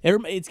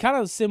 It's kind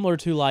of similar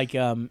to like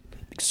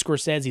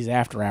Scorsese's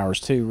After Hours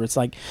too, where it's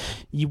like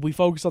we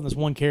focus on this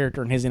one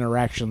character and his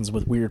interactions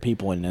with weird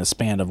people in a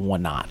span of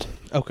one night.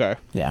 Okay.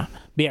 Yeah,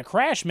 but yeah,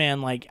 Crash,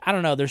 man, like I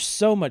don't know, there's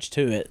so much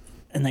to it,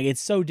 and like it's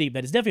so deep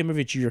that it's definitely a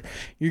movie that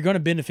you're going to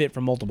benefit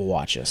from multiple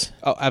watches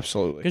Oh,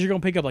 absolutely. because you're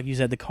going to pick up, like you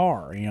said, the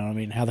car. You know what I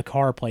mean? How the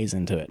car plays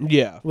into it.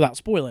 Yeah. Without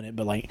spoiling it,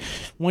 but like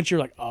once you're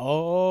like,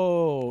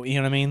 oh, you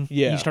know what I mean?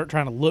 Yeah. You start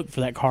trying to look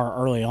for that car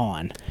early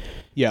on.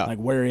 Yeah. Like,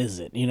 where is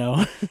it? You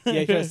know? Yeah,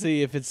 you try to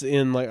see if it's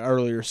in like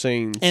earlier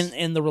scenes.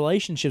 And the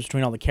relationships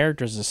between all the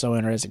characters is so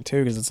interesting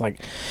too, because it's like,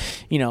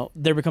 you know,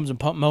 there becomes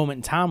a moment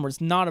in time where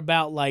it's not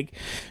about like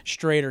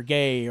straight or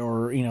gay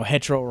or, you know,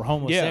 hetero or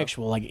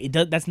homosexual. Like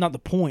that's not the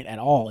point at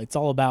all. It's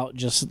all about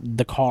just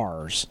the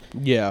cars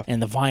yeah.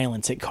 and the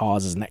violence it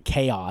causes and that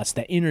chaos,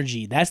 that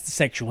energy. That's the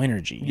sexual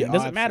energy. Yeah, It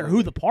doesn't matter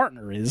who the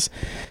partner is.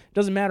 It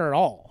doesn't matter at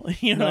all.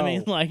 You know what I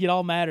mean? No. Like it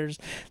all matters.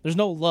 There's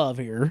no love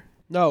here.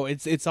 No,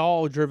 it's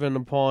all driven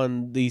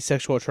upon the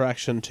sexual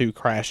attraction to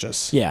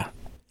Crashes. Yeah.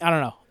 I don't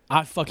know.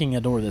 I fucking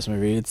adore this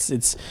movie.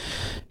 It's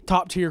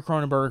top tier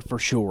Cronenberg for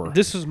sure.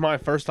 This was my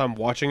first time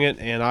watching it,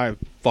 and I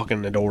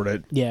fucking adored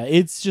it. Yeah,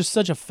 it's just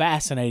such a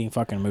fascinating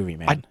fucking movie,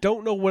 man. I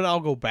don't know when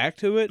I'll go back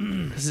to it.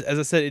 As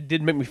I said, it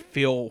did make me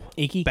feel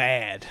Icky?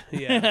 bad.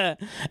 Yeah,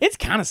 It's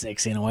kind of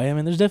sexy in a way. I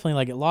mean, there's definitely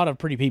like a lot of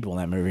pretty people in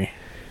that movie.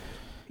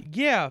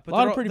 yeah, but A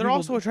lot of they're, pretty they're people-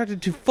 also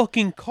attracted to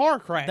fucking car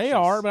crashes. They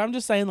are, but I'm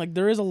just saying, like,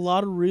 there is a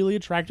lot of really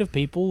attractive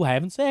people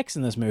having sex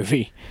in this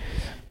movie.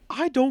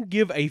 I don't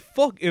give a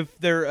fuck if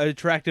they're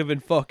attractive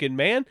and fucking,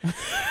 man.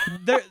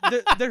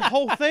 their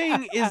whole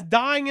thing is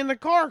dying in a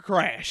car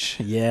crash.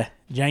 Yeah,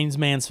 James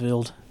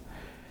Mansfield.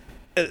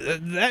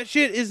 That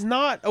shit is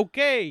not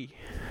okay.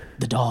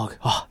 The dog.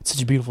 Oh, it's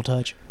such a beautiful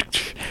touch.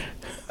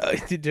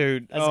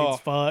 Dude, That scene's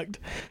fucked.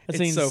 That it's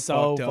scene's so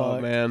so fucked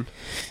up, man.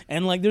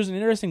 And, like, there's an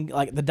interesting,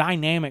 like, the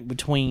dynamic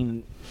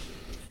between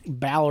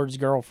Ballard's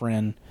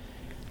girlfriend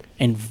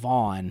and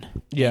Vaughn.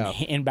 Yeah.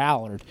 And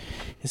Ballard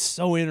is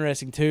so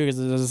interesting, too, because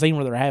there's a scene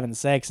where they're having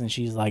sex, and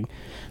she's like,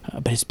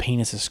 but his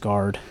penis is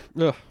scarred.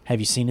 Ugh. Have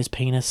you seen his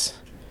penis?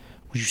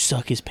 Would you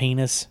suck his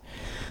penis?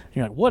 And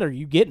you're like, what are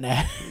you getting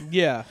at?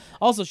 Yeah.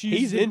 Also,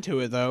 He's into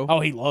it, though. Oh,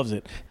 he loves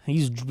it.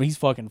 He's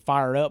fucking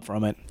fired up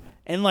from it.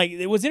 And like,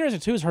 what's interesting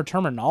too is her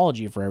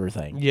terminology for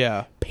everything.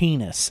 Yeah.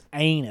 Penis,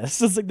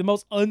 anus. It's like the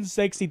most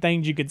unsexy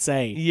things you could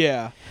say.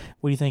 Yeah.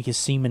 What do you think his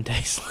semen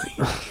tastes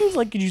like? He was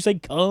like, could you say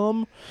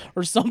cum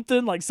or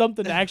something? Like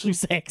something actually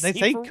sexy. They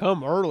say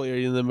come earlier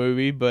in the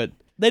movie, but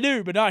They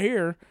do, but not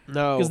here.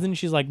 no. Because then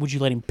she's like, would you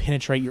let him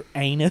penetrate your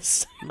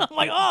anus? I'm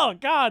like, oh,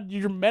 God,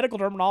 your medical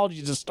terminology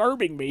is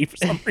disturbing me for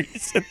some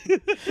reason.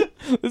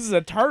 This is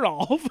a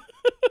turnoff.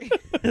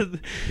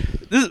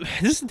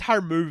 this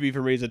entire movie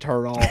for me is a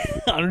turn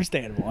off.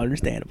 Understandable.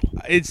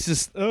 It's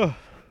just, ugh.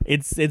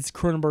 It's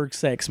Cronenberg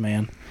sex,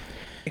 man.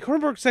 And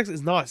Cronenberg sex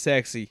is not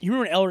sexy. You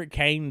remember when Elric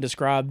Kane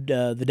described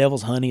the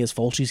devil's honey as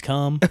Fulci's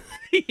cum?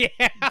 Yeah.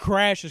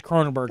 Crash is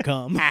Cronenberg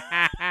cum.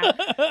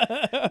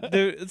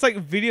 Dude, it's like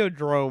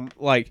Videodrome.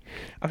 Like,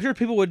 I'm sure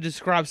people would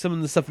describe some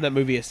of the stuff in that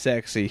movie as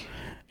sexy.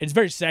 It's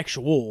very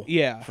sexual.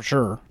 Yeah. For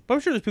sure. But I'm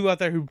sure there's people out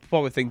there who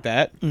probably think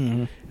that.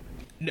 Mm-hmm.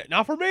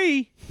 Not for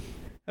me.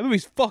 That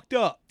movie's fucked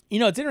up. You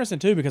know, it's interesting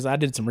too because I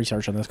did some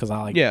research on this because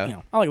I like, Yeah. you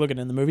know, I like looking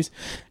into movies.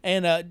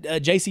 And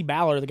J.C.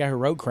 Ballard, the guy who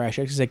wrote Crash,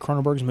 actually said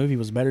Cronenberg's movie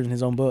was better than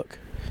his own book.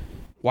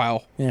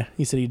 Wow. Yeah,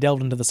 he said he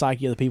delved into the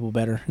psyche of the people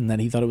better, and that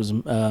he thought it was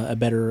a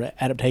better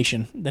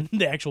adaptation than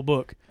the actual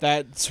book.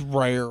 That's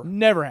rare.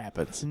 Never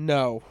happens.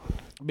 No.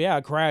 But yeah,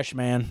 Crash,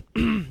 man,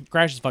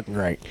 Crash is fucking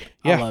great.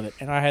 Yeah. I love it,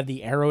 and I had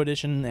the Arrow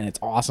edition, and it's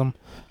awesome.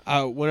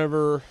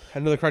 Whenever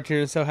another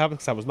Criterion sale happens,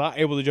 'cause I was not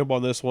able to jump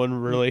on this one,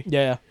 really,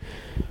 Yeah,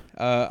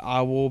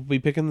 I will be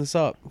picking this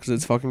up because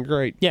it's fucking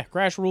great. yeah,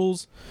 Crash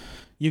rules.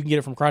 You can get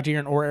it from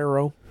Criterion or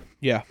Arrow,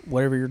 Yeah.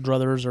 whatever your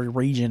druthers or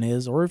region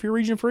is, or if you're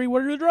region free,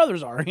 whatever your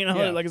druthers are. You know,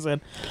 Yeah. like I said,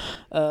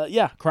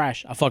 yeah,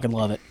 Crash. I fucking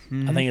love it.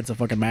 I think it's a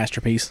fucking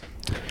masterpiece.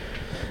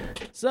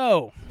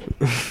 So,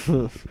 this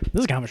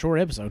is kind of a short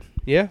episode.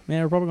 Yeah.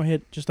 Man, we're probably gonna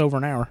hit just over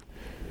an hour.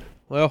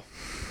 Well,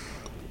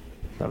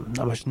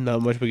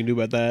 not much we can do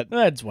about that.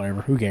 That's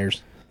whatever. Who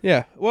cares?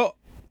 Yeah. Well,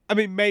 I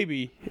mean,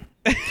 maybe.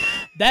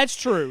 That's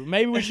true.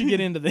 Maybe we should get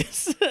into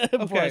this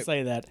before I Okay.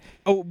 say that.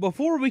 Oh,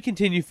 before we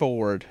continue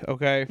forward,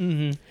 okay?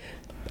 Mm-hmm.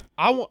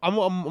 I'm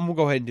gonna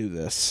go ahead and do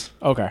this.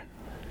 Okay.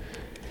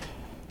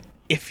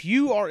 If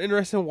you are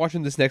interested in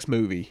watching this next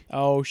movie,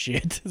 Oh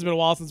shit! It's been a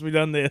while since we've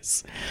done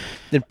this.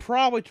 then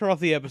probably turn off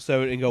the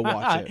episode and go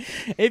watch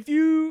it. If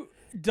you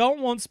don't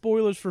want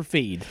spoilers for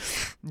Feed,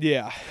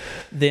 Yeah.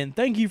 then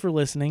thank you for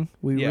listening.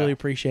 We Yeah. really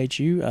appreciate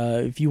you.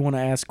 If you want to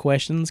ask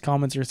questions,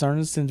 comments, or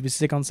concerns, send it to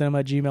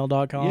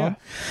sickoncinema@gmail.com. Yeah.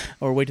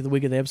 Or wait till the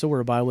week of the episode.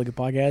 We're a bi-weekly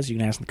podcast. You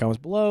can ask in the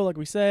comments below, like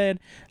we said.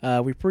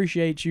 We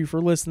appreciate you for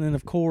listening,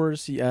 of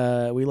course. We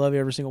love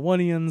every single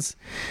one of yous.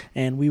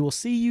 And we will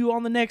see you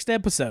on the next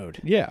episode.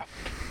 Yeah.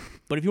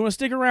 But if you want to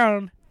stick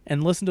around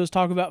and listen to us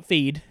talk about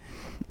Feed,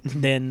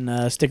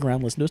 then stick around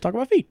and listen to us talk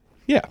about Feed.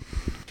 Yeah.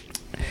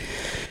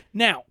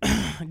 Now,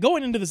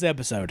 going into this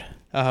episode,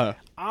 Uh-huh.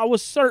 I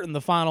was certain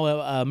the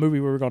final movie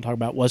we were going to talk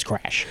about was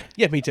Crash.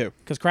 Yeah, me too.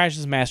 Because Crash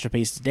is a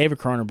masterpiece. It's David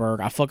Cronenberg.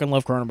 I fucking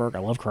love Cronenberg. I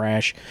love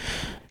Crash.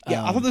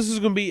 Yeah, I thought this was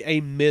going to be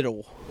a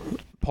middle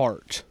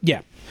part.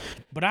 Yeah.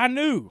 But I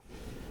knew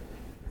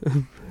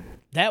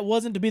that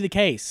wasn't to be the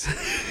case.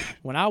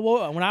 When I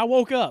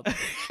woke up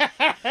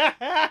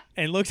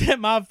and looked at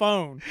my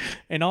phone,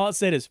 and all it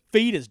said is,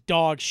 feed is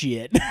dog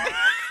shit.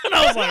 And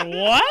I was like,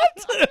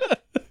 what?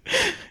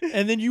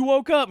 And then you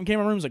woke up and came in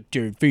my room and was like,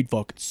 dude, Feed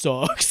fucking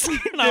sucks.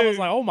 And I was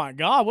like, oh my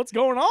God, what's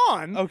going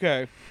on?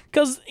 Okay.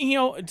 Because, you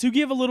know, to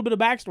give a little bit of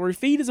backstory,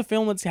 Feed is a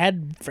film that's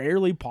had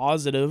fairly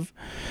positive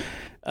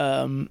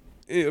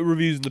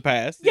Reviews in the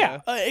past.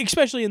 yeah,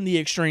 especially in the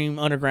extreme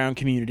underground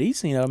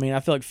communities. You know, I mean, I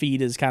feel like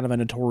Feed is kind of a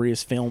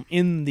notorious film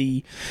in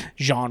the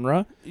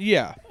genre.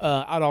 Yeah.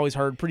 I'd always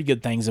heard pretty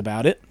good things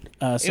about it.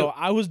 So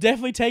I was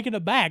definitely taken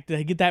aback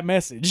to get that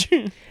message.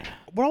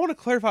 What I want to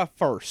clarify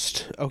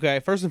first,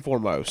 okay, first and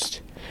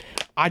foremost,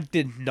 I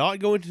did not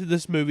go into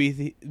this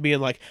movie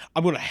being like,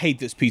 I'm going to hate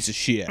this piece of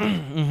shit.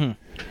 Mm-hmm.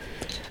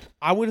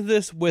 I went into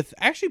this with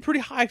actually pretty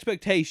high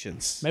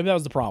expectations. Maybe that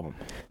was the problem.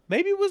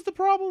 Maybe it was the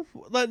problem.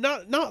 Like,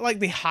 not like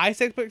the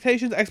highest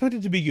expectations. I expected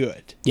it to be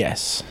good.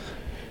 Yes.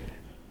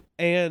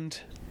 And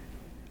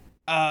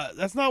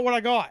that's not what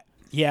I got.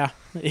 Yeah.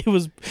 It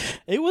was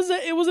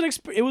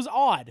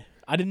odd.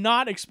 I did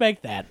not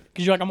expect that.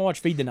 Because you're like, I'm going to watch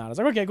Feed tonight. I was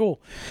like, okay, cool.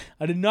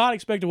 I did not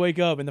expect to wake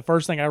up and the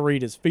first thing I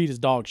read is Feed is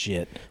dog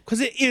shit. Because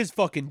it is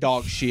fucking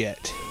dog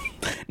shit.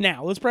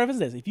 Now, let's preface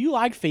this. If you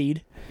like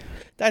Feed,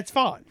 That's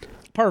fine.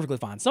 perfectly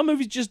fine. Some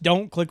movies just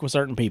don't click with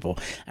certain people.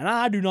 And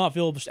I do not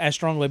feel as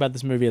strongly about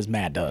this movie as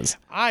Matt does.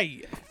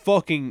 I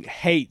fucking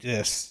hate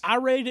this. I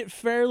rated it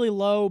fairly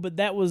low, but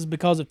that was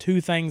because of two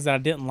things that I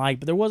didn't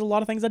like. But there was a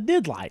lot of things I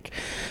did like.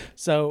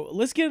 So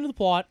let's get into the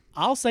plot.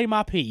 I'll say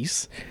my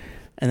piece,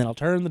 and then I'll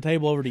turn the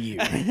table over to you.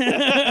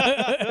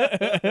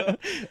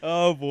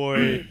 Oh,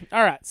 boy.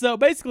 All right. So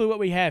basically what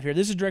we have here,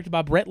 this is directed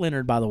by Brett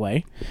Leonard, by the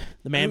way,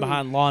 the man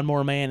behind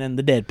Lawnmower Man and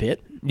The Dead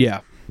Pit.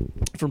 Yeah.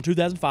 From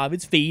 2005.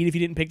 It's Feed, if you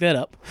didn't pick that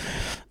up.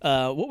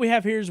 What we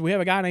have here is we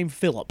have a guy named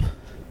Philip.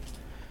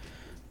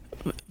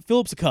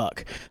 Philip's a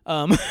cuck.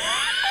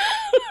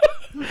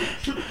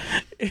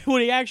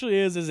 What he actually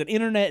is an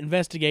internet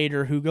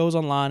investigator who goes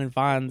online and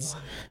finds...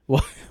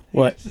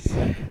 What?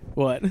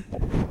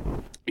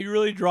 You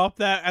really dropped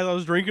that as I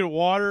was drinking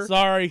water?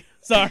 Sorry.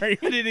 I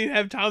didn't even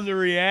have time to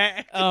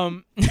react. Fuck.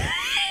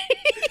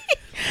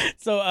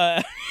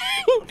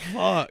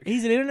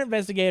 He's an internet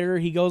investigator.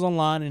 He goes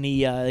online and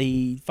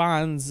he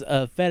finds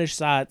fetish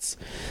sites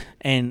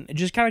and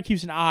just kind of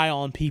keeps an eye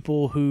on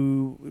people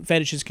who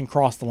fetishes can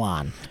cross the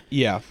line.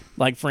 Yeah.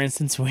 Like, for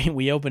instance,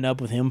 we open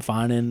up with him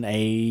finding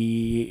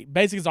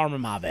basically it's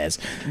Armin Mavez.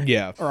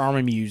 Yeah. Or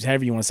Armin Muse,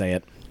 however you want to say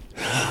it.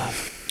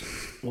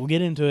 We'll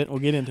get into it.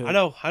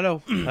 I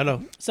know.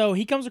 So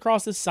he comes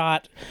across this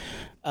site,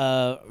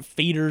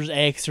 Feeder's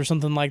X or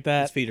something like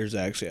that. It's Feeder's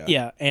X, yeah.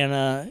 Yeah,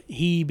 and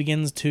he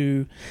begins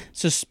to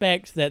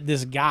suspect that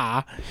this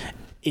guy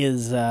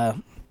is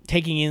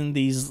taking in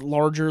these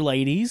larger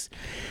ladies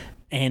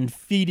and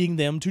feeding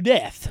them to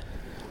death.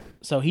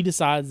 So he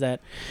decides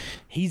that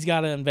he's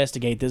got to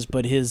investigate this,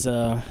 but his,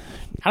 I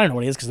don't know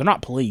what it is because they're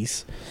not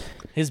police.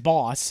 His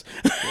boss,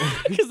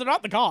 because they're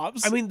not the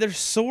cops. I mean, they're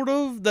sort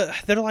of,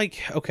 they're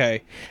like,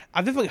 okay,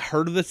 I've definitely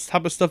heard of this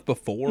type of stuff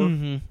before,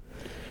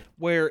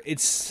 where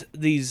it's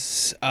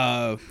these,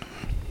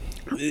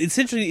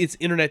 essentially it's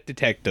internet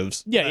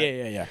detectives.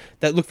 Yeah.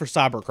 That look for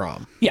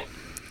cybercrime. Yeah.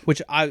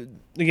 Which I'll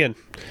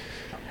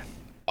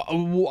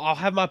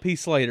have my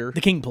piece later.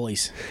 The King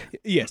Police.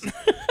 Yes.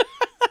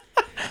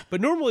 But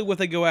normally what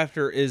they go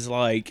after is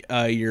like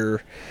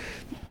your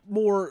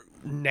more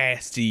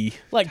nasty,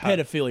 Like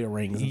pedophilia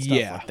rings and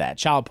stuff like that.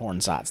 Child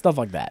porn sites, stuff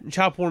like that.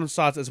 child porn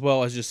sites as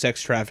well as just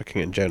sex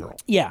trafficking in general.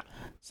 Yeah.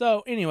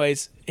 So,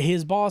 anyways,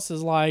 his boss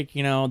is like,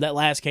 that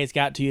last case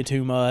got to you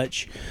too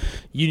much.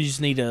 You just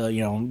need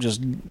to,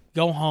 just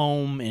go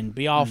home and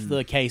be off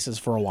the cases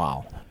for a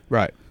while.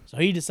 Right. So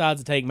he decides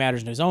to take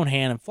matters in his own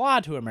hand and fly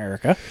to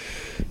America.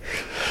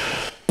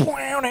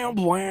 You're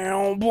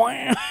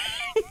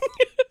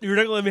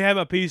not gonna let me have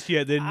my piece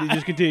yet, then you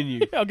just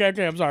continue. Okay,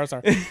 I'm sorry.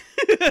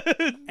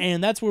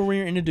 And that's where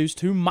we're introduced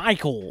to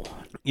Michael,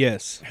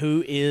 Yes.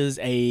 who is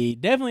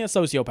definitely a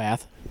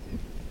sociopath.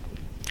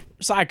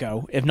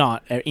 Psycho, if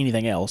not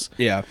anything else.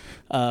 Yeah.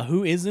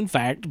 Who is, in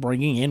fact,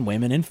 bringing in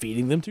women and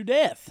feeding them to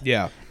death.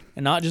 Yeah.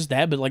 And not just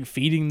that, but like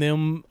feeding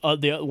them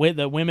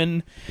the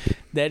women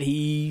that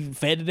he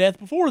fed to death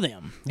before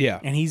them. Yeah.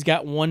 And he's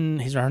got one.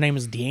 Her name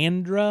is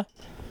Deandra.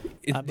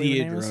 It's I believe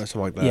her name Deidre or is.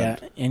 something like that. Yeah,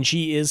 and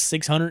she is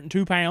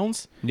 602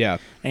 pounds. Yeah.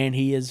 And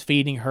he is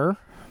feeding her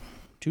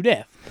to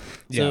death.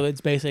 So Yeah.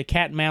 it's basically a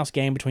cat and mouse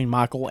game between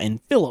Michael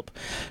and Philip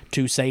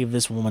to save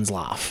this woman's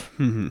life.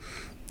 Mm-hmm.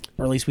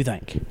 Or at least we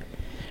think.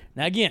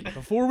 Now, again,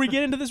 before we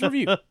get into this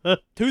review,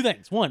 two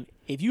things. One,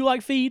 if you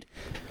like Feed,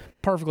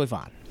 perfectly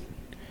fine.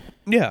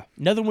 Yeah.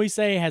 Nothing we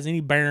say has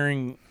any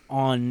bearing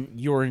on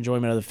your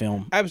enjoyment of the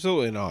film.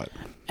 Absolutely not.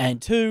 And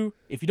 2,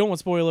 if you don't want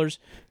spoilers,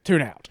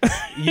 tune out.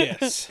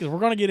 Yes. Because we're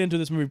going to get into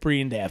this movie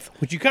pretty in depth.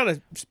 But you kind of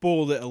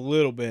spoiled it a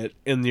little bit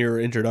in your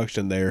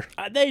introduction there.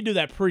 They do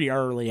that pretty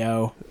early,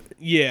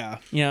 Yeah.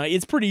 You know,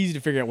 it's pretty easy to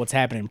figure out what's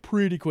happening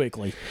pretty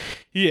quickly.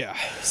 Yeah.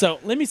 So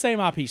let me say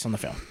my piece on the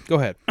film. Go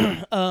ahead.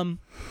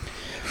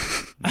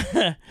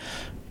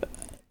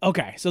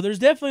 Okay, so there's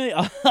definitely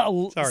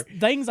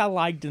things I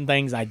liked and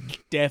things I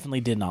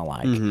definitely did not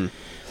like.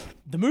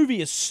 The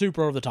movie is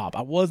super over the top.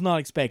 I was not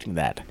expecting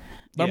that.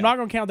 But I'm not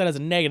going to count that as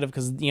a negative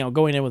because, you know,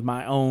 going in with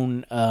my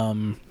own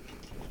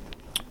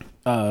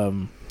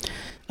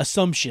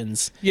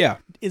assumptions Yeah.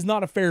 is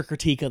not a fair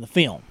critique of the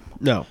film.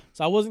 No.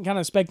 So I wasn't kind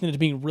of expecting it to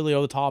be really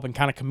over the top and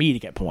kind of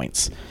comedic at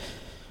points.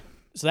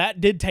 So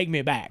that did take me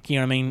aback. You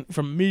know what I mean?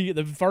 From me,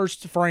 the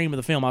first frame of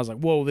the film, I was like,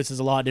 whoa, this is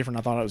a lot different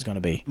than I thought it was going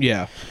to be.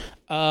 Yeah.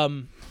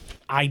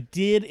 I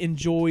did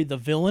enjoy the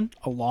villain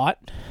a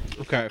lot.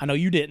 Okay. I know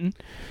you didn't.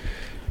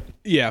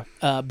 Yeah.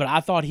 But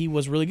I thought he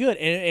was really good.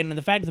 And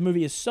the fact that the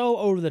movie is so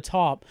over the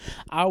top,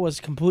 I was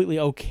completely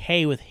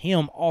okay with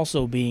him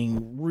also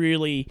being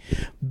really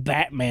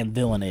Batman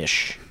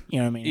villainish. You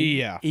know what I mean?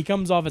 Yeah. He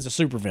comes off as a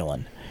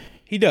supervillain.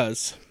 He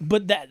does.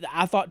 But that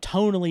I thought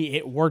tonally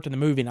it worked in the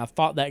movie, and I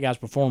thought that guy's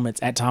performance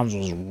at times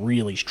was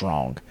really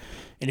strong.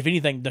 And if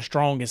anything, the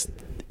strongest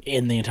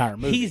in the entire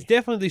movie. He's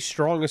definitely the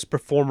strongest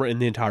performer in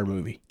the entire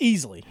movie.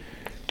 Easily.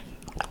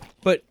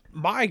 But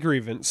my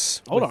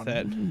grievance Hold with on.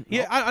 that...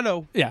 Yeah, I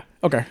know. Yeah,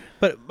 okay.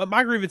 But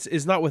my grievance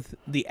is not with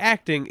the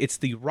acting, it's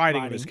the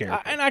writing of his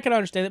character. And I can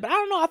understand it, but I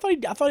don't know.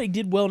 I thought he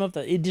did well enough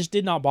that it just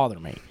did not bother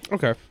me.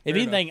 Okay. If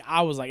anything,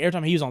 I was like, every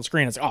time he was on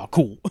screen, it's like, oh,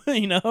 cool.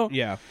 You know?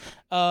 Yeah.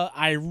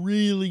 I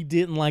really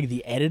didn't like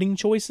the editing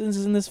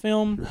choices in this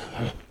film.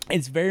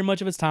 It's very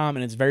much of its time,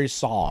 and it's very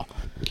Saw.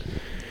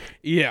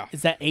 Yeah.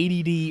 It's that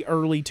ADD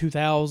early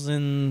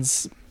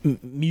 2000s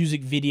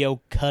music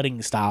video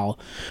cutting style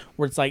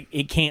where it's like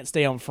it can't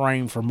stay on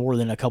frame for more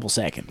than a couple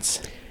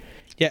seconds.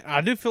 Yeah,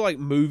 I do feel like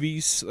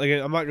movies, like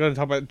I'm not going to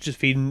talk about just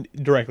feeding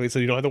directly so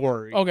you don't have to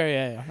worry. Okay,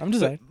 yeah. I'm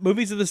just saying.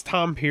 Movies of this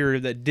time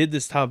period that did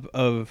this type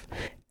of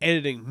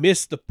editing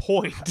missed the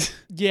point.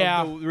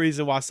 Yeah. Of the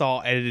reason why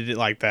Saw edited it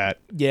like that.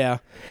 Yeah.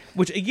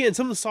 Which, again,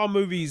 some of the Saw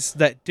movies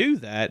that do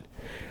that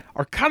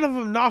are kind of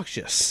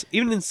obnoxious,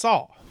 even in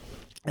Saw.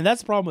 And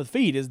that's the problem with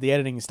Feed is the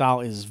editing style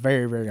is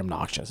very, very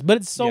obnoxious. But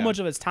it's so Yeah. much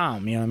of its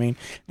time, you know what I mean?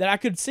 That I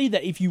could see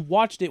that if you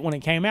watched it when it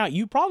came out,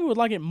 you probably would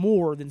like it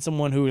more than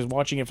someone who is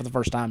watching it for the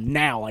first time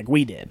now like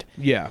we did.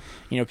 Yeah.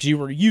 You know, because you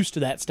were used to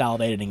that style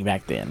of editing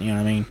back then, you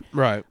know what I mean?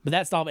 Right. But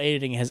that style of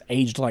editing has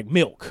aged like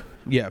milk.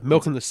 Yeah,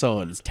 Milk in the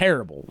Sun.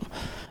 Terrible.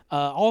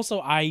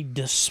 Also, I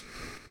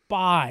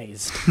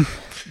despised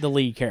the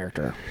lead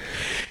character.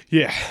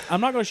 Yeah.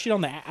 I'm not going to shit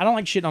on I don't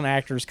like shitting on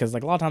actors because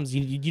like a lot of times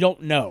you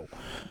don't know.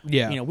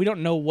 Yeah. You know, we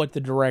don't know what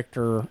the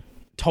director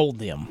told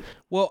them.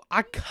 Well,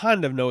 I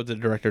kind of know what the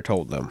director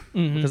told them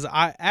because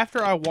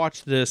after I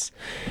watched this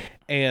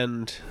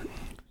and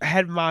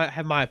had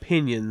my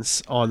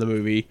opinions on the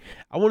movie,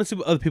 I want to see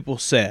what other people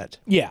said.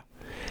 Yeah.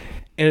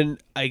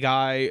 And a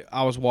guy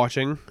I was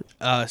watching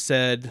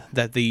said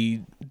that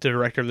the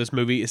director of this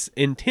movie is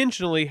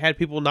intentionally had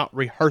people not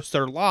rehearse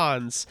their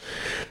lines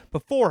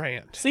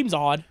beforehand. Seems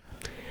odd.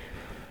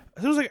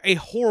 It was like a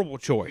horrible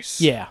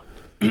choice. Yeah.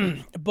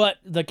 But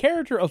the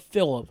character of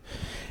Philip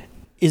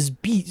is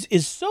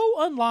so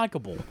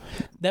unlikable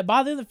that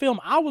by the end of the film,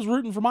 I was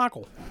rooting for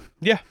Michael.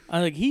 Yeah.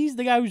 I'm like, he's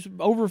the guy who's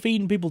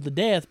overfeeding people to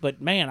death,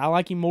 but man, I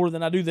like him more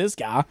than I do this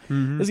guy.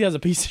 This guy's a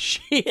piece of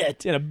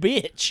shit and a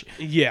bitch.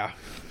 Yeah.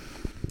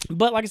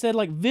 But like I said,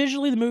 like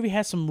visually, the movie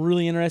has some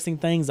really interesting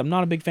things. I'm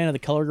not a big fan of the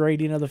color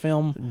grading of the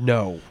film.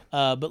 No.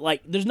 But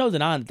like, there's no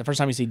denying that the first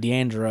time you see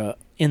Deandra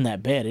in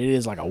that bed, it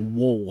is like a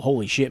whoa,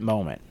 holy shit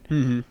moment.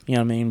 Mm-hmm. You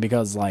know what I mean?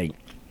 Because like,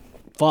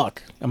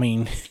 fuck. I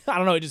mean, I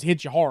don't know. It just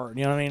hits you hard.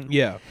 You know what I mean?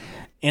 Yeah.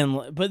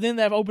 But then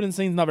that opening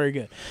scene's not very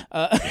good.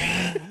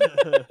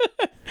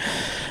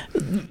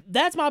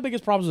 That's my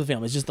biggest problems with the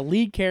film. It's just the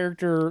lead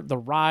character, the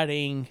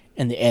writing,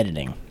 and the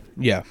editing.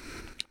 Yeah.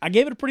 I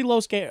gave it a pretty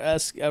low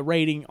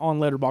rating on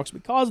Letterboxd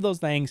because of those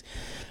things.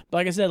 But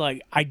like I said,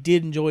 like I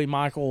did enjoy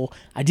Michael.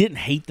 I didn't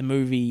hate the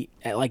movie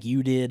like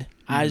you did.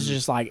 I was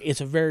just like, it's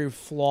a very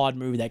flawed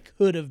movie that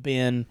could have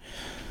been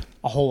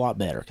a whole lot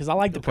better because I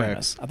like the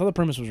premise. I thought the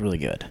premise was really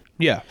good.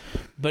 Yeah.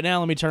 But now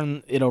let me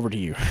turn it over to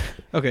you.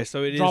 Okay,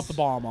 so it Drop the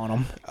bomb on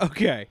them.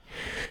 Okay.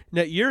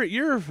 Now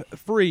you're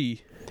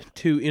free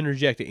to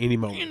interject at any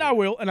moment. And I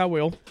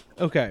will.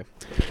 Okay.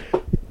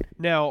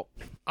 Now,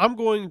 I'm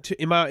going to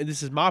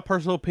this is my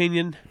personal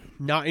opinion,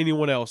 not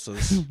anyone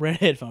else's. Red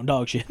headphone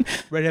dog shit.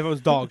 Red Headphones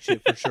dog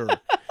shit for sure.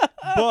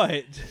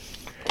 But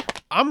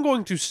I'm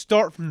going to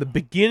start from the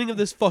beginning of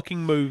this fucking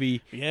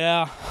movie.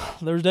 Yeah,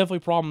 there's definitely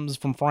problems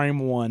from frame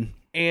one.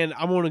 And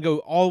I'm going to go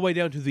all the way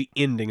down to the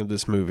ending of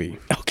this movie.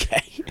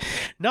 Okay.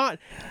 It's not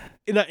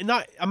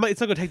going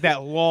to take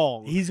that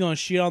long. He's going to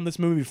shit on this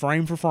movie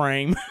frame for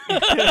frame. I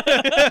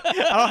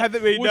don't have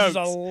that many Which notes. is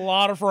a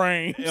lot of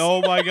frames.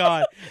 Oh my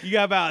God. You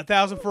got about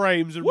 1,000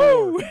 frames or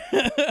more.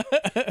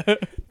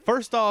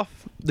 First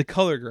off, The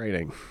color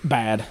grading,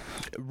 Bad.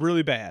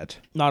 really bad.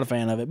 Not a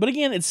fan of it. But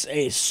again, it's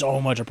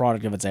so much a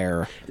product of its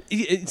era.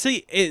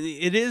 See,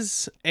 it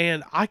is,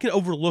 and I can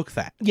overlook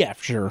that. Yeah,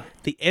 for sure.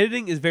 The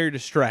editing is very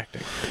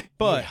distracting,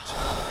 but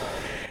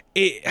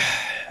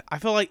I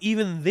feel like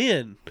even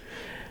then,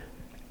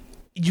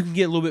 you can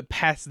get a little bit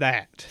past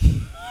that.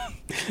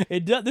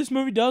 This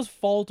movie does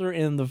falter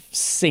in the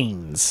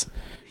scenes.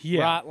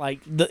 Yeah. Right?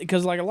 Like,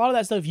 because like a lot of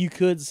that stuff you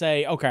could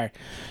say, okay,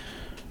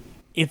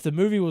 if the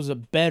movie was a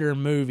better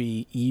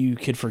movie, you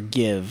could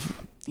forgive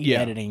the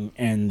editing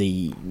and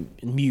the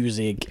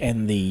music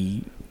and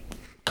the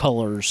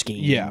color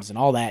schemes and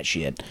all that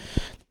shit.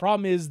 The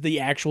problem is the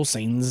actual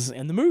scenes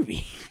in the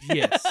movie.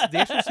 Yes, the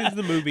actual scenes of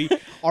the movie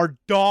are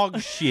dog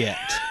shit.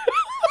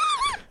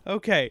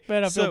 Okay,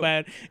 Man, I feel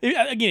bad.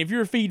 Again, if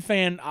you're a Feed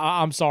fan,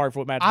 I'm sorry for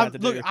what Matt's about to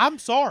do. I'm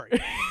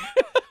sorry.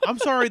 I'm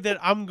sorry that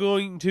I'm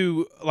going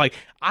to, like,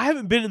 I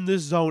haven't been in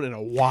this zone in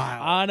a while.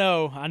 I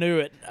know. I knew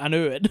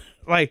it.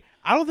 Like,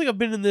 I don't think I've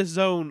been in this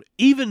zone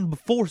even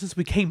before since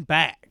we came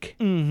back.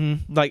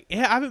 Mm-hmm. Like, I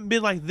haven't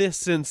been like this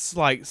since,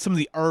 like, some of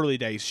the early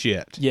days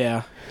shit.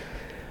 Yeah.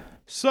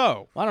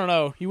 So. I don't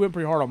know. You went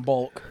pretty hard on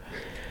Bulk.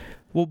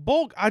 Well,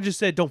 Bulk, I just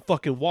said don't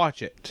fucking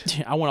watch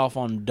it. I went off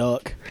on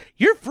Duck.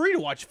 You're free to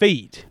watch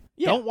Feed.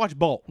 Yeah. Don't watch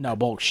Bulk. No,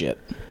 Bulk shit.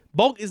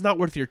 Bulk is not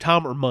worth your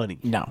time or money.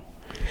 No.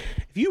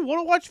 If you want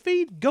to watch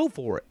Feed, go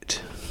for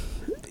it.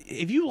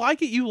 If you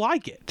like it, you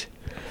like it.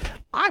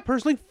 I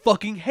personally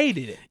fucking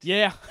hated it.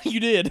 Yeah, you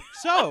did.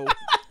 So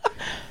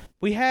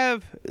we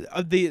have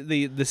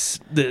this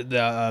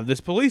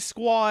police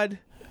squad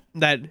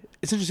that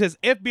essentially says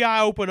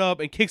FBI open up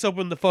and kicks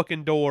open the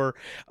fucking door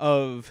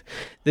of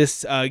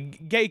this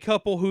gay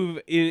couple who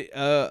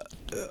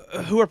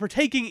are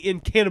partaking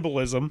in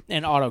cannibalism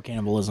And auto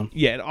cannibalism.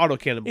 Yeah, and auto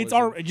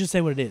cannibalism. Just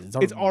say what it is.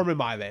 It's Armin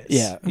Meiwes.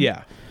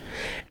 Yeah.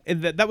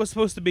 And that was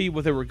supposed to be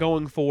what they were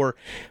going for,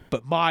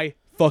 but my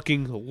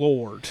fucking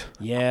lord.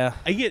 Yeah.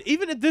 Again,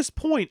 even at this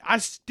point, I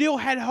still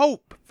had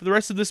hope for the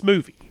rest of this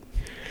movie.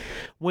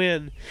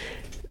 When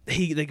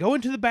they go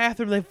into the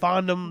bathroom, they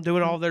find them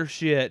doing all their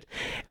shit,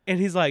 and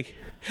he's like,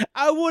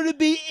 I want to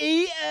be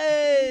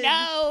eaten.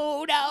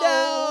 No,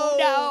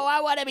 I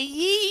want to be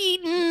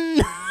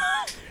eaten.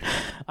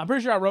 I'm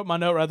pretty sure I wrote my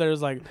note right there. It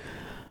was like,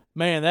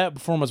 man, that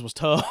performance was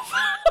tough.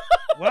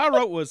 What I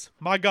wrote was,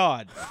 my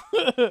God.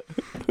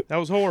 That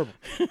was horrible.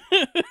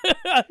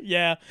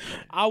 Yeah.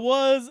 I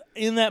was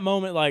in that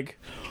moment like,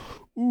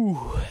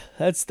 ooh,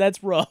 that's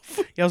rough.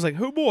 Yeah, I was like,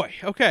 oh boy,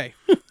 okay.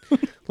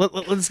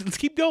 Let's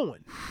keep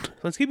going.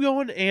 Let's keep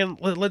going, and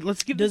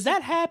let's give. Does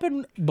that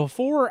happen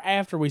before or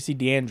after we see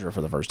Deandra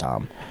for the first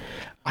time?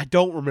 I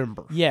don't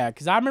remember. Yeah,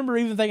 because I remember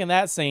even thinking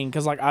that scene,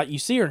 because like you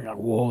see her and you're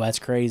like, whoa, that's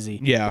crazy.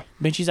 Yeah.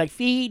 But she's like,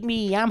 feed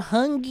me, I'm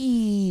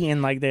hungry,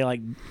 and like they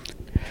like.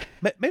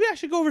 Maybe I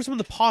should go over some of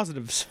the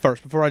positives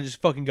first before I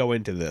just fucking go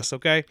into this,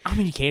 okay? I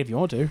mean, you can if you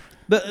want to.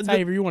 That's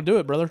however you want to do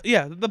it, brother.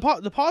 Yeah, the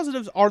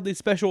positives are the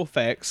special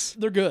effects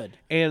They're good.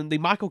 and the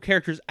Michael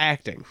character's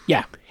acting.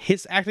 Yeah.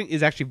 His acting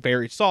is actually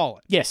very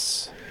solid.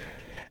 Yes.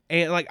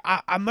 And, like,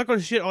 I'm not going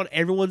to shit on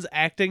everyone's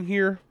acting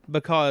here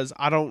because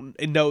I don't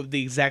know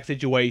the exact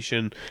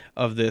situation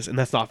of this, and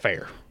that's not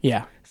fair.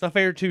 Yeah. It's not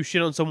fair to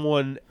shit on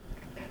someone,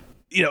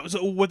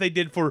 so what they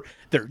did for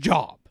their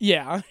job.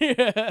 Yeah.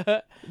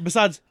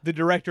 Besides the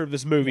director of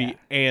this movie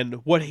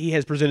and what he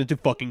has presented to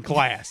fucking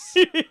class.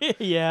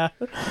 Yeah.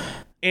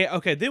 And,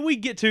 okay, then we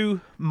get to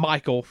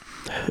Michael.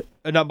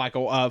 Not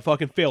Michael,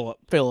 fucking Philip.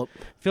 Philip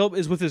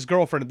is with his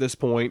girlfriend at this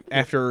point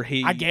after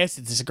he... I guess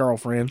it's his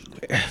girlfriend.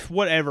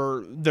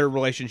 Whatever their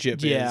relationship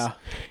is. Yeah.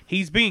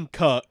 He's being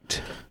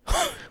cucked.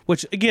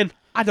 Which, again,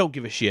 I don't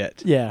give a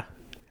shit. Yeah.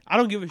 I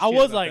don't give a shit I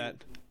was about like,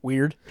 that.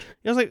 weird.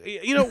 I was like,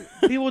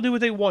 people do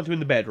what they want to in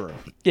the bedroom.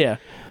 Yeah.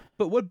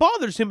 But what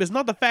bothers him is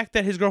not the fact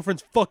that his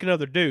girlfriend's fucking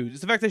other dudes.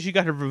 It's the fact that she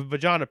got her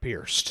vagina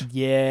pierced.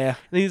 Yeah.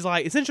 And he's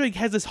like, essentially he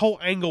has this whole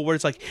angle where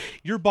it's like,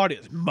 your body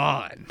is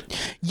mine.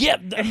 Yeah.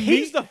 And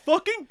he's the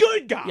fucking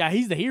good guy. Yeah,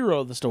 he's the hero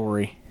of the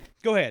story.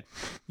 Go ahead.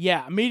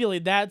 Yeah, immediately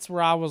that's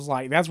where I was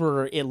like, that's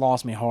where it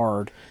lost me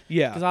hard.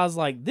 Yeah. Because I was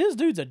like, this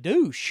dude's a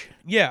douche.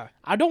 Yeah.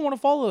 I don't want to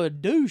follow a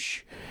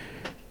douche.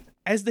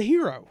 As the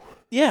hero.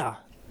 Yeah.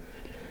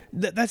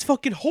 That's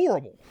fucking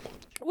horrible.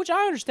 Which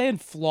I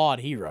understand flawed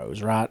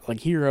heroes, right?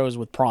 Like heroes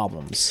with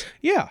problems.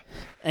 Yeah.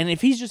 And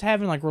if he's just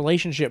having like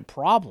relationship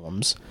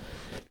problems,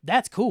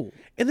 that's cool.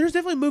 And there's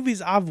definitely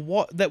movies I've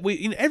watched that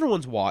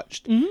everyone's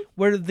watched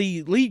where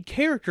the lead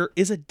character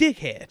is a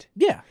dickhead.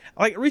 Yeah.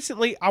 Like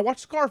recently, I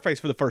watched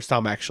Scarface for the first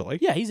time, actually.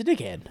 Yeah, he's a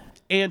dickhead.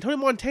 And Tony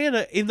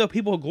Montana, even though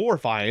people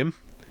glorify him,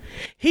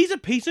 he's a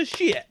piece of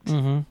shit.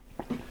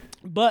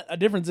 But a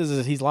difference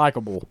is he's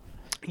likable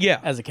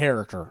Yeah. as a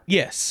character.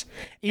 Yes.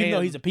 Even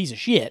though he's a piece of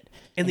shit.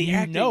 And the you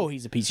acting- know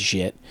he's a piece of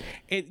shit.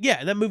 And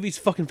that movie's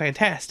fucking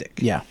fantastic.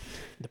 Yeah.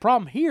 The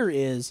problem here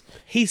is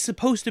He's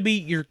supposed to be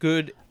your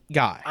good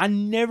guy. I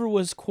never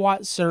was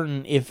quite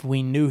certain if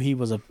we knew he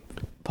was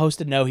supposed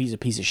to know he's a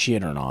piece of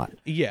shit or not.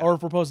 Yeah. Or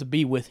if we're supposed to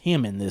be with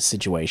him in this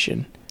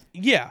situation.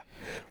 Yeah.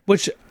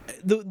 Which,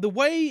 the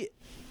way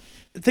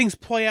things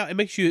play out, it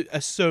makes you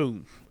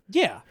assume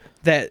Yeah.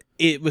 that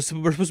we're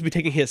supposed to be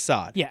taking his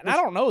side. Yeah, and I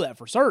don't know that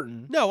for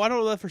certain. No, I don't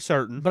know that for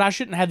certain. But I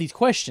shouldn't have these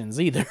questions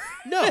either.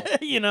 No.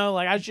 You know,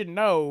 like I should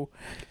know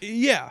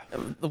Yeah.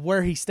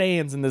 where he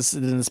stands in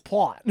this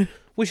plot.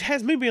 Which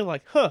has me being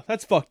like, huh,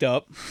 that's fucked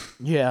up.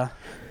 Yeah.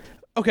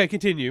 Okay,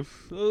 continue.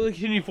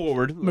 Continue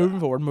forward. Moving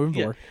forward.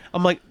 Yeah.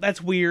 I'm like,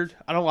 that's weird.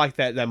 I don't like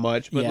that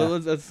much, but Yeah.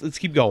 let's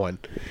keep going.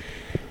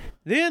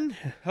 Then,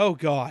 oh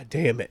god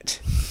damn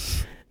it.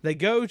 They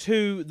go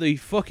to the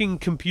fucking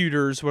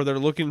computers where they're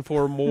looking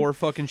for more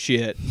fucking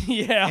shit.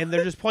 Yeah. And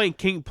they're just playing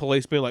King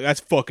Police, being like,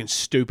 that's fucking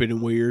stupid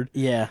and weird.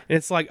 Yeah. And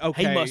it's like,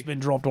 okay. He must have been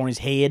dropped on his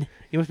head.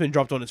 He must have been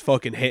dropped on his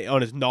fucking head,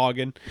 on his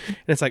noggin. And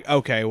it's like,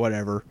 okay,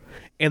 whatever.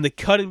 And the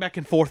cutting back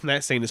and forth in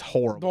that scene is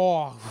horrible.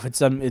 Oh,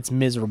 it's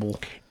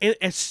miserable. And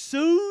as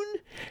soon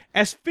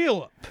as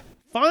Philip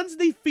finds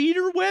the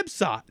feeder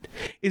website,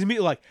 is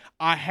immediately like,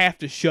 I have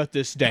to shut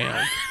this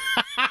down.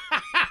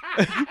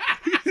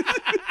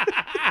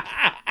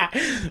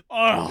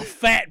 Oh,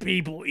 fat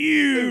people.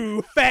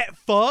 Ew. Fat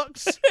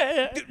fucks.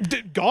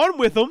 Gone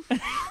with them.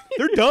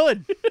 They're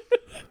done.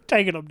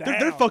 Taking them down.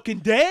 They're fucking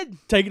dead.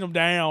 taking them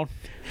down.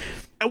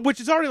 Which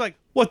is already like,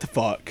 what the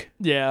fuck?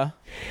 Yeah.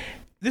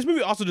 This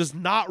movie also does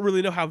not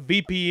really know how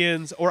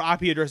VPNs or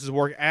IP addresses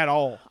work at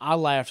all. I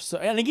laughed. So,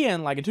 and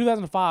again, like in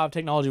 2005,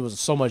 technology was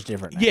so much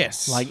different. Now.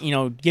 Yes. Like, you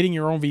know, getting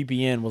your own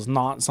VPN was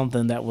not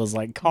something that was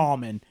like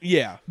common.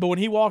 Yeah. But when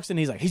he walks in,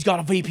 he's like, he's got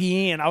a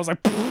VPN. I was like,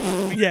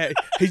 Yeah,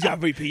 he's got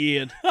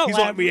VPN. He's laughed.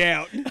 let me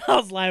out. I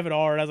was laughing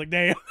hard. I was like,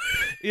 damn.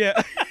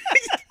 Yeah.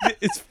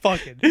 It's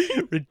fucking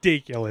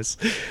ridiculous.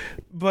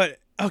 But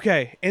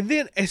okay, and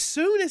then as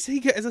soon as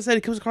as I said,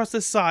 he comes across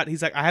this site,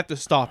 he's like, I have to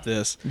stop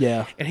this.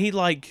 Yeah. And he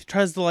like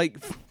tries to like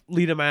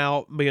lead him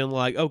out, being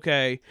like,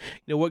 okay,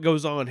 you know what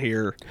goes on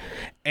here,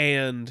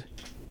 and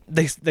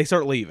they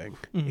start leaving.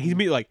 He's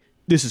immediately like,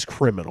 this is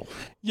criminal.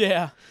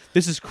 Yeah.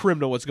 This is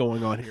criminal. What's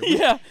going on here?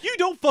 Yeah. You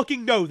don't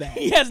fucking know that.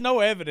 He has no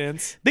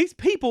evidence. These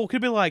people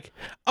could be like,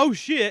 oh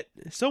shit,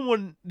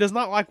 someone does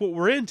not like what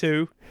we're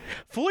into.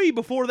 Flee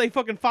before they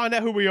fucking find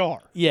out who we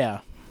are. Yeah.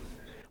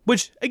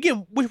 Which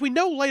we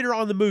know later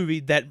on in the movie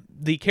that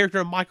the character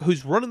of Michael,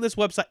 who's running this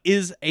website,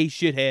 is a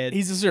shithead.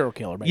 He's a serial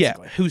killer, yeah,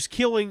 basically. who's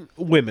killing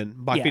women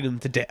by Yeah. feeding them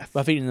to death.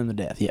 By feeding them to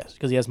death, yes.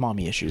 Because he has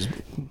mommy issues.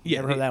 Yeah,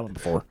 Never heard that one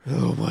before.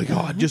 Oh my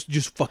god,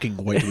 just fucking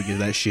wait till we get to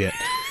that shit.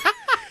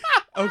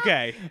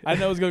 Okay. I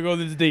know it's going to go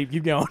this deep.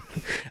 Keep going.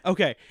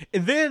 Okay.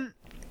 And then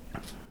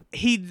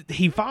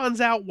he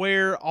finds out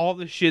where all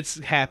the shit's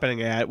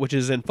happening at, which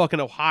is in fucking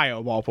Ohio,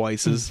 of all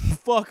places.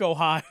 Fuck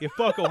Ohio. Yeah,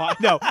 fuck Ohio.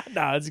 No.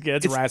 No, it's good.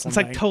 It's a wrestling It's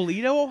thing. like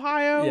Toledo,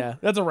 Ohio? Yeah,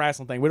 that's a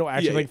wrestling thing. We don't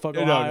actually Yeah, think fuck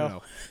no,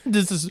 Ohio. no.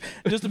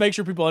 Just to make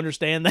sure people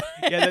understand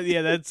that.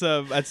 Yeah,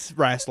 that's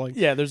wrestling.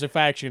 Yeah, there's a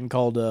faction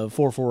called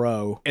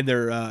 440. And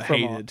they're From,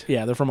 hated.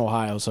 yeah, they're from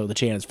Ohio, so the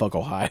chant is fuck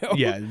Ohio.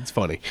 Yeah, it's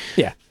funny.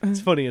 Yeah.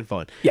 It's funny and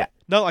fun. Yeah.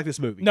 Not like this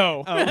movie.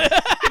 No.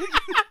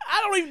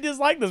 I don't even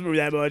dislike this movie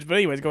that much, but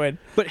anyways, go ahead.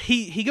 But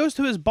he goes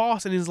to his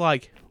boss and he's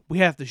like, we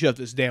have to shut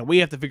this down. We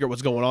have to figure out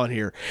what's going on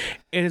here.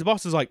 And his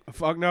boss is like,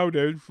 fuck no,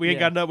 dude. We ain't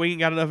got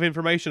enough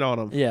information on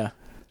him. Yeah.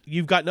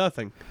 You've got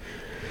nothing.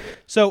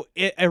 So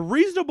a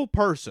reasonable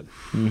person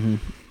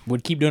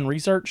Would keep doing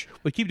research.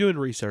 would keep doing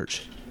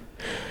research.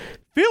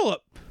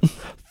 Philip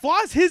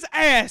flies his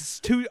ass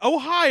to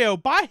Ohio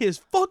by his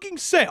fucking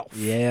self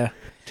Yeah.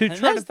 to And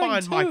try to that's the thing,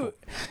 find too. Michael.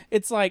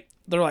 It's like,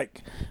 they're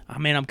like, oh,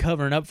 man, I'm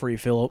covering up for you,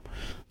 Philip.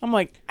 I'm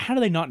like, how do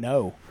they not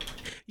know?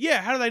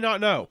 Yeah, how do they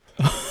not know?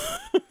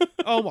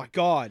 Oh my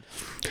god.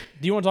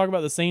 Do you want to talk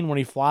about the scene when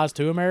he flies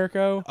to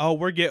America?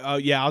 Oh,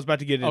 yeah, I was about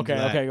to get into Okay,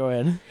 that. okay, go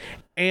ahead.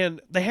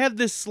 And they have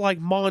this like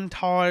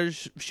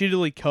montage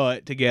shittily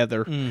cut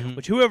together,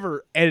 which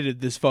whoever edited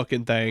this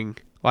fucking thing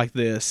like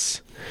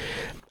this,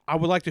 I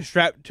would like to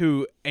strap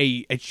to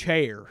a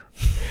chair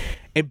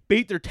and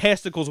beat their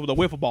testicles with a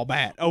wiffle ball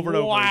bat over and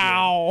over again.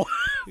 Wow.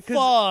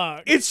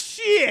 Fuck. It's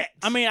shit.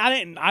 I mean, I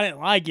didn't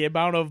like it, but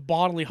I don't know if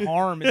bodily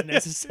harm is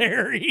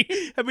necessary.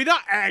 I mean,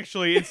 not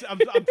actually. I'm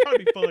trying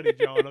to be funny,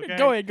 John. Okay.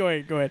 Go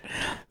ahead.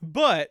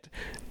 But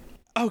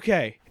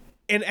okay.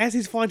 And as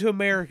he's flying to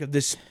America,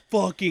 this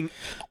fucking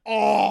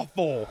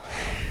awful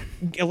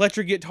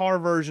electric guitar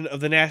version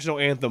of the national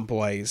anthem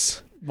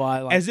plays.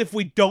 But like, As if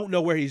we don't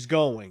know where he's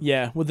going.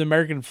 yeah, with the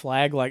American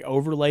flag like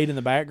overlaid in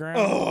the background.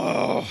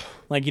 Oh,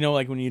 Like, you know,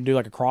 like when you do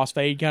like a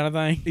crossfade kind of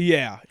thing.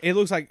 yeah. It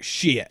looks like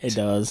shit. It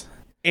does.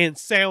 And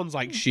sounds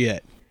like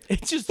shit.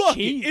 It's just Fuck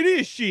cheap. it. It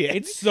is shit.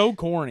 It's so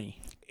corny.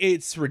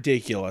 It's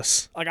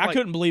ridiculous. Like, I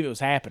couldn't believe it was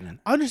happening.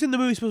 I understand the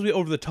movie's supposed to be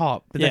over the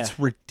top, but Yeah. that's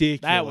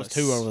ridiculous. That was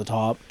too over the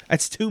top.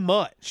 That's too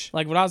much.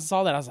 Like, when I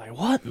saw that, I was like,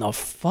 what in the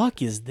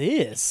fuck is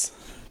this?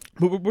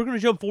 But we're going to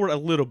jump forward a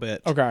little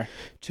bit Okay.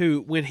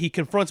 to when he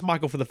confronts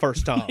Michael for the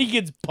first time. He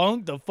gets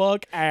punked the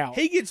fuck out.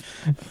 He gets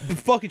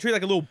fucking treated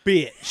like a little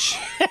bitch.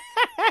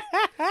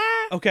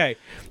 Okay.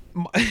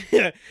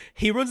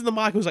 He runs into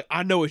Michael's like,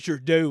 I know what you're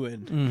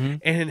doing.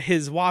 And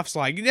his wife's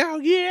like, no,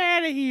 get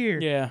out of here.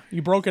 Yeah,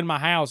 you broke in my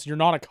house. You're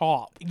not a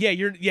cop. Yeah,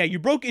 you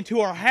broke into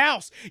our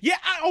house. Yeah,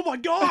 oh my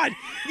God.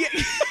 Yeah.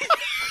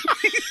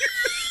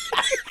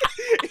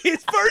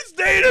 His first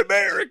day in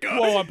America.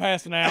 Whoa, I'm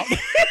passing out.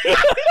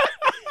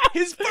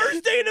 His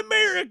first day in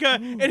America,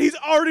 and he's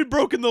already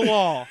broken the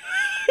law.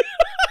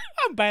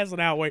 I'm passing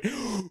out. Wait.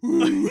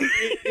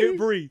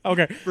 Breathe.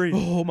 Okay. Breathe.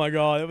 Oh my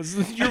god,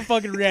 your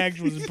fucking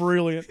reaction was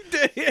brilliant.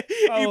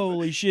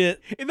 Holy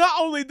shit. And not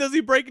only does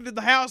he break into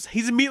the house,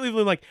 he's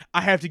immediately like,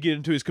 I have to get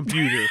into his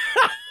computer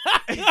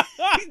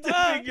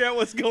to figure out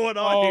what's going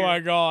on Oh here. my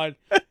god.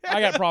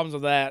 I got problems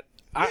with that.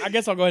 I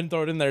guess I'll go ahead and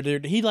throw it in there,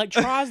 dude. He like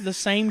tries the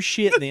same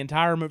shit the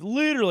entire movie.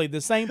 Literally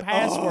the same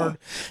password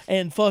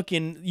and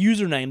fucking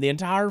username the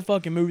entire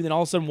fucking movie. Then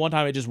all of a sudden one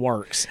time it just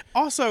works.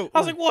 Also, I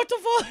was like, what the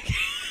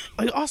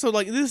fuck? also,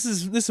 this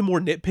is more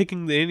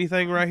nitpicking than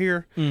anything right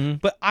here. Mm-hmm.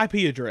 But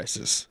IP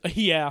addresses.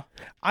 Yeah.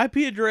 IP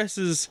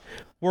addresses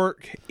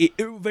work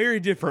very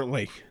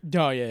differently.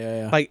 Oh,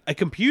 yeah. Like a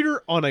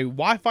computer on a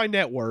Wi-Fi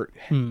network,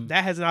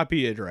 that has an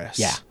IP address.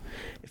 Yeah.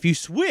 If you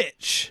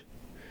switch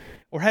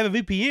or have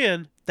a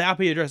VPN, the IP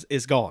address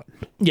is gone.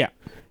 Yeah.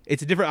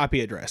 It's a different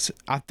IP address.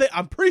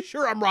 I'm pretty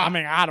sure I'm right. I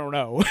mean, I don't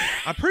know.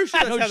 I'm pretty sure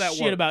I that's know how that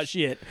shit works. about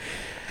shit.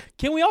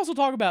 Can we also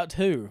talk about,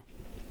 too?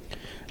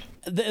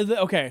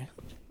 Okay.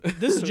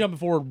 This is jumping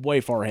forward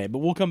way far ahead, but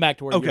we'll come back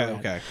to where you're at.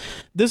 Okay.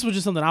 This was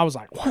just something I was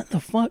like, what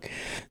the fuck?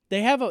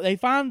 They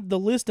find the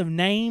list of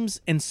names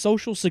and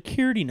social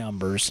security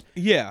numbers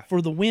Yeah.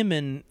 for the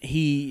women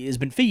he has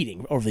been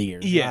feeding over the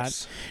years.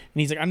 Yes. Right? And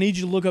he's like, I need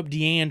you to look up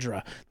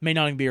Deandra. May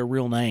not even be her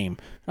real name.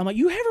 I'm like,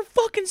 you have her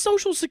fucking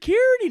social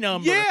security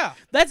number. Yeah.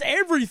 That's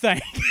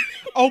everything.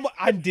 Oh,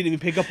 I didn't even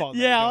pick up on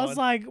that. Yeah, I John. was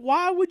like,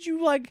 why would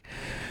you like,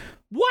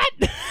 what?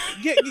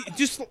 Yeah,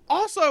 just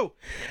also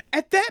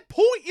at that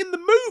point in the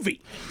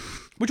movie,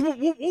 which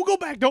we'll go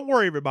back. Don't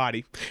worry,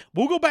 everybody.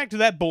 We'll go back to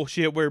that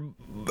bullshit where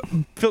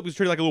Philip was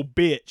treated like a little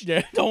bitch.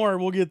 Yeah, don't worry,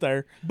 we'll get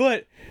there.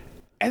 But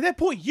at that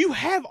point, you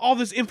have all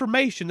this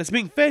information that's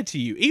being fed to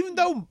you, even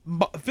though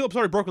Philip's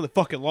already broken the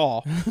fucking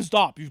law.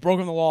 Stop, you've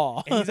broken the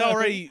law. And he's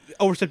already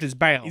overstepped his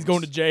bounds. He's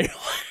going to jail.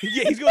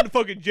 Yeah, he's going to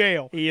fucking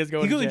jail. He is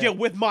going He's to going to jail. jail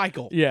with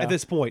Michael. Yeah. At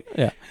this point.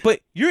 Yeah. But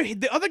you're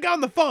the other guy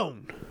on the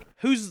phone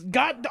who's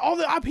got all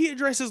the IP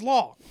addresses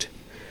locked.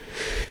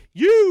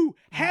 You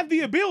have the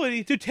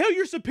ability to tell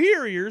your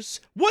superiors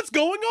what's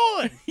going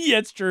on, Yeah,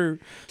 it's true.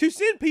 to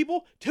send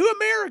people to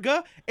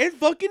America and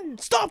fucking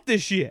stop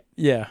this shit.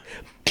 Yeah.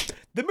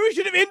 The movie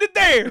should have ended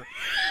there.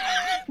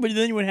 But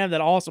then you would have that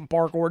awesome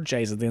parkour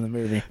chase at the end of the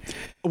movie.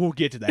 We'll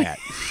get to that.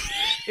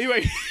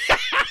 Anyway,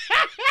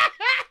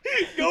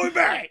 going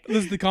back.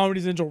 This is the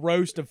Comedy Central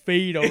roast of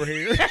feed over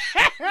here.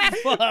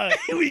 Fuck.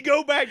 We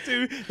go back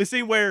to the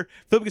scene where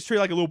Philip gets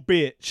treated like a little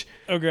bitch.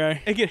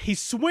 Okay. Again, he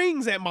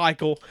swings at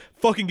Michael,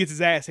 fucking gets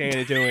his ass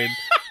handed to him.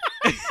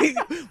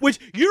 Which,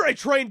 you're a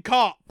trained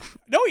cop.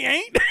 No, he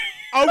ain't.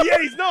 Oh, yeah,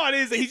 he's not,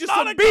 is he? He's just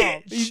some Not a bitch.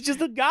 cop. He's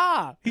just a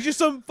guy. He's just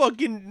some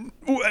fucking...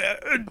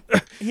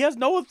 He has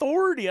no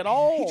authority at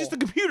all. he's just a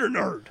computer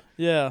nerd.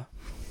 Yeah.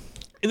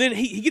 And then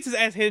he gets his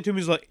ass handed to him.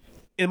 He's like...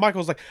 And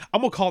Michael's like,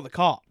 I'm going to call the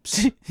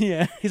cops.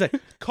 Yeah. He's like,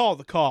 call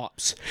the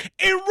cops.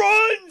 And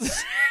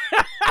runs!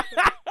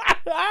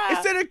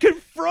 Instead of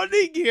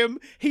confronting him,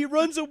 he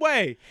runs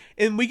away.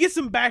 And we get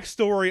some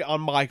backstory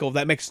on Michael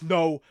that makes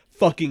no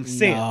fucking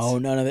sense. No,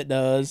 none of it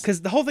does.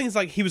 Because the whole thing is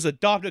like he was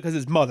adopted because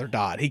his mother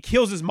died. He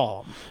kills his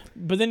mom.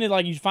 But then it,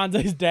 like, you find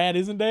out his dad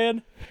isn't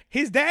dead.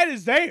 His dad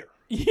is there.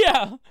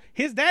 Yeah.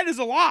 His dad is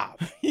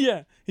alive.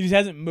 Yeah. He just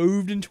hasn't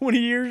moved in 20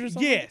 years or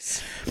something.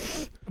 Yes.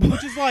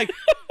 Which is like,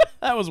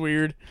 That was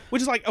weird.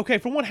 okay,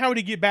 for one, how would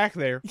he get back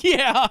there?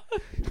 Yeah.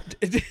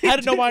 How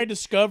did nobody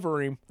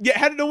discover him? Yeah,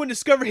 how did no one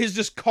discover his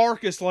just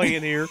carcass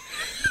laying here?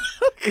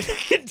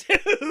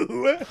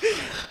 Two,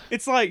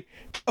 it's like,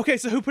 okay,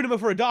 so who put him up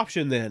for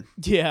adoption then?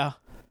 Yeah.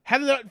 How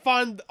did they not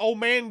find the old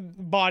man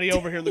body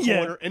over here in the Yeah.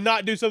 corner and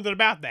not do something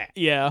about that?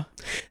 Yeah.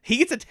 He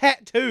gets a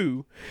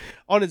tattoo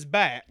on his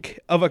back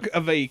of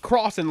a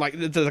cross, and like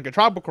it's like a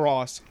tribal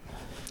cross.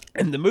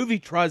 And the movie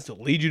tries to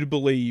lead you to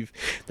believe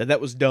that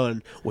was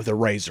done with a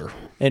razor.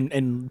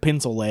 And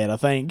pencil lead, I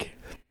think.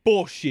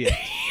 Bullshit.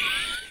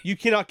 You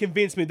cannot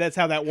convince me that's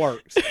how that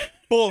works.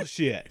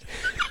 Bullshit.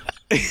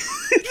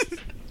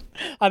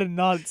 I did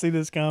not see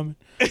this coming.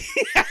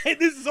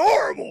 This is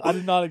horrible. I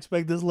did not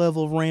expect this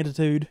level of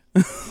rantitude.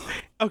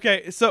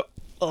 Okay, so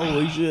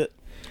Holy shit.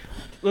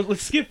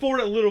 let's skip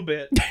forward a little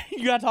bit.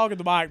 You gotta talk at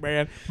the mic,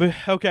 man. Okay,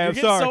 You're I'm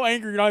getting sorry. so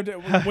angry. You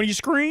don't when you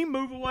scream,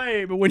 move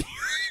away. But when you...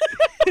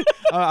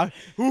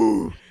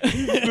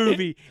 This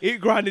movie, it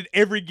grinded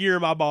every gear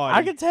in my body.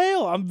 I could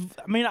tell. I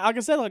mean, like I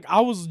said, like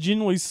I was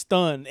genuinely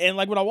stunned, and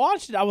like when I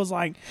watched it, I was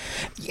like,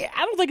 "Yeah,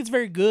 I don't think it's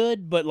very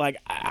good." But like,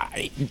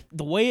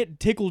 the way it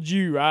tickled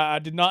you, I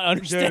did not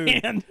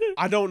understand.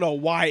 I don't know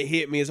why it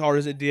hit me as hard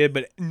as it did,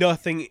 but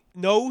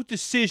no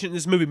decision in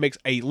this movie makes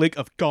a lick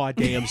of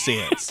goddamn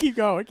sense. Keep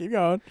going, keep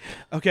going.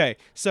 Okay,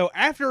 so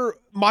after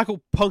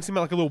Michael punks him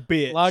out like a little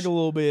bitch, Like a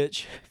little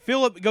bitch.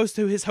 Philip goes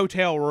to his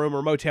hotel room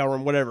or motel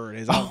room, whatever it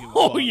is. I don't give a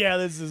Oh fuck. yeah,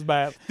 this is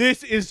bad.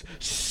 This is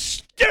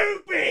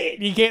stupid.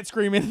 You can't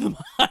scream into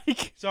the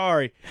mic.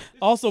 Sorry.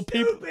 Also,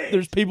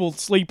 there's people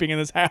sleeping in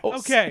this house.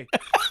 Okay.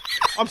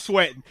 I'm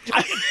sweating.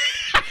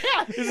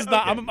 This is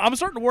not. I'm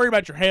starting to worry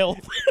about your health.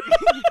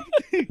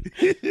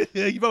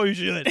 Yeah, you probably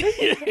should.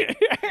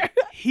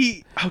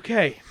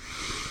 Okay.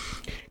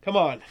 Come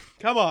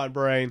on,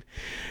 brain.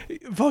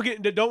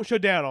 Fucking don't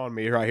shut down on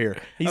me right here.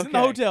 He's in the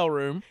hotel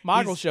room.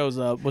 Michael shows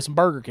up with some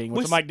Burger King.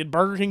 Which I'm like, did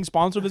Burger King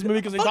sponsor this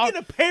movie? Because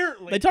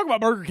apparently they talk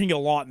about Burger King a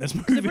lot in this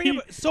movie. They bring it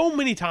up so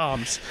many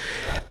times,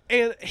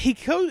 and he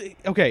goes.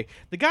 Okay,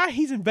 the guy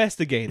he's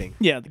investigating.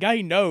 Yeah, the guy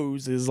he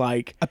knows is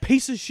like a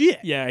piece of shit.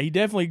 Yeah, he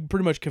definitely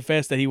pretty much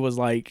confessed that he was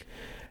like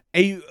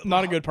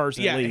not a good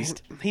person. Yeah, at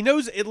least he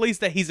knows at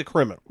least that he's a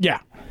criminal. Yeah.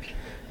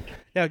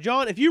 Now,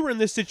 John, if you were in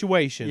this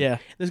situation, Yeah,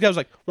 this guy was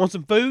like, "Want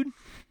some food?"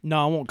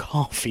 No, I want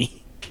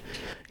coffee.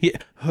 Yeah.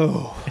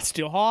 Oh, It's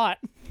still hot.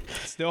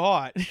 still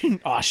hot.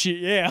 Oh shit,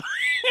 yeah.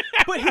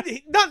 But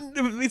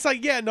it's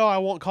like, yeah, no, I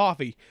want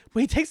coffee.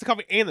 But he takes the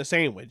coffee and the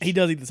sandwich. He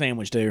does eat the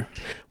sandwich too.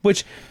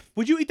 Which,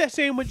 would you eat that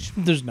sandwich?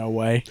 There's no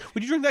way.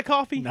 Would you drink that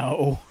coffee?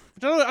 No.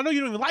 I know you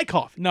don't even like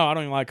coffee. No, I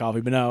don't even like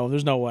coffee, but no,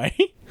 there's no way.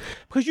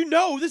 Because you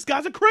know this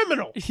guy's a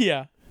criminal.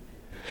 Yeah.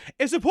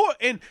 And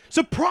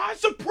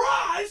surprise,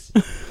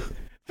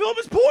 Philip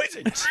is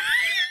poisoned.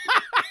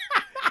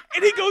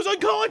 And he goes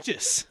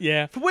unconscious.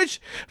 Yeah. For which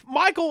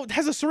Michael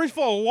has a syringe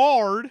full of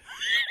lard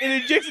and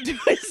injects it to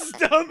his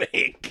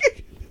stomach.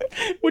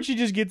 Which he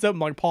just gets up and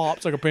like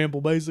pops like a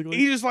pimple, basically.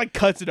 He just like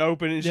cuts it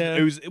open and Yeah.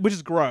 which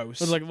is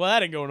gross. It's like, well,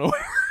 that ain't going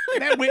nowhere.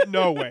 That went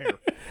nowhere.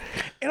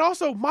 And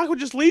also, Michael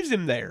just leaves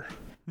him there,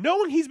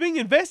 knowing he's being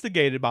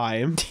investigated by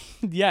him.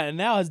 Yeah, and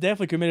now has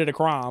definitely committed a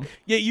crime.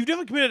 Yeah, you've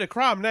definitely committed a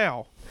crime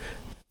now.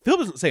 Phil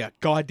doesn't say a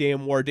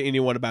goddamn word to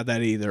anyone about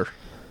that either.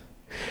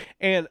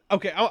 And,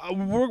 okay,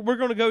 we're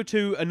going to go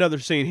to another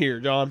scene here,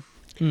 John.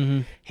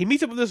 Mm-hmm. He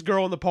meets up with this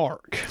girl in the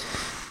park.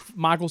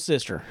 Michael's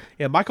sister.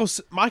 Yeah,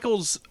 Michael's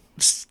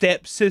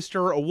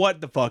stepsister or what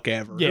the fuck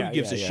ever. Yeah, Who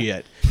gives yeah, a yeah.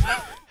 shit?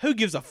 Who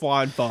gives a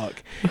flying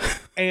fuck?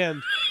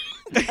 And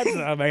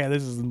Oh, man,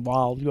 this is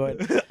wild. Go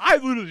ahead.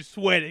 I'm literally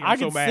sweating. I I'm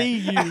so can mad. see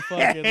you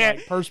fucking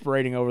like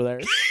perspirating over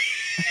there.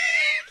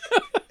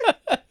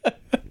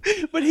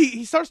 But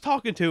he starts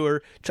talking to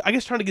her, I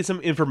guess trying to get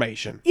some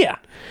information. Yeah.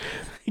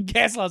 He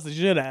gaslights the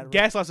shit out of her.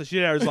 Gaslights the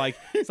shit out of her.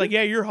 It's like,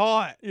 yeah, you're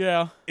hot.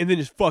 Yeah. And then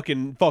just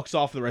fucking fucks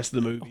off the rest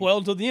of the movie. Well,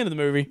 until the end of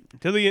the movie.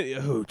 To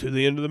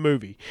the end of the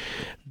movie.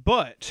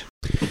 But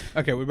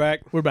okay, we're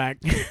back. We're back.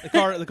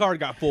 The card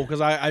got full because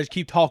I just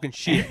keep talking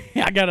shit.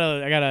 I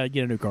gotta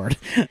get a new card.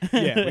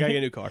 Yeah, we gotta get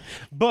a new card.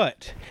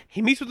 But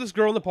he meets with this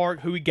girl in the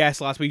park who he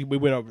gaslights. We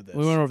went over this.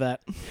 We went over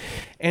that.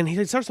 And he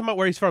starts talking about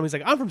where he's from. He's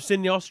like, I'm from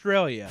Sydney,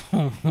 Australia.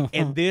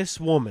 And this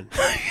woman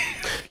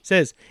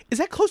says, is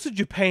that close to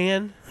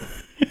Japan?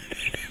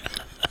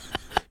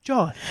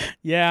 John,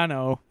 Yeah, I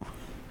know.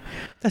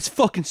 that's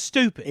fucking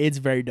stupid. It's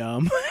very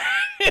dumb.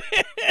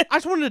 I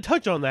just wanted to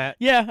touch on that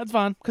Yeah, that's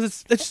fine.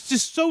 because it's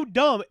just so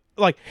dumb.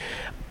 Like,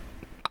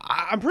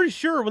 I'm pretty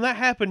sure when that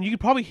happened, you could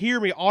probably hear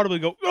me audibly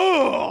go,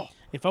 ugh!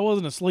 If I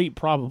wasn't asleep,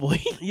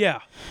 probably. Yeah.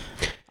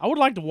 I would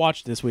like to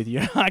watch this with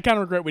you. I kind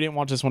of regret we didn't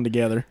watch this one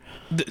together.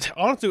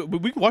 Honestly,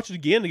 we can watch it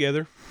again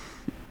together.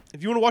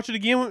 If you want to watch it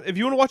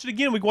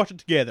again, we can watch it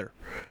together.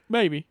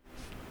 Maybe.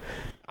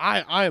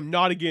 I am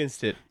not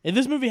against it. If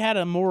this movie had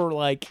a more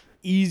like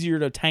easier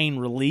to obtain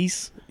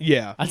release,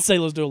 Yeah. I'd say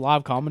let's do a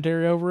live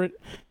commentary over it.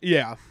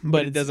 Yeah. But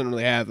But it it's- doesn't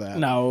really have that.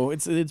 No,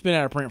 it's been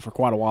out of print for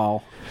quite a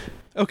while.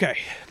 Okay.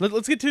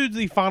 Let's get to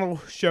the final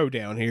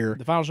showdown here.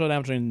 The final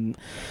showdown between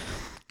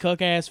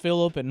cuck ass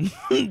Philip and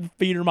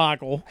Peter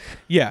Michael.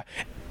 Yeah.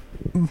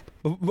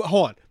 But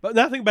hold on. But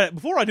now think about it.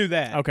 Before I do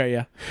that, Okay,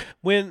 yeah.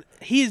 when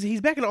he's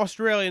back in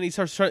Australia and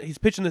he's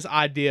pitching this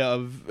idea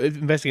of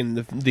investigating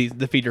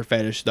the feeder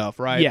fetish stuff,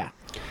 right? Yeah.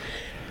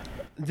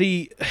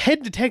 The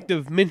head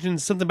detective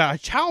mentions something about a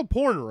child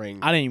porn ring.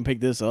 I didn't even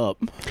pick this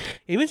up.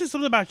 He mentions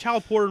something about a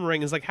child porn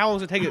ring. It's like, how long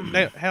does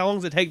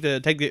it take to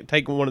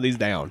take one of these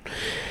down?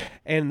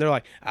 And they're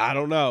like, I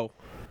don't know.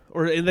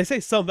 And they say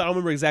something. I don't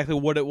remember exactly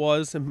what it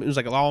was. It was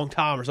like a long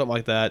time or something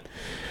like that.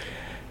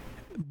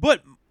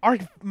 But our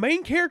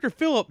main character,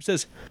 Philip,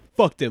 says,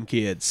 fuck them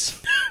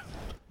kids.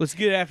 Let's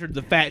get after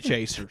the fat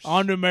chasers.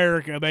 On to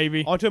America,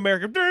 baby. On to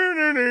America.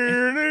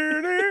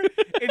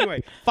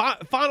 Anyway,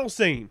 final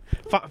scene.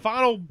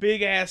 Final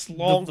big-ass,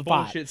 long, The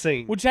fight. bullshit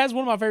scene. Which has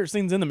one of my favorite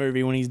scenes in the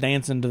movie when he's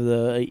dancing to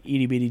the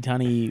itty bitty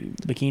tiny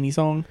bikini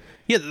song.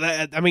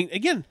 Yeah, I mean,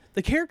 again,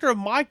 the character of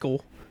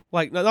Michael,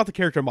 like, not the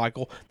character of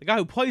Michael, the guy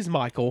who plays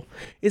Michael,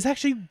 is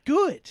actually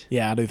good.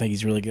 Yeah, I do think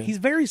he's really good. He's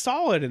very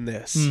solid in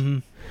this.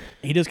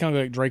 He does kind of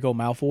look like Draco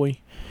Malfoy.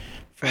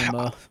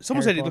 From,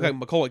 Someone said he looked like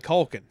Macaulay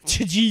Culkin.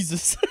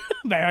 Jesus.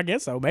 Man, I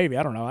guess so. Maybe.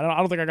 I don't know. I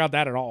don't think I got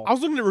that at all. I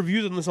was looking at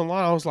reviews on this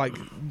online. I was like,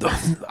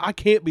 I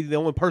can't be the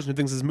only person who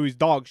thinks this movie's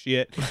dog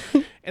shit.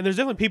 And there's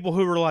definitely people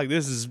who are like,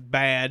 this is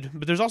bad.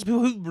 But there's also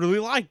people who really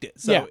liked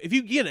it. So Yeah. if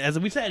you get it, as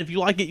we said, if you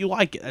like it, you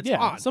like it. That's Yeah,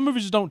 fine. some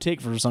movies just don't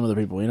tick for some other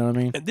people. You know what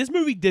I mean? This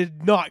movie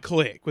did not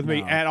click with me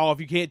No. at all, if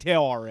you can't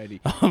tell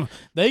already.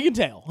 They can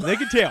tell. They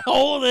can tell.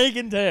 Oh, they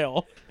can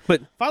tell.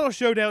 But final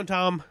showdown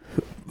time.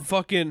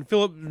 fucking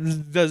Philip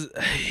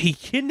he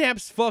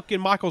kidnaps fucking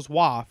Michael's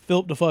wife.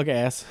 Philip the fuck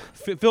ass.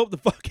 Philip the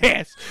fuck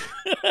ass.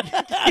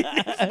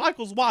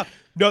 Michael's wife.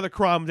 Another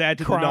crime to add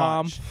to the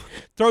notch.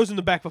 Throws in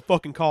the back of a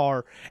fucking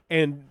car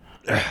and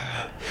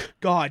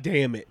God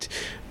damn it.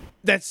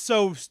 That's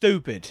so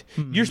stupid.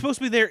 You're supposed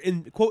to be there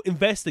in quote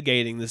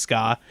investigating this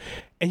guy,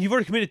 and you've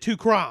already committed 2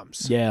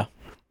 crimes. Yeah.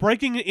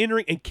 Breaking and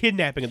entering and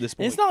kidnapping at this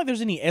point. And it's not like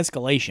there's any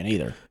escalation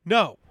either.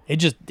 No. He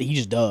just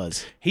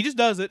does. He just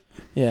does it.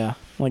 Yeah.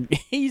 Like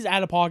he's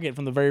out of pocket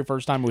from the very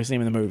first time we see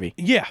him in the movie.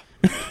 Yeah.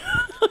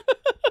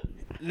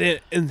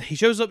 And he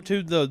shows up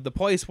to the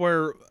place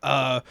where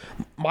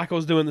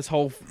Michael's doing this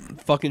whole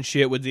fucking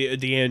shit with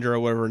Deandra,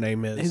 whatever her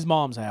name is. His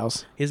mom's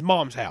house. His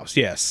mom's house,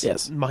 yes.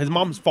 Yes. His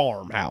mom's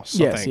farmhouse,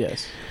 I Yes, think.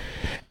 yes.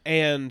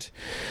 And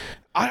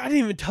I didn't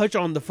even touch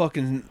on the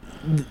fucking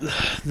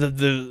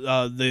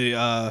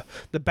the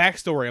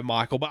backstory of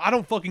Michael, but I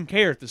don't fucking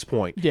care at this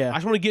point. Yeah. I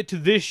just want to get to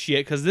this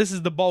shit because this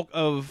is the bulk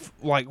of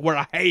like where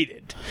I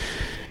hated.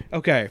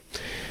 Okay,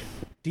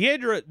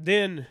 Deandra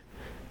then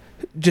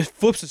just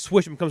flips a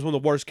switch and becomes one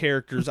of the worst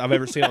characters I've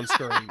ever seen on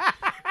screen.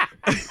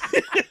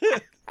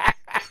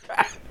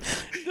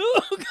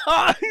 Oh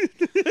God.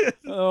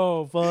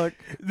 Oh fuck.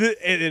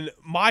 And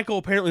Michael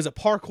apparently is a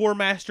parkour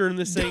master in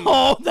this scene.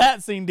 Oh,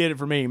 that scene did it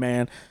for me,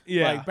 man.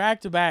 Yeah. Like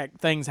back to back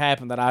things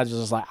happen that I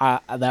just like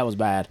that was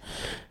bad.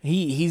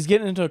 He's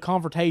getting into a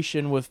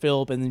confrontation with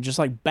Philip and then just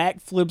like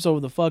backflips over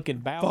the fucking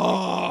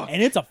balcony.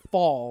 And it's a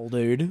fall,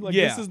 dude. Like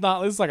Yeah. this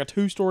is like a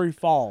 2-story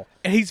fall.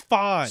 And he's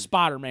fine.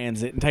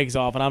 Spider-Man's it and takes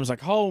off and I'm just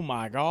like, "Oh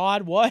my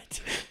God,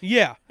 what?"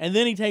 Yeah. And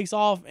then he takes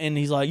off and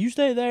he's like, "You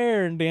stay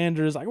there." And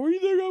Deandra's like, "Where do you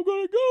think I'm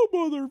gonna go,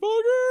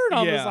 motherfucker?" And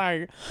I'm Yeah. just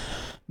like,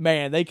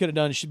 man, they could have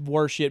done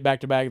worse shit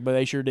back to back, but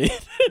they sure did.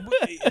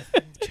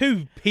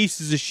 2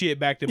 pieces of shit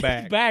back to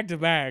back. Back to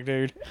back,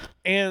 dude.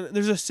 And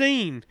there's a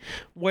scene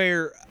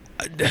where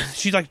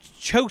she like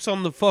chokes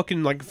on the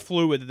fucking like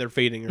fluid that they're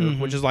feeding her,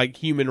 which is like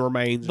human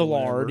remains. The or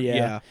whatever. lard,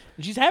 yeah.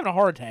 And she's having a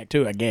heart attack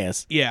too, I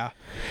guess. Yeah.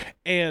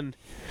 And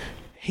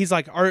he's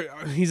like,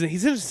 he's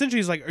essentially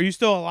he's like, "Are you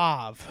still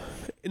alive?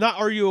 Not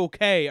are you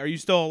okay? Are you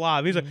still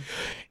alive?" He's like,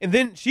 and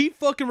then she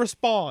fucking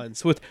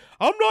responds with,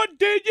 "I'm not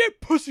dead yet,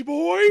 pussy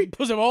boy."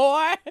 Pussy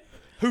boy.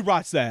 Who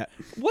writes that?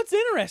 What's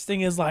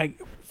interesting is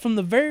like from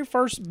the very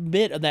first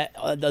bit of that,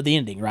 the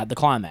ending, right, the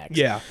climax.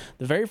 Yeah.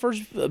 The very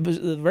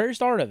very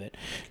start of it,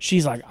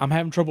 she's like, "I'm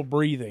having trouble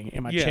breathing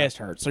and my Yeah. chest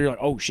hurts." So you're like,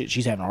 "Oh shit,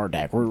 she's having a heart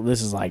attack."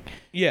 This is like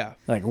Yeah.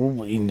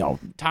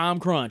 time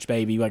crunch,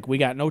 baby. Like we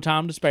got no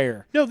time to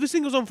spare. No, this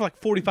thing goes on for like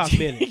 45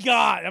 minutes.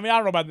 God, I mean, I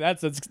don't know about that.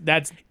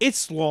 That's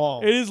It's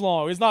long. it is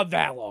long. It's not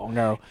that long,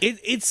 no.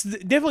 It's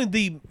definitely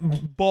the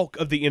bulk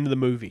of the end of the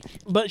movie.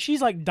 But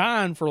she's like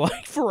dying for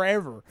like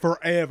forever,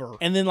 Forever.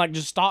 and then like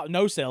just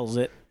no sells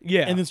it.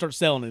 Yeah. And then starts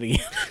selling it again.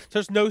 So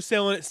there's no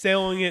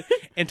selling it,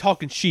 and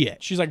talking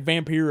shit. She's like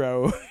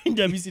Vampiro in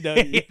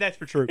WCW. Yeah, that's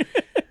for true.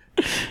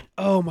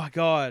 Oh my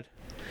God.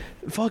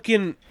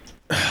 Fucking.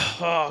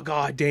 Oh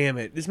God damn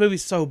it. This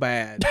movie's so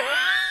bad.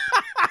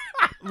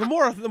 The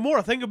more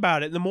I think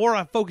about it, the more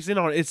I focus in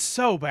on it, it's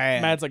so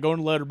bad. Matt's like going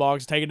to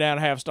Letterboxd, taking down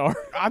a 0.5 star.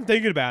 I'm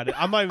thinking about it.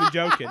 I'm not even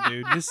joking,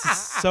 dude. This is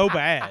so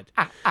bad.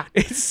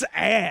 It's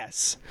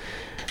ass.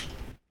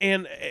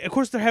 And of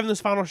course, they're having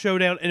this final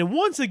showdown, and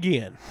once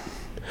again,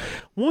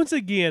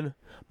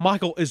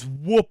 Michael is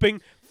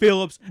whooping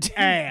Philip's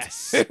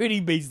ass. Dude, he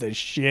beats the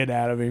shit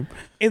out of him.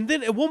 And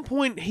then at one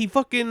point, he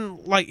fucking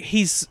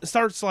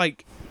starts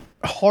like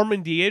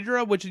harming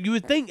Deandra, which you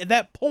would think at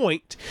that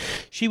point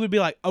she would be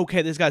like,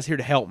 "Okay, this guy's here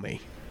to help me."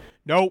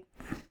 Nope.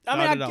 I Not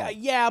mean, at all.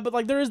 yeah, but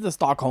like there is the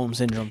Stockholm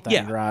syndrome thing,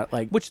 Yeah. right?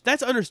 Like, Which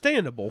that's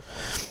understandable.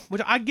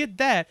 Which I get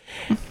that.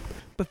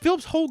 But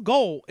Philip's whole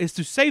goal is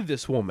to save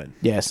this woman.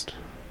 yes.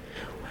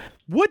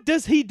 What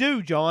does he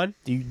do, John?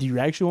 Do you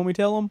actually want me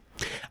to tell him?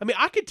 I mean,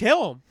 I could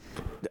tell him.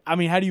 I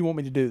mean, how do you want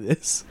me to do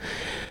this?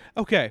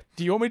 Okay,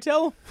 Do you want me to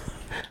tell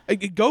him?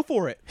 go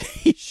for it.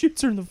 He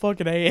shoots her in the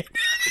fucking head.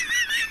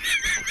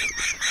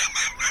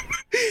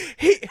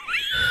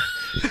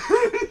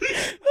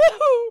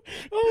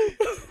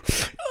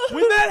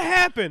 When that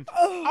happened,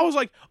 I was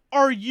like,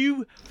 "Are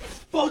you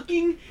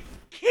fucking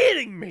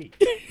kidding me?"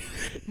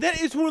 That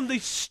is one of the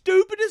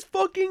stupidest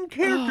fucking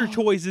character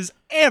choices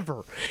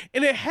ever.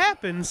 And it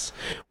happens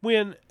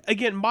when,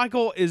 again,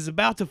 Michael is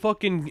about to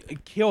fucking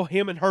kill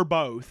him and her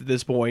both at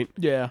this point.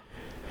 Yeah.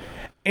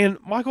 And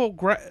Michael,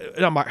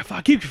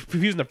 I keep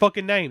confusing their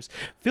fucking names.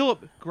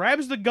 Philip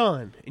grabs the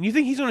gun, and you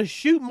think he's going to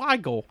shoot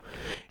Michael,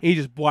 and he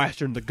just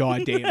blasts her in the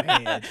goddamn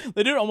head.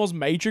 They do it almost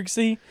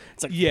Matrixy.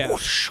 It's like, Yeah.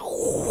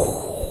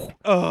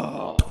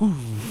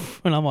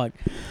 and I'm like,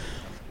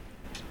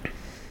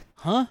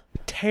 huh?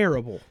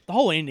 Terrible. The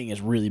whole ending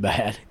is really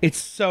bad. It's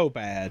so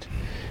bad.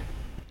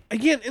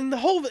 Again, and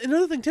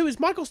another thing too is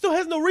Michael still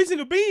has no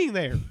reason of being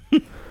there.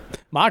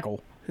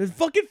 Michael. It's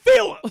fucking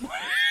Philip.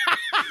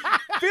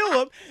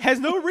 Philip has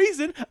no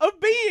reason of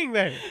being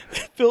there.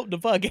 Philip the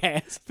fuck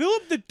ass.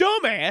 Philip the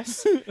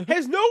dumbass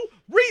has no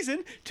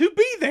reason to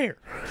be there.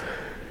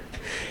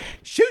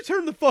 shoots her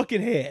in the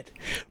fucking head.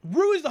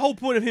 Ruins the whole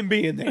point of him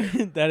being there.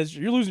 That is,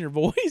 you're losing your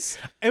voice.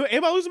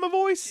 Am I losing my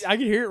voice? I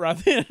can hear it right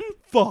then.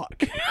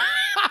 Fuck.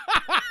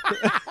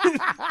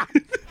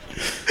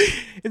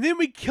 And then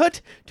we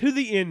cut to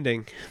the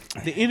ending.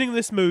 The ending of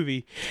this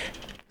movie.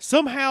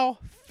 Somehow,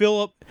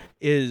 Philip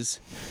is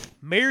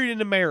married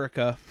in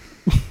America.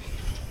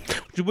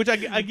 Which,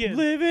 again...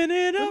 Living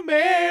in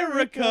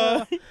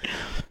America.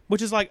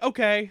 Which is like,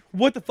 okay,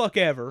 what the fuck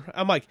ever.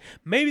 I'm like,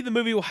 maybe the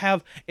movie will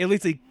have at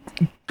least a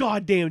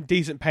goddamn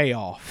decent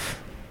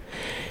payoff.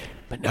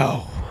 But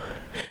no.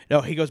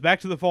 No, he goes back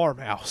to the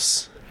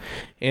farmhouse.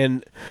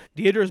 And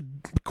Deidre's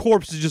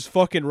corpse is just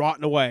fucking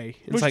rotting away.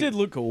 It's Which like, did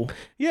look cool.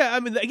 yeah, I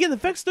mean, again, the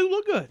effects do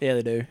look good. Yeah,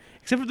 they do.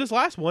 Except for this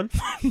last one.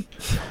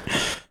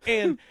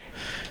 And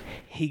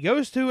he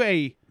goes to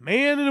a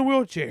man in a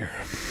wheelchair.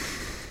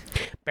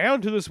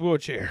 Bound to this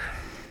wheelchair.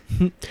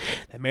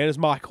 That man is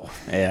Michael.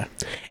 Yeah.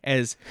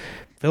 As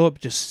Philip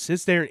just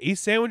sits there and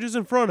eats sandwiches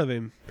in front of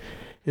him.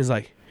 He's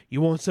like,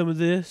 you want some of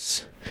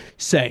this?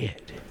 Say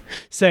it.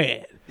 Say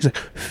it. He's like,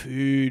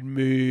 feed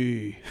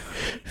me.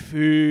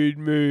 Feed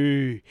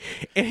me.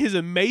 And his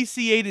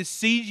emaciated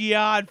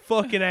CGI'd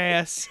fucking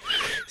ass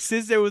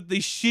sits there with the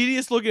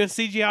shittiest looking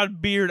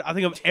CGI'd beard I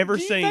think I've ever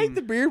Do you seen. think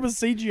the beard was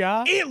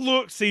CGI? It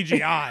looked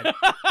CGI'd.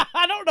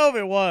 I don't know if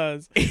it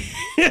was.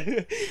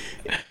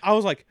 I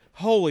was like,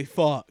 holy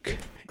fuck.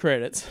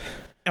 Credits.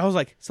 I was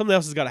like, something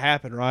else has got to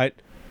happen, right?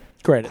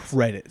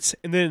 Credits.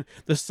 And then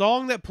the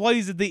song that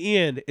plays at the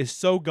end is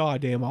so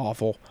goddamn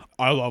awful.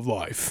 I love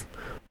life.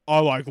 I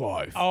like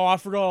life. Oh, I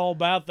forgot all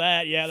about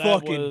that. Yeah, that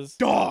Fucking was...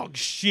 dog The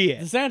shit.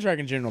 soundtrack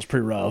in general is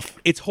pretty rough.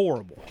 It's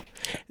horrible.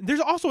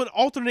 There's also an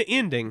alternate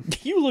ending.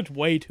 You looked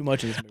way too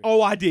much of this movie.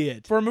 Oh, I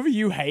did. For a movie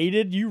you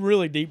hated, you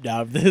really deep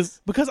dived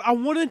this. Because I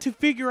wanted to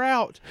figure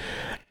out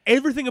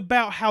everything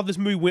about how this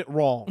movie went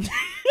wrong.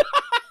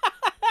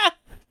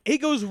 It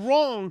goes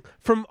wrong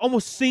from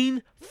almost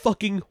scene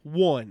fucking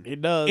one.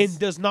 It does. And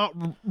does not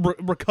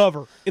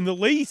recover in the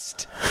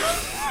least.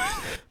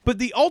 But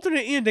the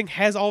alternate ending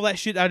has all that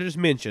shit I just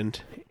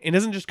mentioned. It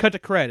doesn't just cut to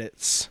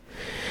credits.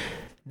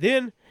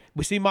 Then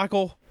we see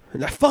Michael,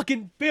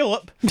 fucking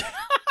Philip,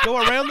 go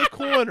around the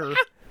corner.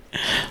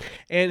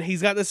 And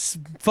he's got this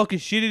fucking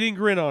shit-eating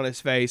grin on his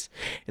face.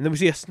 And then we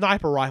see a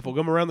sniper rifle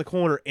come around the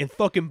corner and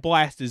fucking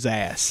blast his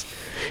ass.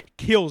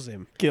 Kills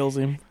him.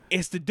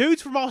 It's the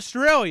dudes from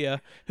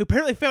Australia who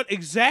apparently found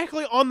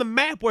exactly on the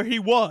map where he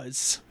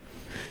was.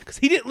 Because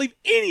he didn't leave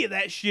any of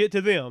that shit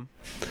to them.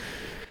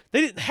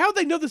 They didn't. How'd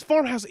they know this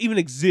farmhouse even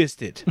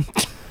existed?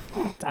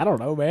 I don't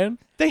know, man.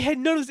 They had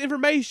none of this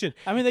information.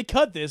 I mean, they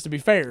cut this, to be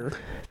fair.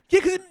 Yeah,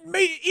 because it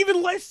made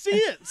even less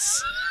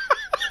sense.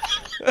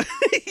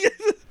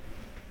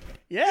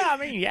 Yeah, I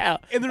mean, yeah.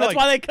 And they're that's like-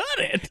 why they cut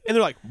it. And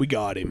they're like, we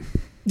got him.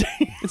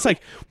 It's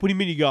like, what do you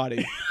mean you got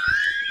him?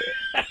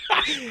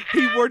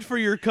 He worked for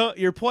your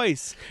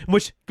place.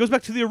 Which goes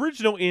back to the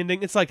original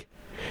ending. It's like,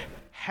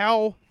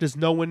 how does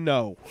no one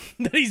know?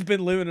 That he's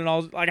been living in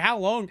all... Like, how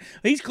long?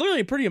 He's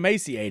clearly pretty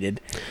emaciated.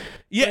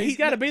 Yeah, He's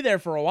got to be there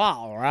for a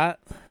while, right?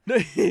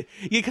 yeah,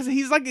 because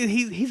he's like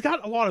he's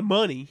got a lot of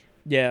money.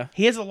 Yeah.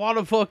 He has a lot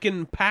of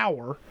fucking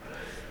power.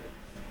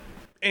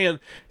 And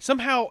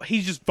somehow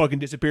he just fucking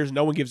disappears and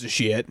no one gives a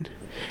shit.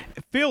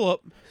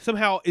 Philip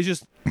somehow is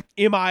just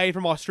MIA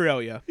from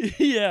Australia.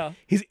 Yeah.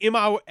 He's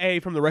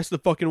MIA from the rest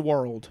of the fucking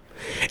world.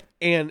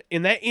 And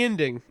in that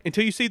ending,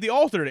 until you see the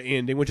alternate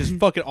ending, which is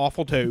fucking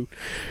awful too,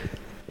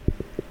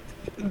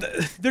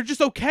 they're just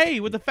okay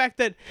with the fact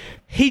that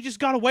he just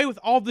got away with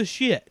all this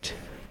shit.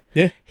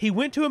 Yeah. He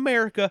went to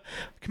America,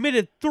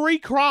 committed 3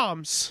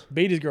 crimes,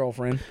 Beat his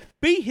girlfriend.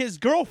 beat his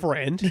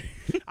girlfriend.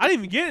 I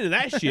didn't even get into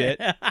that shit.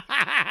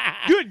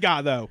 Good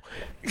guy, though.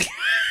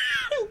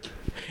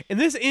 And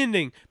this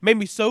ending made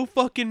me so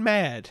fucking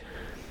mad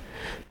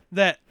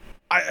that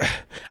I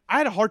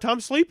had a hard time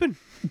sleeping.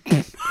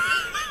 I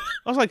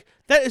was like,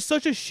 that is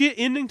such a shit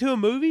ending to a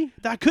movie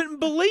that I couldn't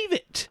believe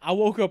it. I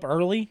woke up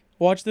early,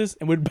 watched this,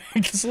 and went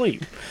back to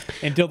sleep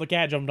until the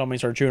cat jumped on me and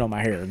started chewing on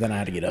my hair. Then I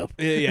had to get up.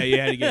 Yeah, you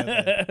had to get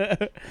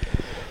up.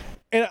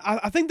 And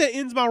I think that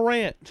ends my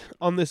rant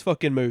on this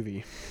fucking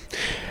movie.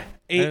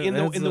 In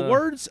the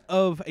words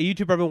of a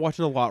YouTuber I've been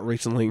watching a lot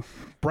recently,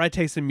 Brad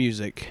Tasting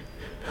Music,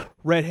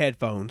 red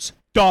headphones,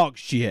 dog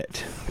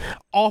shit,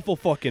 awful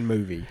fucking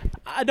movie.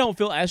 I don't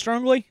feel as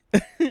strongly.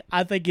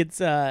 I think it's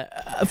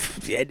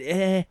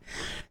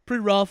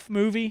pretty rough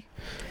movie.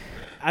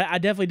 I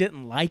definitely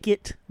didn't like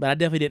it, but I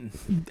definitely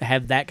didn't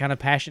have that kind of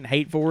passion,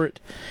 hate for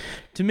it.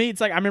 To me, it's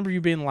like, I remember you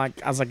being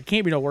like, I was like, it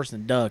can't be no worse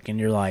than Duck, and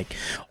you're like,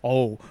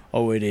 oh,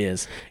 it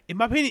is. In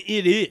my opinion,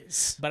 it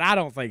is. But I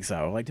don't think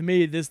so. Like, to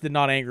me, this did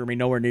not anger me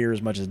nowhere near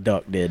as much as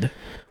Duck did.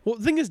 Well,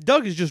 the thing is,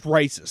 Doug is just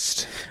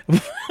racist.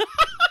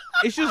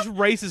 It's just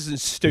racist and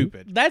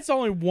stupid. That's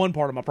only one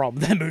part of my problem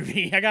with that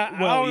movie. I don't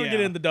want to get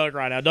into Doug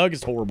right now. Doug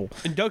is horrible.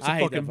 And Doug's I a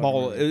hate fucking that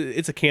ball. movie.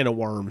 It's a can of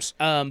worms.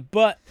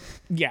 But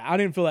yeah, I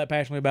didn't feel that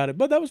passionately about it.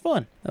 But that was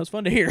fun. That was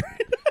fun to hear.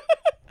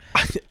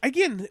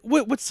 again,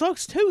 what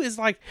sucks too is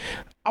like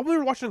I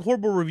remember watching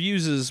Horrible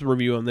Reviews'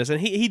 review on this,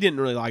 and he didn't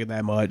really like it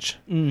that much.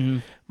 Mm-hmm.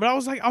 But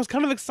I was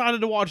kind of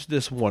excited to watch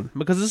this one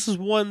because this is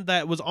one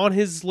that was on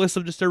his list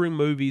of disturbing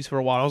movies for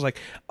a while. I was like,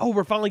 oh,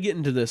 we're finally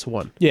getting to this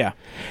one. Yeah.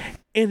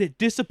 And it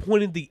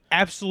disappointed the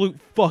absolute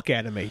fuck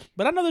out of me.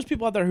 But I know there's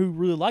people out there who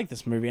really like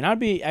this movie, and I'd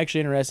be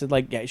actually interested.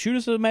 Like, yeah, shoot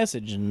us a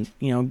message and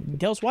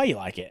tell us why you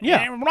like it. Yeah,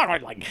 and we're not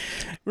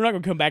gonna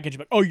come back at you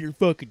like, oh, you're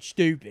fucking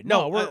stupid.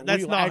 No,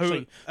 that's not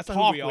actually that's talk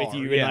not who we with are.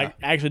 you Yeah. and like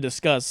actually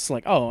discuss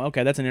like, oh,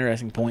 okay, that's an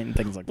interesting point and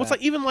things like Well, it's that.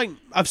 like even like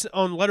I've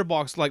on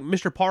Letterboxd, like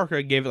Mr.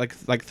 Parker gave it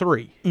like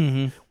 3,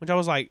 which I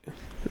was like,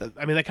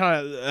 I mean, that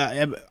kind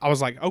of I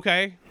was like,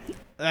 okay,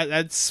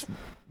 that's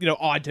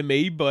odd to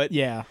me, but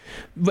yeah,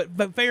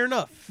 but fair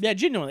enough. yeah,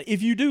 genuinely,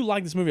 if you do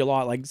like this movie a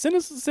lot, like send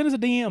us a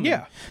DM.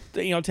 Yeah.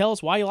 and, tell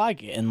us why you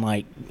like it, and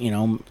like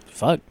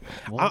fuck,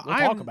 we'll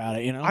talk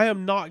about it. I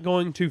am not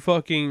going to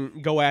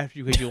fucking go after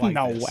you because you like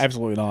no, this.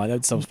 absolutely not.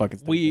 That's so fucking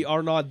stupid. We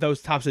are not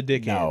those types of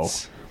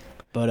dickheads.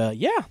 But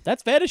yeah,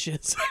 that's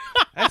fetishes.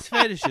 That's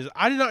fetishes.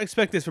 I did not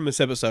expect this from this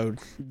episode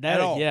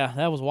at all. Yeah,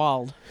 that was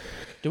wild.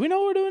 Do we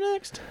know what we're doing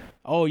next?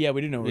 Oh yeah,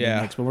 we do know what we're doing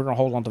next, but we're gonna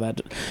hold on to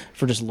that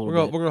for just a little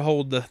bit. We're gonna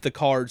hold the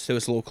cards so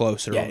it's a little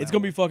closer. Yeah, it's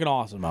gonna be fucking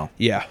awesome, though.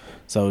 Yeah,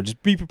 So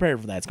just be prepared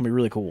for that. It's gonna be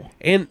really cool.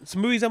 and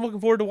some movies I'm looking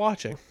forward to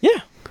watching.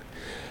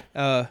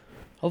 Yeah.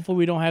 Hopefully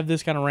we don't have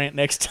this kind of rant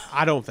next time.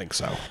 I don't think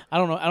so. I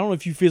don't know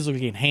if you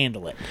physically can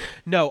handle it.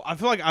 No, I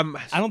feel like I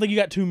don't think you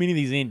got too many of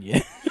these in you.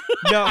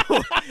 No, I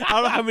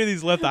don't know how many of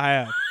these left I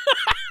have.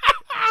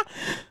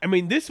 I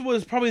mean, this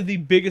was probably the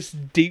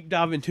biggest deep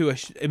dive into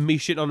me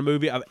shitting on a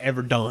movie I've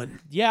ever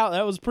done. Yeah,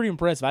 that was pretty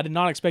impressive. I did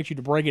not expect you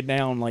to break it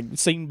down like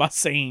scene by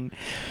scene.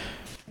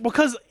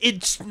 Because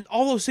it's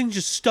all those things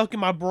just stuck in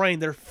my brain.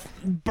 They're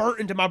burnt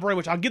into my brain,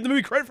 which I'll give the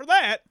movie credit for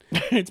that.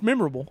 It's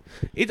memorable.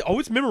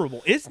 It's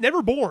memorable. It's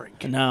never boring.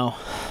 No,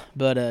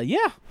 but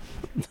yeah,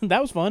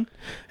 that was fun.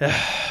 That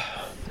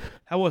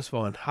was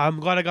fun. I'm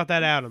glad I got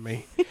that out of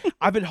me.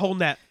 I've been holding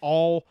that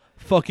all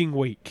fucking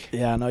week.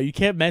 Yeah, no, you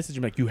kept messaging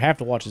me like, you have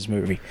to watch this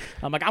movie.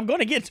 I'm like, I'm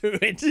gonna get to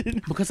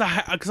it. Because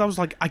I was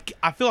like,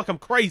 I feel like I'm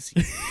crazy.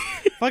 I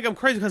feel like I'm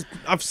crazy because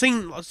I've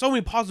seen so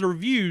many positive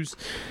reviews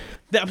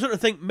that I'm starting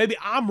to think maybe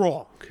I'm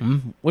wrong.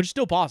 Which is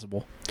still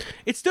possible.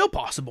 It's still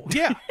possible.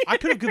 Yeah. I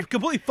could have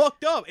completely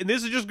fucked up, and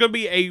this is just going to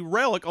be a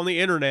relic on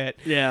the internet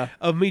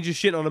of me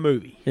just shitting on a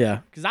movie. Yeah.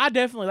 Because I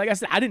definitely, like I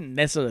said, I didn't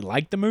necessarily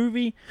like the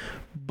movie,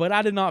 but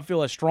I did not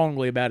feel as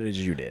strongly about it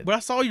as you did. But I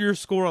saw your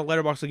score on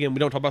Letterboxd again. We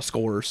don't talk about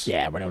scores.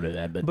 Yeah, we don't do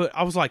that. But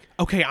I was like,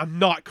 okay, I'm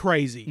not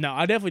crazy. no,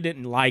 I definitely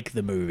didn't like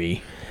the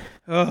movie.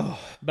 Oh.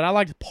 But I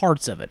liked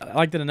parts of it. I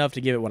liked it enough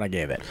to give it what I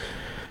gave it.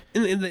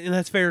 And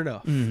that's fair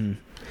enough. Mm-hmm.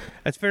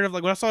 That's fair enough.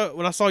 Like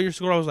when I saw your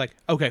score, I was like,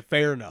 okay,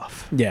 fair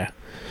enough. Yeah.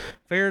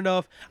 Fair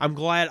enough. I'm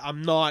glad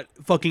I'm not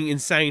fucking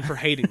insane for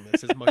hating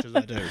this as much as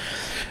I do.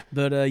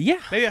 But yeah.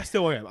 Maybe I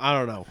still am. I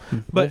don't know.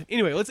 But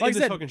anyway, let's end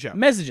this fucking show.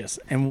 Message us,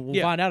 and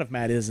we'll find out if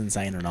Matt is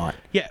insane or not.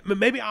 Yeah,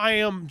 maybe I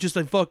am just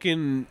a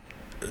fucking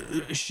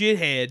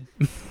shithead.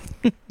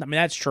 I mean,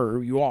 that's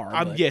true. You are.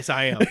 But... Yes,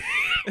 I am.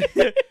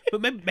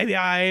 But maybe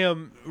I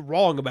am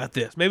wrong about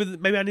this.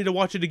 Maybe I need to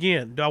watch it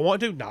again. Do I want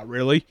to? Not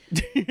really.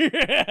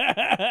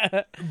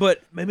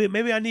 But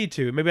maybe I need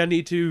to. Maybe I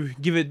need to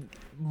give it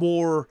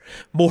more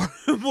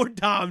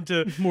time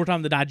to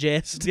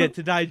digest. Yeah,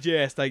 to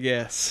digest, I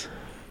guess.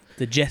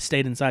 The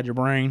gestate inside your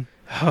brain.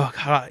 Oh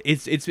god,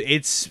 it's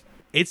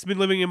been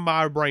living in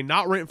my brain,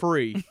 not rent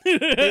free.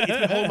 It's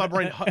been holding my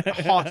brain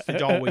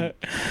hostage all week.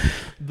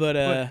 But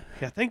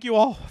yeah, thank you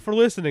all for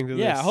listening to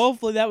this. Yeah,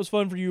 hopefully that was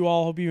fun for you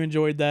all. Hope you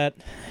enjoyed that.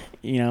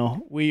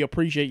 We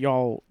appreciate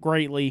y'all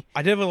greatly.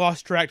 I definitely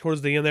lost track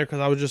towards the end there because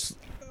I was just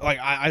like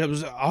I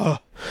was.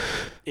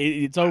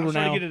 It's over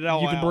now. To get it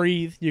all you can out.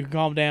 breathe. You can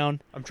calm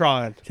down. I'm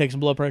trying. Take some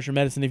blood pressure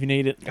medicine if you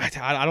need it.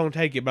 I don't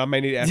take it, but I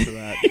may need it after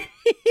that.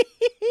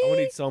 I would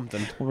need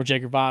something. We're gonna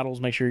check your vitals,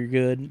 make sure you're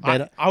good.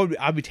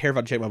 I'd be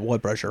terrified to check my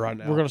blood pressure right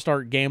now. We're gonna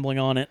start gambling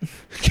on it.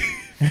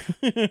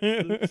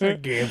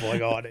 Start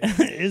gambling on it.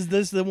 Is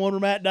this the one where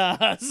Matt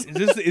dies?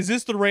 Is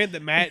this the rant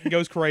that Matt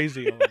goes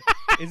crazy on?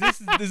 Is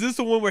this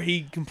the one where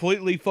he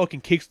completely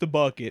fucking kicks the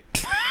bucket?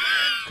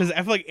 Because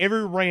I feel like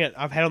every rant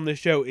I've had on this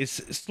show is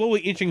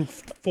slowly inching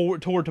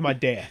forward toward to my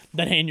death.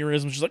 That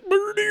aneurysm is just like.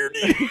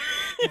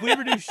 If we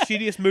ever do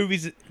shittiest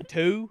movies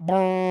 2,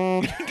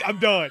 I'm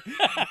done.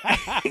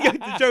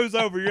 The show's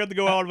over. You're going to have to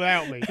go on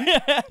without me.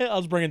 I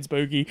was bringing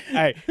Spooky.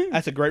 Hey,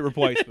 that's a great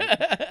replacement.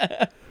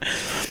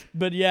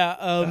 But yeah,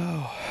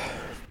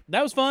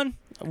 that was fun.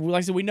 Like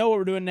I said, we know what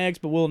we're doing next,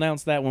 but we'll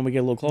announce that when we get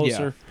a little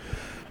closer. Yeah.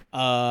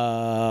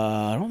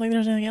 I don't think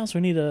there's anything else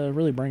we need to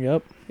really bring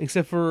up.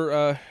 Except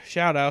for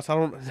shout outs.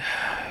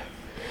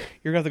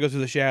 You're going to have to go through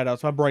the shout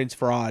outs. My brain's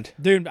fried.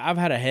 Dude, I've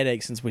had a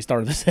headache since we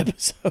started this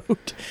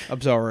episode. I'm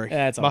sorry.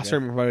 That's all My good.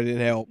 streaming probably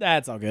didn't help.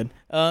 That's all good.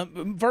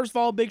 First of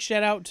all, big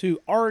shout out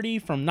to Artie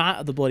from Night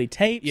of the Bloody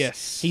Tapes.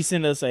 Yes. He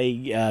sent us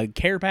a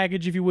care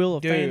package, if you will,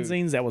 of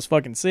fanzines that was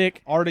fucking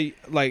sick. Artie,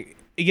 like,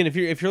 again, if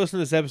you're listening to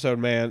this episode,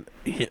 man,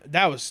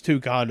 that was too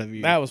kind of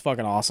you. That was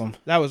fucking awesome.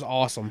 That was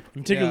awesome.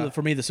 Particularly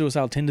for me, the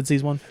suicidal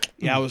tendencies one.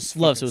 Yeah, I was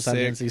love fucking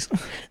suicidal sick.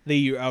 tendencies.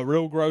 The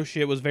real gross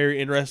shit was very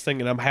interesting,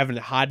 and I'm having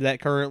to hide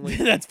that currently.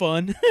 That's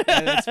fun.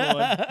 That's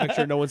fun. Make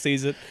sure no one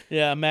sees it.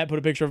 Yeah, Matt put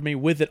a picture of me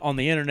with it on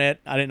the internet.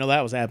 I didn't know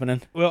that was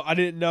happening. Well, I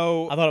didn't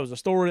know. I thought it was a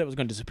story that was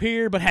going to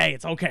disappear, but hey,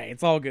 it's okay.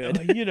 It's all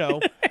good. You know.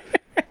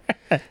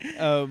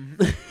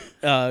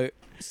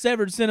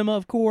 Severed Cinema,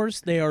 of course.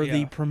 They are the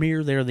Yeah.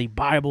 premier. They're the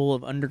Bible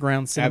of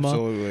underground cinema.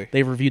 Absolutely.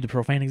 They've reviewed the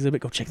Profane Exhibit.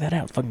 Go check that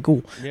out. It's fucking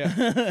cool.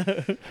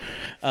 Yeah.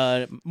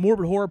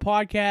 Morbid Horror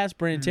Podcast.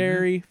 Brandon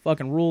Terry.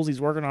 Fucking rules. He's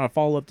working on a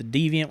follow-up to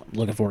Deviant.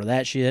 Looking forward to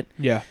that shit.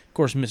 Yeah. Of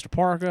course, Mr.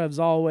 Parker, as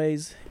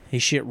always.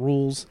 His shit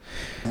rules.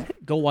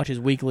 Go watch his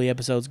weekly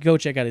episodes. Go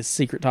check out his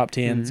secret top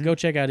 10s. Go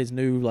check out his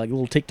new like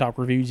little TikTok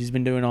reviews he's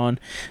been doing on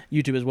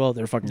YouTube as well.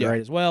 They're fucking great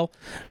as well.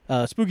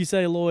 Spooky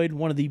Celluloid,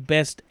 one of the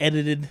best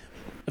edited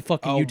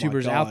fucking Oh my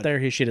YouTubers God. out there.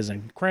 His shit is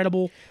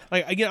incredible.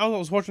 Like again, I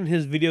was watching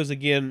his videos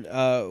again.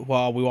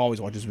 Well, we always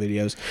watch his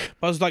videos,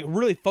 but I was like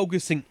really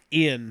focusing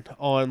in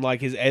on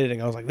like his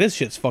editing. I was like, this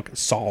shit's fucking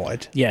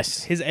solid.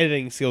 Yes. His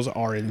editing skills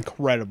are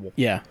incredible.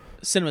 Yeah.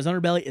 Cinema's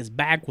Underbelly is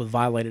back with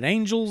Violated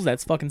Angels.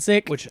 That's fucking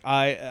sick. Which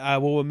I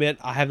will admit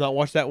I have not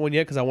watched that one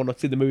yet because I want to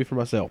see the movie for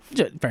myself.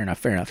 Fair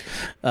enough.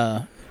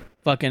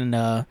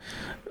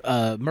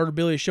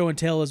 Murderbilly Show and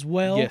Tell as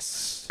well.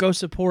 Yes. Go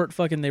support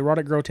fucking the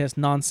Erotic Grotesque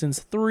Nonsense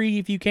 3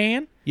 if you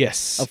can.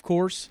 Yes. Of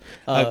course.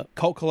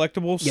 Cult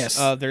Collectibles. yes.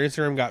 Their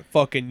Instagram got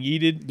fucking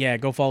yeeted. Yeah,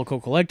 go follow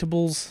Cult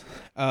Collectibles.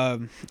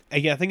 Again,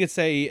 I think it's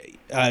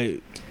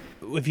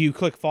if you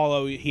click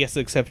follow, he has to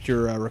accept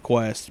your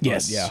request. But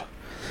Yes. Yeah.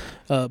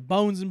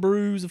 Bones and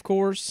Brews, of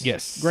course.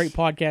 Yes. Great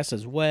podcast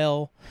as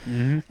well.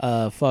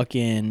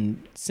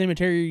 Fucking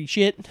Cemetery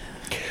Shit.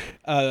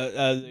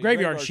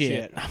 Graveyard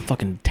shit. I'm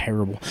fucking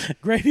terrible.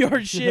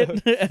 Graveyard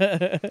shit.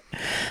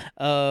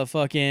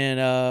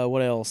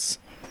 What else?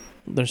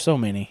 There's so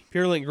many.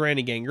 Purulent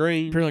Granny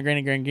Gangrene. Purely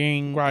Granny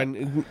Gang.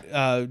 Grind,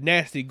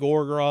 nasty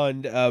gore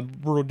grind,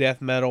 brutal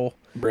death metal,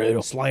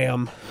 Brutal.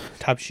 slam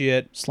type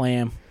shit.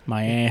 Slam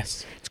my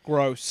ass. It's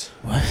gross.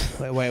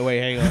 Wait,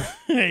 hang on.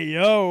 Hey,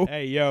 yo.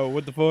 Hey, yo,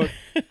 what the fuck?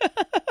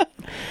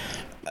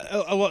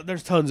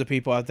 There's tons of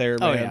people out there,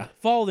 Oh, man. yeah.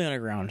 Follow the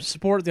underground.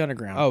 Support the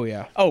underground. Oh,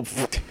 yeah. Oh,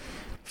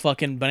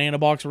 fucking Banana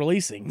Box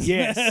releasing.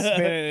 Yes,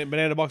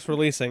 Banana Box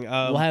releasing.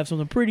 We'll have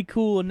something pretty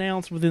cool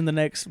announced within the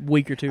next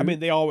week or two. I mean,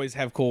 they always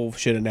have cool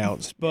shit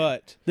announced,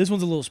 but this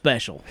one's a little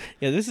special.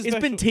 yeah, this is It's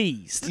special. been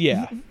teased.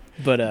 Yeah,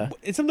 But,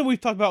 it's something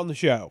we've talked about on the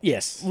show.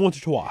 yes. Once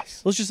or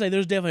twice. Let's just say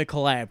there's definitely a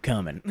collab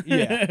coming.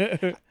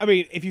 Yeah. I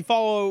mean, if you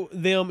follow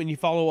them and you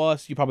follow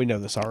us, you probably know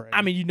this already.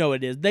 I mean, you know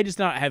it is. They've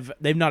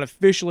not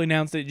officially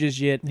announced it just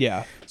yet.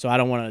 yeah. So I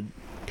don't want to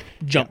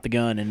jump the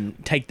gun and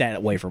take that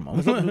away from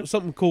them.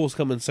 Something cool is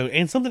coming soon.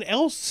 And something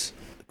else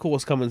cool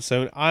is coming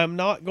soon. I'm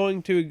not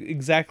going to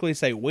exactly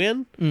say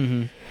when,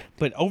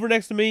 but over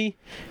next to me,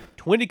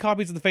 20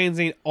 copies of the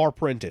fanzine are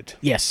printed.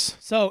 Yes.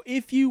 So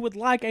if you would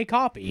like a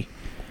copy,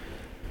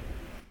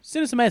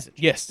 send us a message.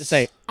 Yes. To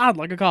say, I'd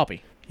like a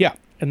copy. Yeah.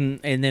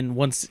 And then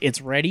once it's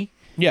ready,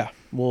 Yeah.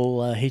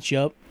 we'll hit you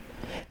up.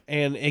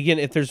 And again,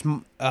 if there's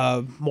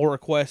more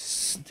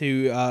requests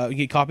to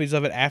get copies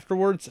of it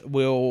afterwards,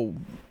 we'll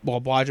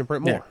oblige and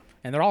print more. Yeah.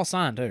 And they're all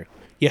signed, too.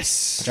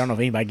 Yes. I don't know if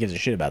anybody gives a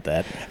shit about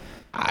that.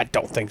 I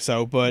don't think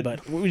so, but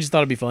But we just thought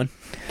it'd be fun.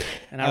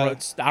 And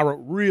I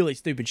wrote really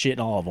stupid shit in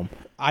all of them.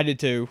 I did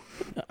too.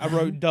 I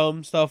wrote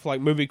dumb stuff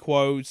like movie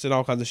quotes and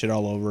all kinds of shit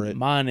all over it.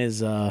 Mine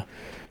is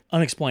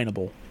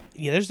unexplainable.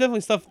 Yeah, there's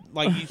definitely stuff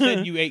like you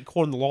said. You ate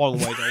corn the long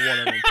way on one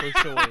of them for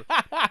sure,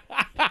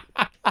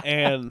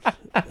 and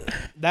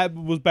that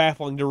was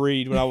baffling to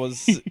read when I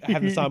was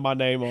having to sign my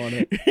name on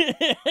it.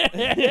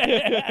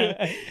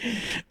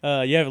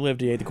 You haven't lived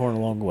till you ate the corn a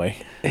long way.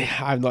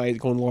 I've not eaten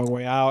corn the long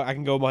way. I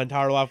can go my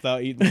entire life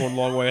without eating corn the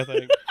long way. I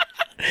think.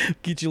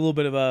 Get you a little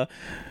bit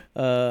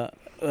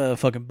of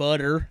fucking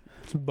butter.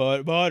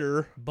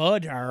 Butter,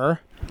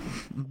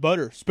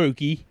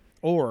 spooky.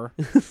 Or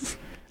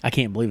I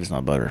can't believe it's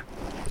not butter.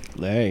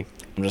 Hey,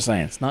 I'm just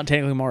saying it's not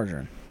technically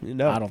margarine.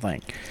 no, I don't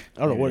think.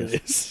 I don't know what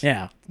it is.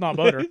 Yeah, it's not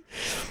butter.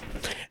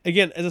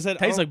 Again, as I said,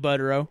 Tastes like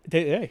butter.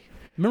 Hey,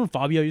 Remember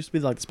Fabio used to be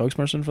like the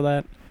spokesperson for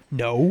that?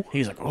 no,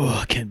 He's like, oh,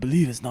 I can't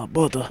believe it's not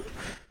butter.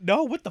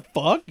 no. What the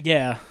fuck?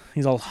 Yeah,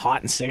 he's all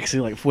hot and sexy,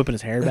 like whipping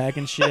his hair back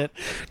and shit.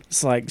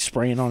 Just like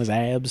spraying on his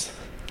abs.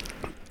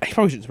 You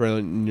probably shouldn't spray it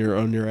on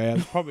your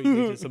abs. Probably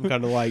need some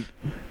kind of like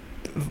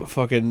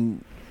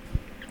fucking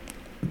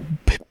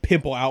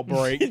pimple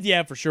outbreak.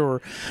 Yeah, for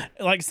sure.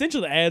 Like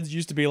essentially the ads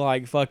used to be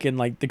like fucking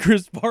like the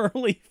Chris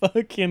Farley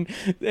fucking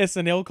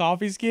SNL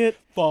coffee skit.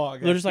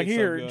 Fuck. They're just like,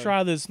 here,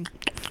 try this.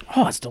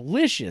 Oh, it's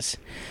delicious.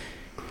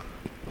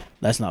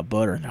 That's not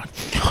butter. No.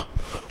 What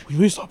do you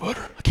mean it's not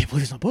butter? I can't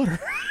believe it's not butter.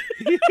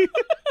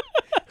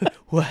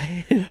 What?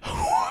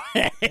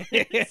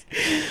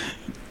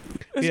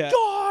 Yeah.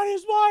 God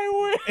is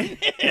my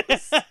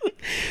witness.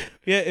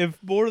 Yeah, if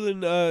more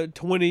than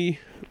 20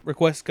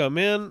 requests come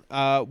in,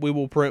 we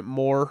will print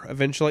more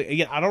eventually.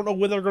 Again, I don't know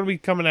when they're going to be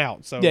coming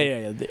out. So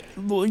Yeah.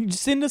 Well, you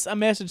send us a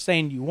message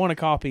saying you want a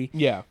copy.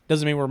 Yeah.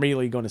 Doesn't mean we're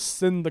immediately going to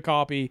send the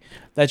copy.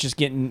 That's just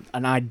getting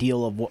an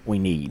ideal of what we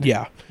need.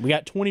 Yeah. We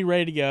got 20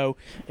 ready to go.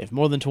 If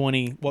more than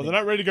 20, Well, they're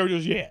not ready to go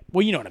just yet.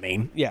 well, you know what I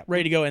mean. Yeah.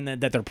 Ready to go, and then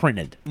that they're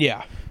printed.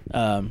 Yeah.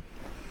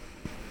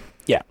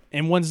 Yeah.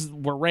 And once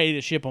we're ready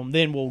to ship them,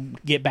 then we'll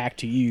get back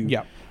to you.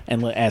 Yeah.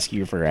 And ask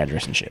you for your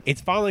address and shit.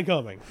 It's finally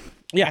coming.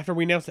 Yeah. After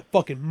we announced it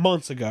fucking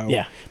months ago.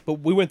 Yeah. But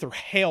we went through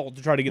hell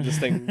to try to get this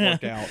thing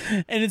worked out.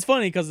 And it's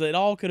funny because it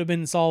all could have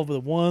been solved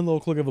with one little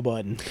click of a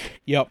button.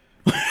 Yep.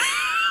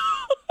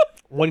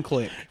 One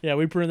click. Yeah,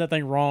 we printed that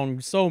thing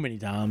wrong so many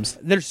times.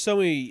 There's so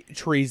many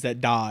trees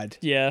that died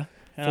Yeah.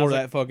 And I for was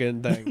that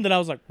fucking thing. like, then I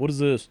was like, what is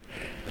this?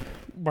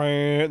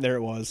 There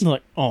it was. I'm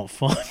like, oh,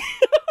 fuck.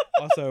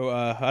 Also,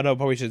 I know I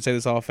probably should say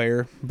this off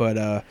air,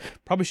 but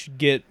probably should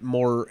get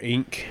more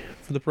ink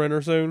for the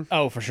printer soon.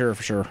 Oh, for sure,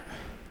 for sure.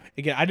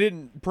 Again, I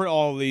didn't print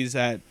all of these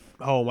at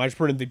home. I just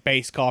printed the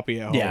base copy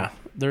at home. Yeah.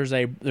 There's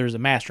a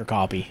master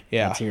copy.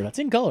 Yeah. That's here. That's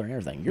in color and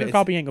everything. Your Yes.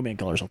 copy ain't gonna be in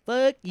color, so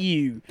fuck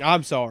you.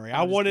 I'm sorry.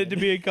 I wanted it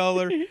to be in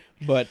color,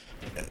 but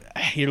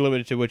you're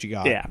limited to what you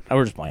got. Yeah, I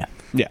was just playing.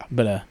 Yeah.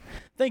 But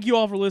thank you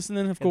all for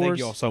listening. Of And course, thank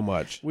you all so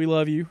much. we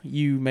love you.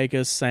 You make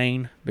us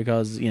sane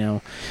because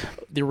the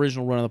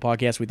original run of the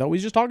podcast we thought we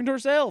was just talking to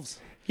ourselves,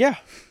 Yeah.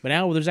 but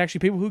now there's actually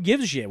people who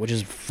give a shit, which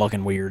is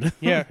fucking weird.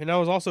 Yeah. And I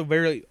was also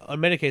very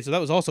unmedicated, so that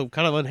was also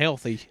kind of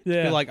unhealthy.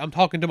 Yeah. Feel like I'm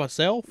talking to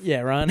myself.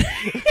 Yeah, Ryan.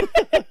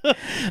 But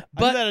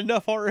I did that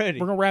enough already.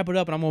 We're gonna wrap it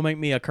up, and I'm gonna make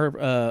me a curb.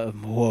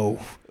 Whoa.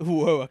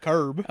 Whoa, a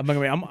curb. I'm gonna.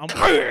 I'm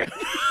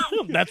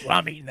that's what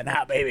I'm eating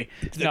tonight, baby.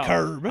 The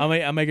curb.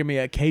 I'm making me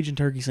a Cajun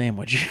turkey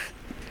sandwich.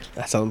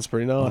 That sounds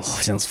pretty Oh,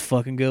 nice. sounds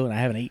fucking good. And I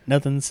haven't eaten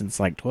nothing since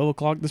like 12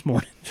 o'clock this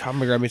morning. I'm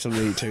gonna grab me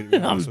something to eat too. To be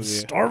I'm honest with you.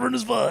 starving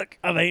as fuck.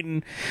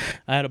 I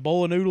had a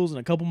bowl of noodles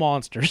and a couple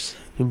monsters.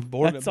 You were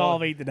born in That's a all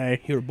bowl- I've eaten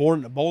today. You were born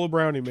in a bowl of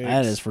brownie mix.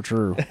 That is for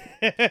true.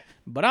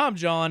 But I'm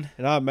John,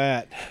 And I'm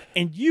Matt.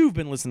 and you've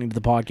been listening to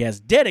the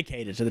podcast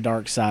dedicated to the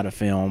dark side of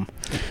film.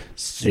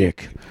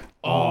 Sick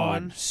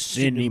on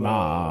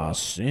cinema.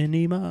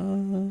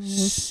 Cinema.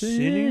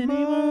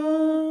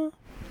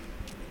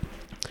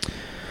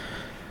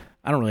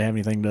 I don't really have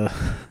anything to.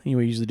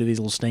 We usually do these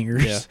little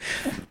stingers. Yeah.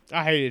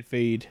 I hated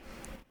feed.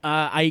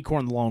 I eat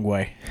corn the long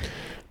way.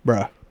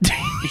 Bruh.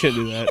 You shouldn't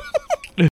do that.